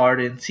 James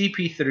Harden,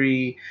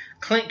 CP3,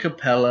 Clint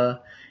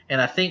Capella,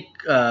 and I think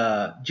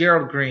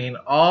Gerald Green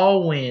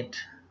all went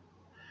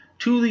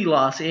to the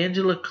Los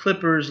Angeles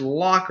Clippers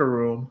locker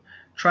room,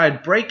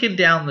 tried breaking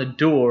down the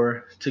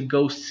door to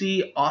go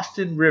see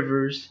Austin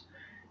Rivers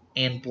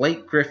and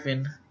Blake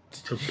Griffin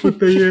to put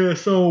their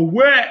ass on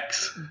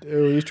wax.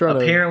 Dude,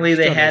 apparently,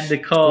 they had to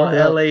call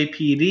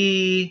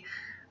LAPD.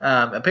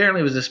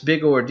 Apparently, it was this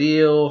big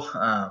ordeal.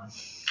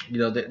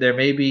 There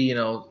may be,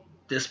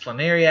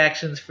 disciplinary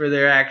actions for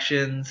their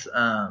actions.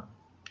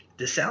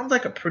 This sounds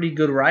like a pretty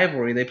good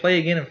rivalry. They play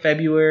again in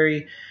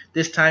February,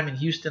 this time in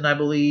Houston, I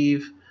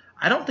believe.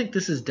 I don't think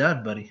this is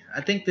done, buddy.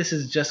 I think this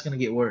is just going to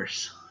get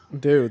worse.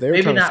 Dude, they were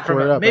maybe trying to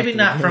square up. Maybe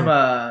not from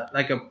I'm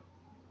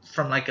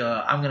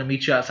gonna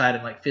meet you outside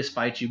and fist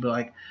fight you,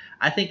 but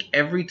I think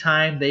every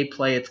time they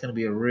play, it's gonna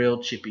be a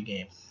real chippy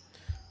game.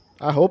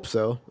 I hope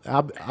so.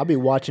 I'll be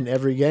watching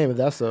every game if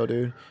that's so,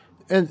 dude.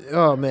 And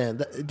oh man,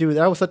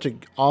 that was such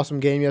an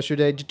awesome game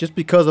yesterday, just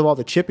because of all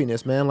the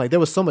chippiness, man. There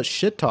was so much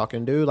shit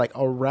talking, dude.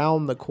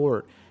 Around the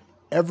court,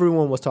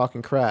 everyone was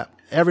talking crap.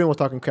 Everyone was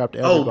talking crap to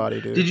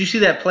everybody, dude. Did you see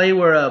that play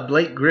where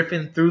Blake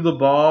Griffin threw the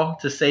ball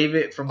to save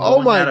it from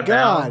going out of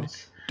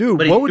bounds?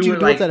 Dude, what would you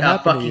do if that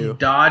happened to you?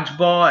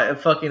 Dodgeball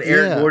at fucking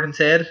Eric Gordon's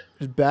head.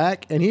 His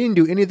back, and he didn't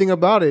do anything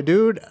about it,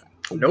 dude.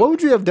 Nope. What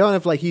would you have done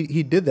if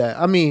he did that?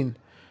 I mean,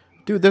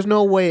 dude, there's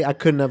no way I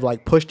couldn't have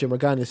pushed him or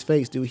got in his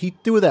face, dude. He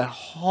threw that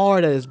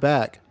hard at his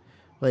back,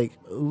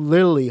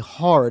 literally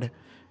hard,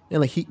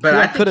 and But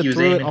I think he was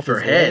aiming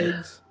for head.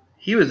 Legs.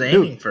 He was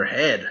aiming for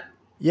head.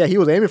 Yeah, he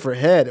was aiming for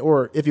head,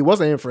 or if he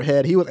wasn't aiming for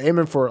head, he was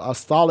aiming for a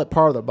solid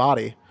part of the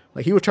body.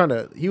 He was trying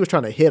to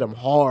hit him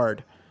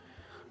hard.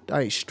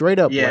 Straight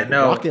up,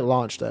 rocket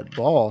launched that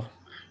ball.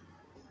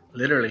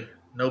 Literally,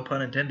 no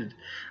pun intended.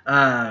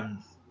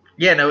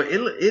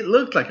 It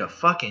looked like a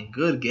fucking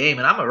good game,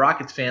 and I'm a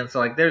Rockets fan,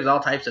 so there's all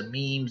types of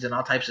memes and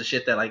all types of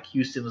shit that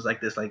Houston was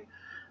this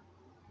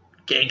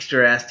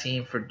gangster ass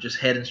team for just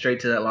heading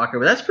straight to that locker.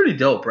 But that's pretty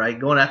dope, right?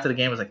 Going after the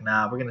game was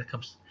nah, we're gonna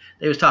come.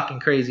 They was talking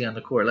crazy on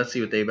the court. Let's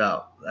see what they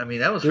about. I mean,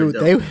 that was pretty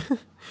dope.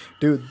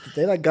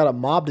 They got a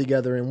mob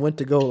together and went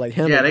to go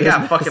handle Yeah, they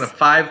business. got fucking a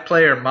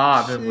 5-player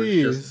mob and was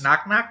just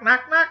knock, knock,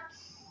 knock, knock.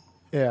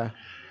 Yeah,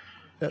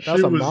 that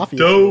was a mafia.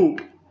 Dope.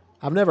 Shit.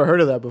 I've never heard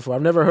of that before.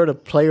 I've never heard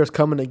of players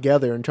coming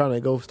together and trying to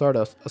go start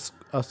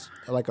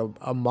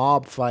a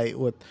mob fight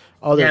with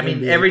other. Yeah, I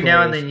mean, NBA every players.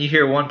 now and then you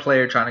hear one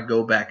player trying to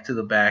go back to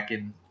the back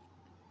and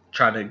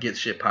try to get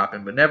shit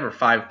popping, but never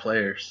 5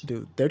 players.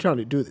 Dude, they're trying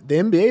to do. The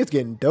NBA is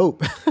getting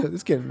dope.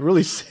 It's getting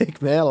really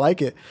sick, man. I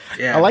like it.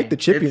 Yeah, I like the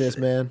chippiness,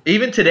 man.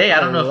 Even today,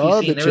 I don't know if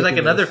you've seen. There was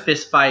another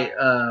fist fight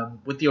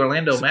with the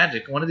Orlando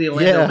Magic. One of the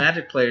Orlando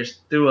Magic players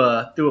threw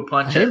a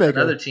punch at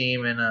another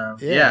team, and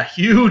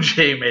huge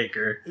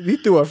haymaker. He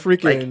threw a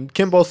freaking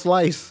Kimbo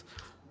slice.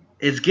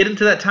 It's getting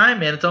to that time,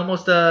 man. It's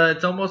almost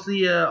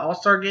the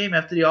All-Star game.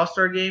 After the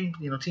All-Star game,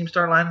 teams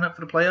start lining up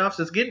for the playoffs.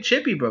 It's getting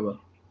chippy, bro.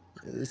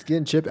 It's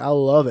getting chippy. I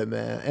love it,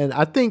 man. And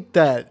I think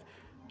that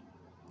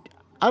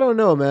I don't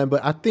know, man,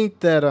 but I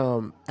think that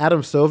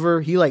Adam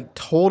Silver, he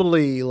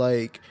totally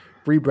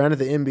rebranded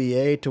the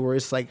NBA to where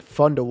it's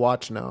fun to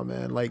watch now,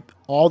 man.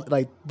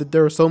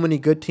 There are so many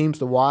good teams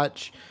to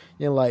watch.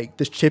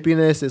 This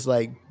chippiness is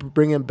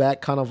bringing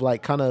back kind of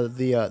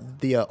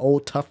the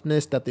old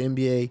toughness that the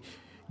NBA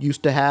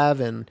used to have,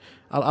 and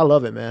I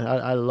love it, man.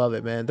 I love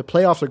it, man. The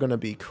playoffs are gonna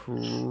be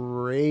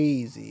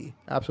crazy,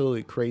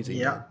 absolutely crazy.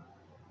 Yeah. Man.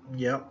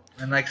 Yep.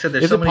 And like I said,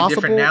 there's so many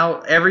different now.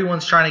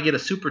 Everyone's trying to get a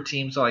super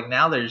team. So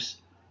now there's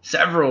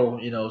several,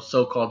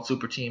 so-called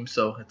super teams.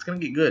 So it's going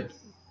to get good.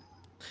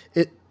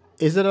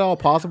 Is it at all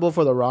possible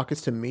for the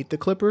Rockets to meet the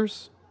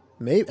Clippers?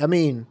 Maybe. I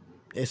mean,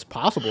 it's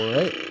possible,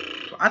 right?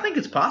 I think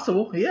it's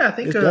possible. Yeah, I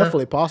think it's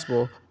definitely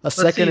possible. Let's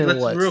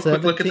real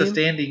quick look at the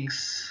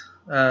standings.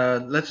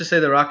 Let's just say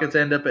the Rockets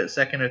end up at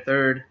second or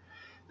third.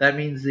 That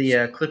means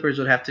the Clippers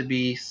would have to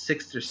be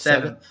 6th or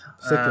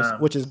 7th.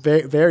 Which is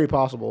very, very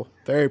possible.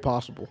 Very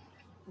possible.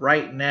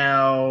 Right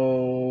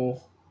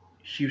now,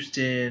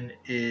 Houston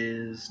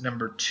is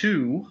number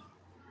 2,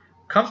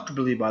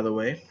 comfortably, by the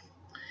way.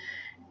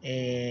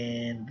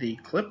 And the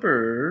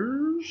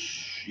Clippers,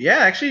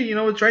 actually,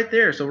 it's right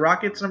there. So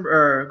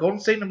Golden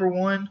State number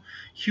 1,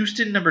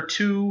 Houston number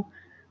 2,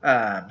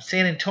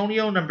 San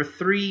Antonio, number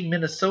 3.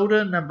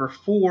 Minnesota, number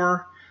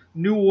 4.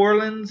 New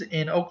Orleans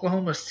and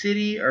Oklahoma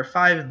City are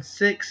 5 and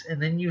 6.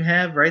 And then you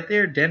have right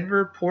there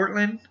Denver,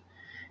 Portland,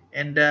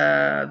 and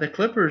the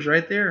Clippers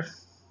right there.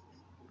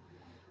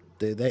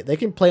 Dude, they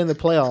can play in the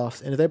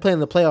playoffs. And if they play in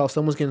the playoffs,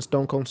 someone's getting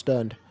stone cold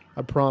stunned.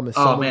 I promise.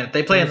 Oh, man. If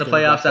they play in the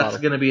playoffs, that's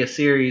going to be a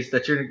series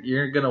that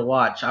you're going to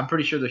watch. I'm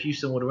pretty sure the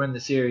Houston would win the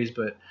series,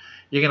 but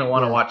you're going to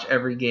want to watch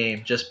every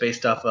game just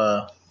based off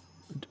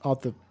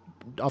off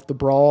the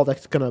brawl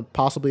that's going to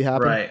possibly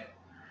happen. Right.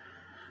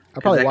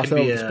 I'll probably watch that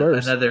over the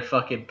Spurs. Another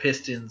fucking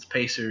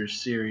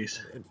Pistons-Pacers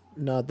series.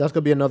 No, that's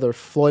going to be another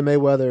Floyd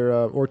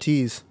Mayweather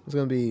Ortiz. It's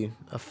going to be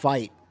a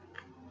fight.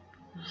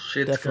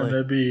 Shit's going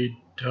to be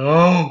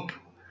dope.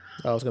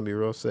 Oh, it's going to be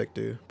real sick,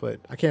 dude. But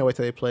I can't wait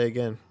till they play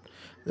again.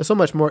 There's so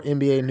much more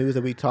NBA news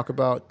that we talk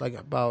about.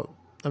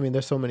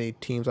 There's so many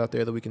teams out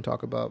there that we can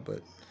talk about,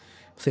 but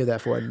save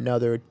that for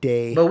another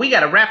day. But we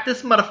got to wrap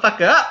this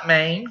motherfucker up,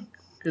 man.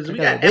 Because we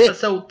got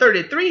episode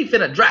 33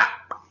 finna drop.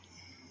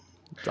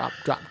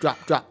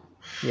 Drop.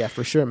 Yeah,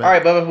 for sure, man. All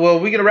right, Bubba. Well,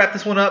 we're going to wrap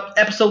this one up.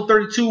 Episode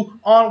 32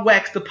 on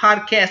Wax, the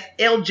podcast.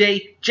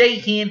 LJ,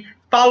 J-Hen.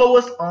 Follow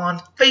us on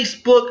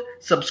Facebook.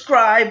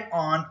 Subscribe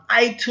on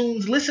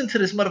iTunes. Listen to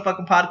this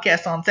motherfucking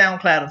podcast on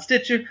SoundCloud and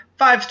Stitcher.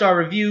 5-star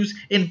reviews.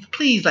 And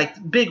please,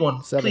 big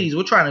one. 7. Please,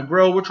 we're trying to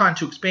grow. We're trying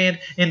to expand.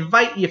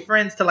 Invite your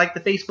friends to the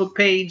Facebook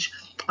page.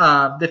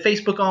 The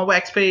Facebook on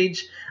Wax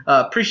page.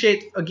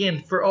 Appreciate,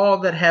 again, for all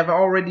that have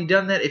already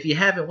done that. If you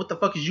haven't, what the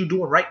fuck is you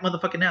doing right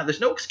motherfucking now?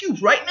 There's no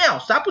excuse right now.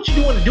 Stop what you're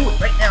doing and do it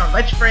right now.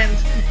 Invite your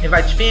friends.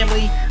 Invite your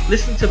family.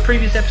 Listen to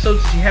previous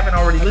episodes if you haven't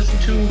already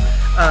listened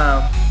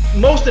to.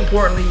 Most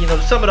importantly,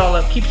 to sum it all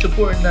up, keep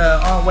supporting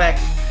On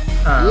Wax.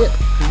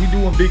 Cause we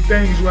doing big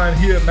things around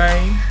here,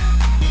 man.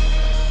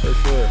 For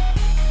sure.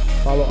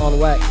 Follow On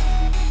Wax.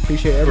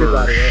 Appreciate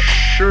everybody. For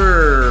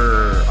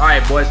sure. All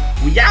right, boys.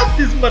 We out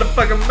this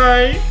motherfucker,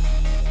 man.